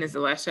 16 is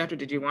the last chapter.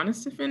 Did you want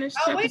us to finish?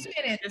 Oh, wait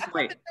a minute. I thought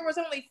that there was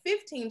only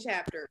 15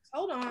 chapters.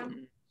 Hold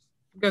on.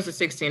 It goes to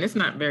 16. It's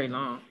not very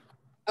long.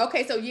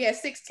 Okay, so yeah,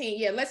 16.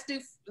 Yeah,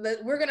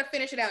 we're going to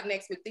finish it out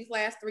next week. These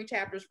last 3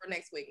 chapters for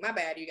next week. My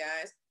bad, you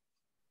guys.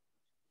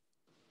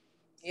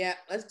 Yeah,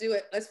 let's do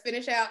it. Let's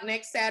finish out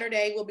next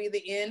Saturday. Will be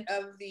the end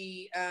of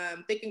the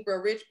Think and Grow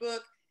Rich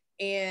book.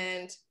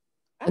 And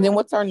then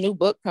what's our new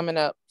book coming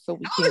up? So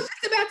we I was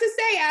just about to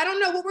say, I don't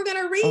know what we're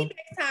going to read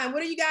next time.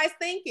 What are you guys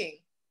thinking?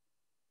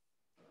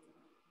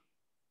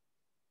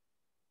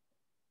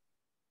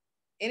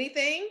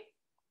 Anything?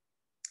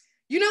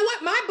 You know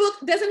what? My book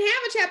doesn't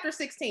have a chapter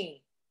 16.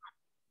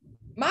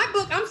 My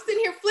book, I'm sitting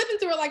here flipping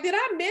through it like, did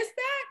I miss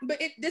that? But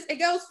it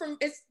goes from,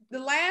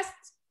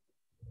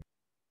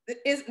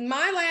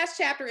 my last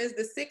chapter is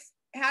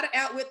How to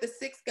Outwit the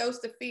 6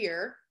 Ghosts of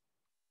Fear.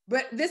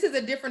 But this is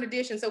a different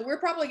edition. So we're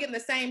probably getting the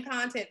same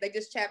content.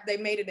 They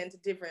made it into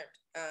different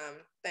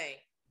thing.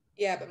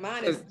 Yeah, but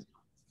mine is.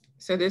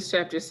 So this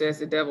chapter says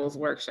the Devil's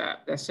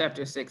Workshop. That's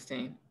chapter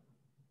 16.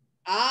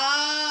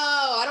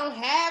 Oh, I don't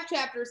have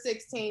chapter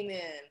 16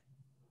 then.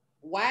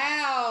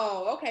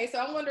 Wow. Okay, so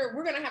I wonder,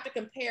 we're gonna have to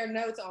compare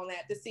notes on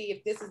that to see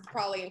if this is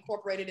probably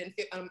incorporated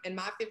in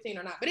my 15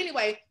 or not. But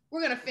anyway,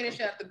 we're gonna finish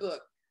up the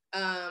book.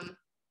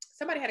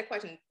 Somebody had a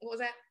question. What was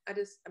that? I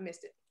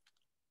missed it.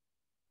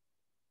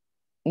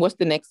 What's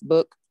the next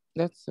book?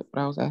 That's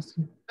what I was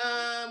asking.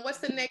 What's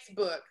the next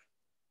book?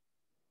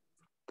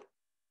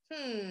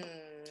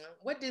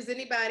 What does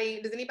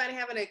anybody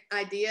have an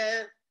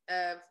idea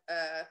of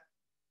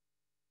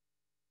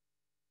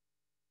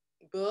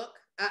book?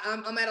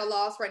 I'm at a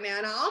loss right now,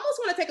 and I almost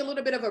want to take a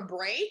little bit of a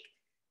break,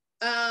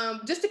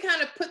 just to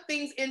kind of put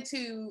things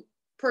into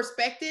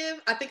perspective.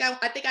 I think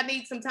I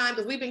need some time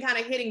because we've been kind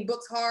of hitting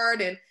books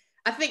hard, and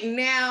I think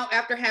now,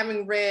 after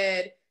having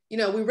read,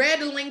 we read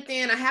the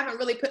LinkedIn. I haven't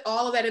really put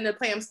all of that into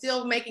play. I'm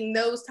still making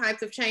those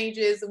types of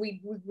changes.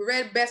 We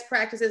read best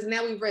practices.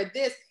 Now we've read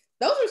this.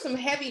 Those are some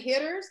heavy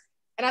hitters,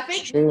 and I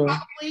think we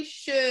probably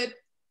should,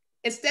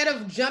 instead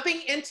of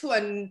jumping into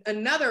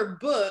another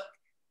book,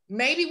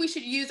 maybe we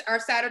should use our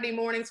Saturday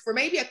mornings for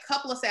maybe a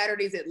couple of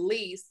Saturdays at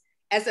least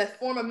as a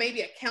form of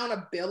maybe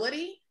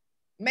accountability.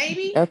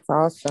 Maybe. That's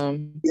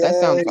awesome. Yay. That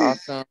sounds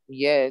awesome.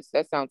 Yes,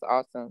 that sounds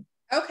awesome.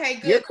 Okay,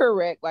 good. You're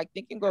correct. Like,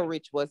 Think and Grow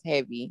Rich was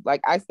heavy. Like,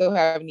 I still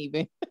haven't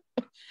even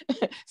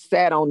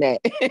sat on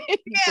that. Yeah, I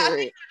think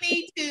I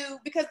need to,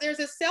 because there's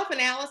a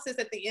self-analysis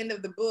at the end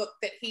of the book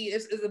that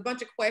is a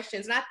bunch of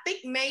questions. And I think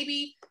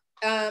maybe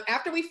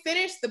after we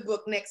finish the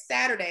book next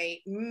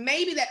Saturday,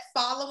 maybe that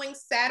following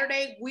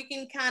Saturday, we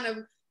can kind of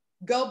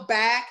go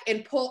back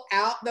and pull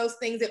out those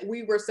things that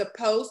we were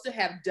supposed to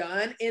have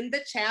done in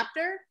the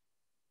chapter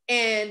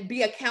and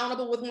be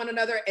accountable with one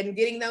another and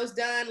getting those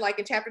done. Like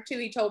in chapter 2,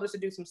 he told us to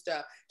do some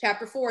stuff.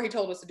 Chapter 4, he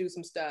told us to do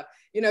some stuff.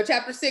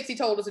 Chapter 6, he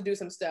told us to do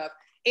some stuff.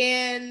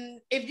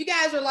 And if you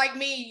guys are like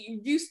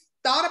me, you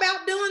thought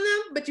about doing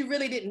them, but you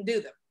really didn't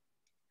do them.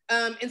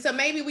 And so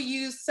maybe we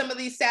use some of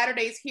these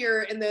Saturdays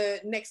here in the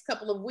next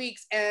couple of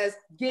weeks as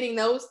getting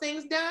those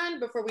things done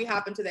before we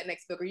hop into that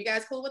next book. Are you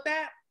guys cool with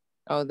that?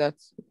 Oh,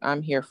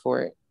 I'm here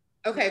for it.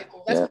 Okay,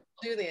 cool. That's what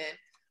we'll do then.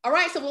 All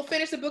right, so we'll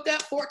finish the book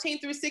up 14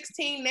 through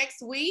 16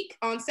 next week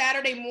on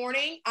Saturday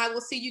morning. I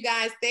will see you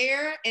guys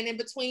there. And in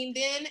between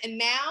then and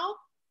now,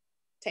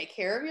 take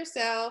care of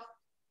yourself,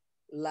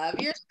 love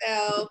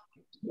yourself,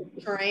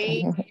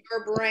 train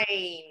your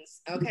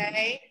brains,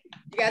 okay?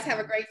 You guys have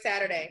a great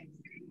Saturday.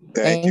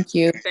 Thank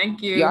you.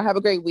 Thank you. Y'all have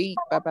a great week.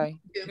 Bye-bye.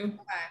 Bye.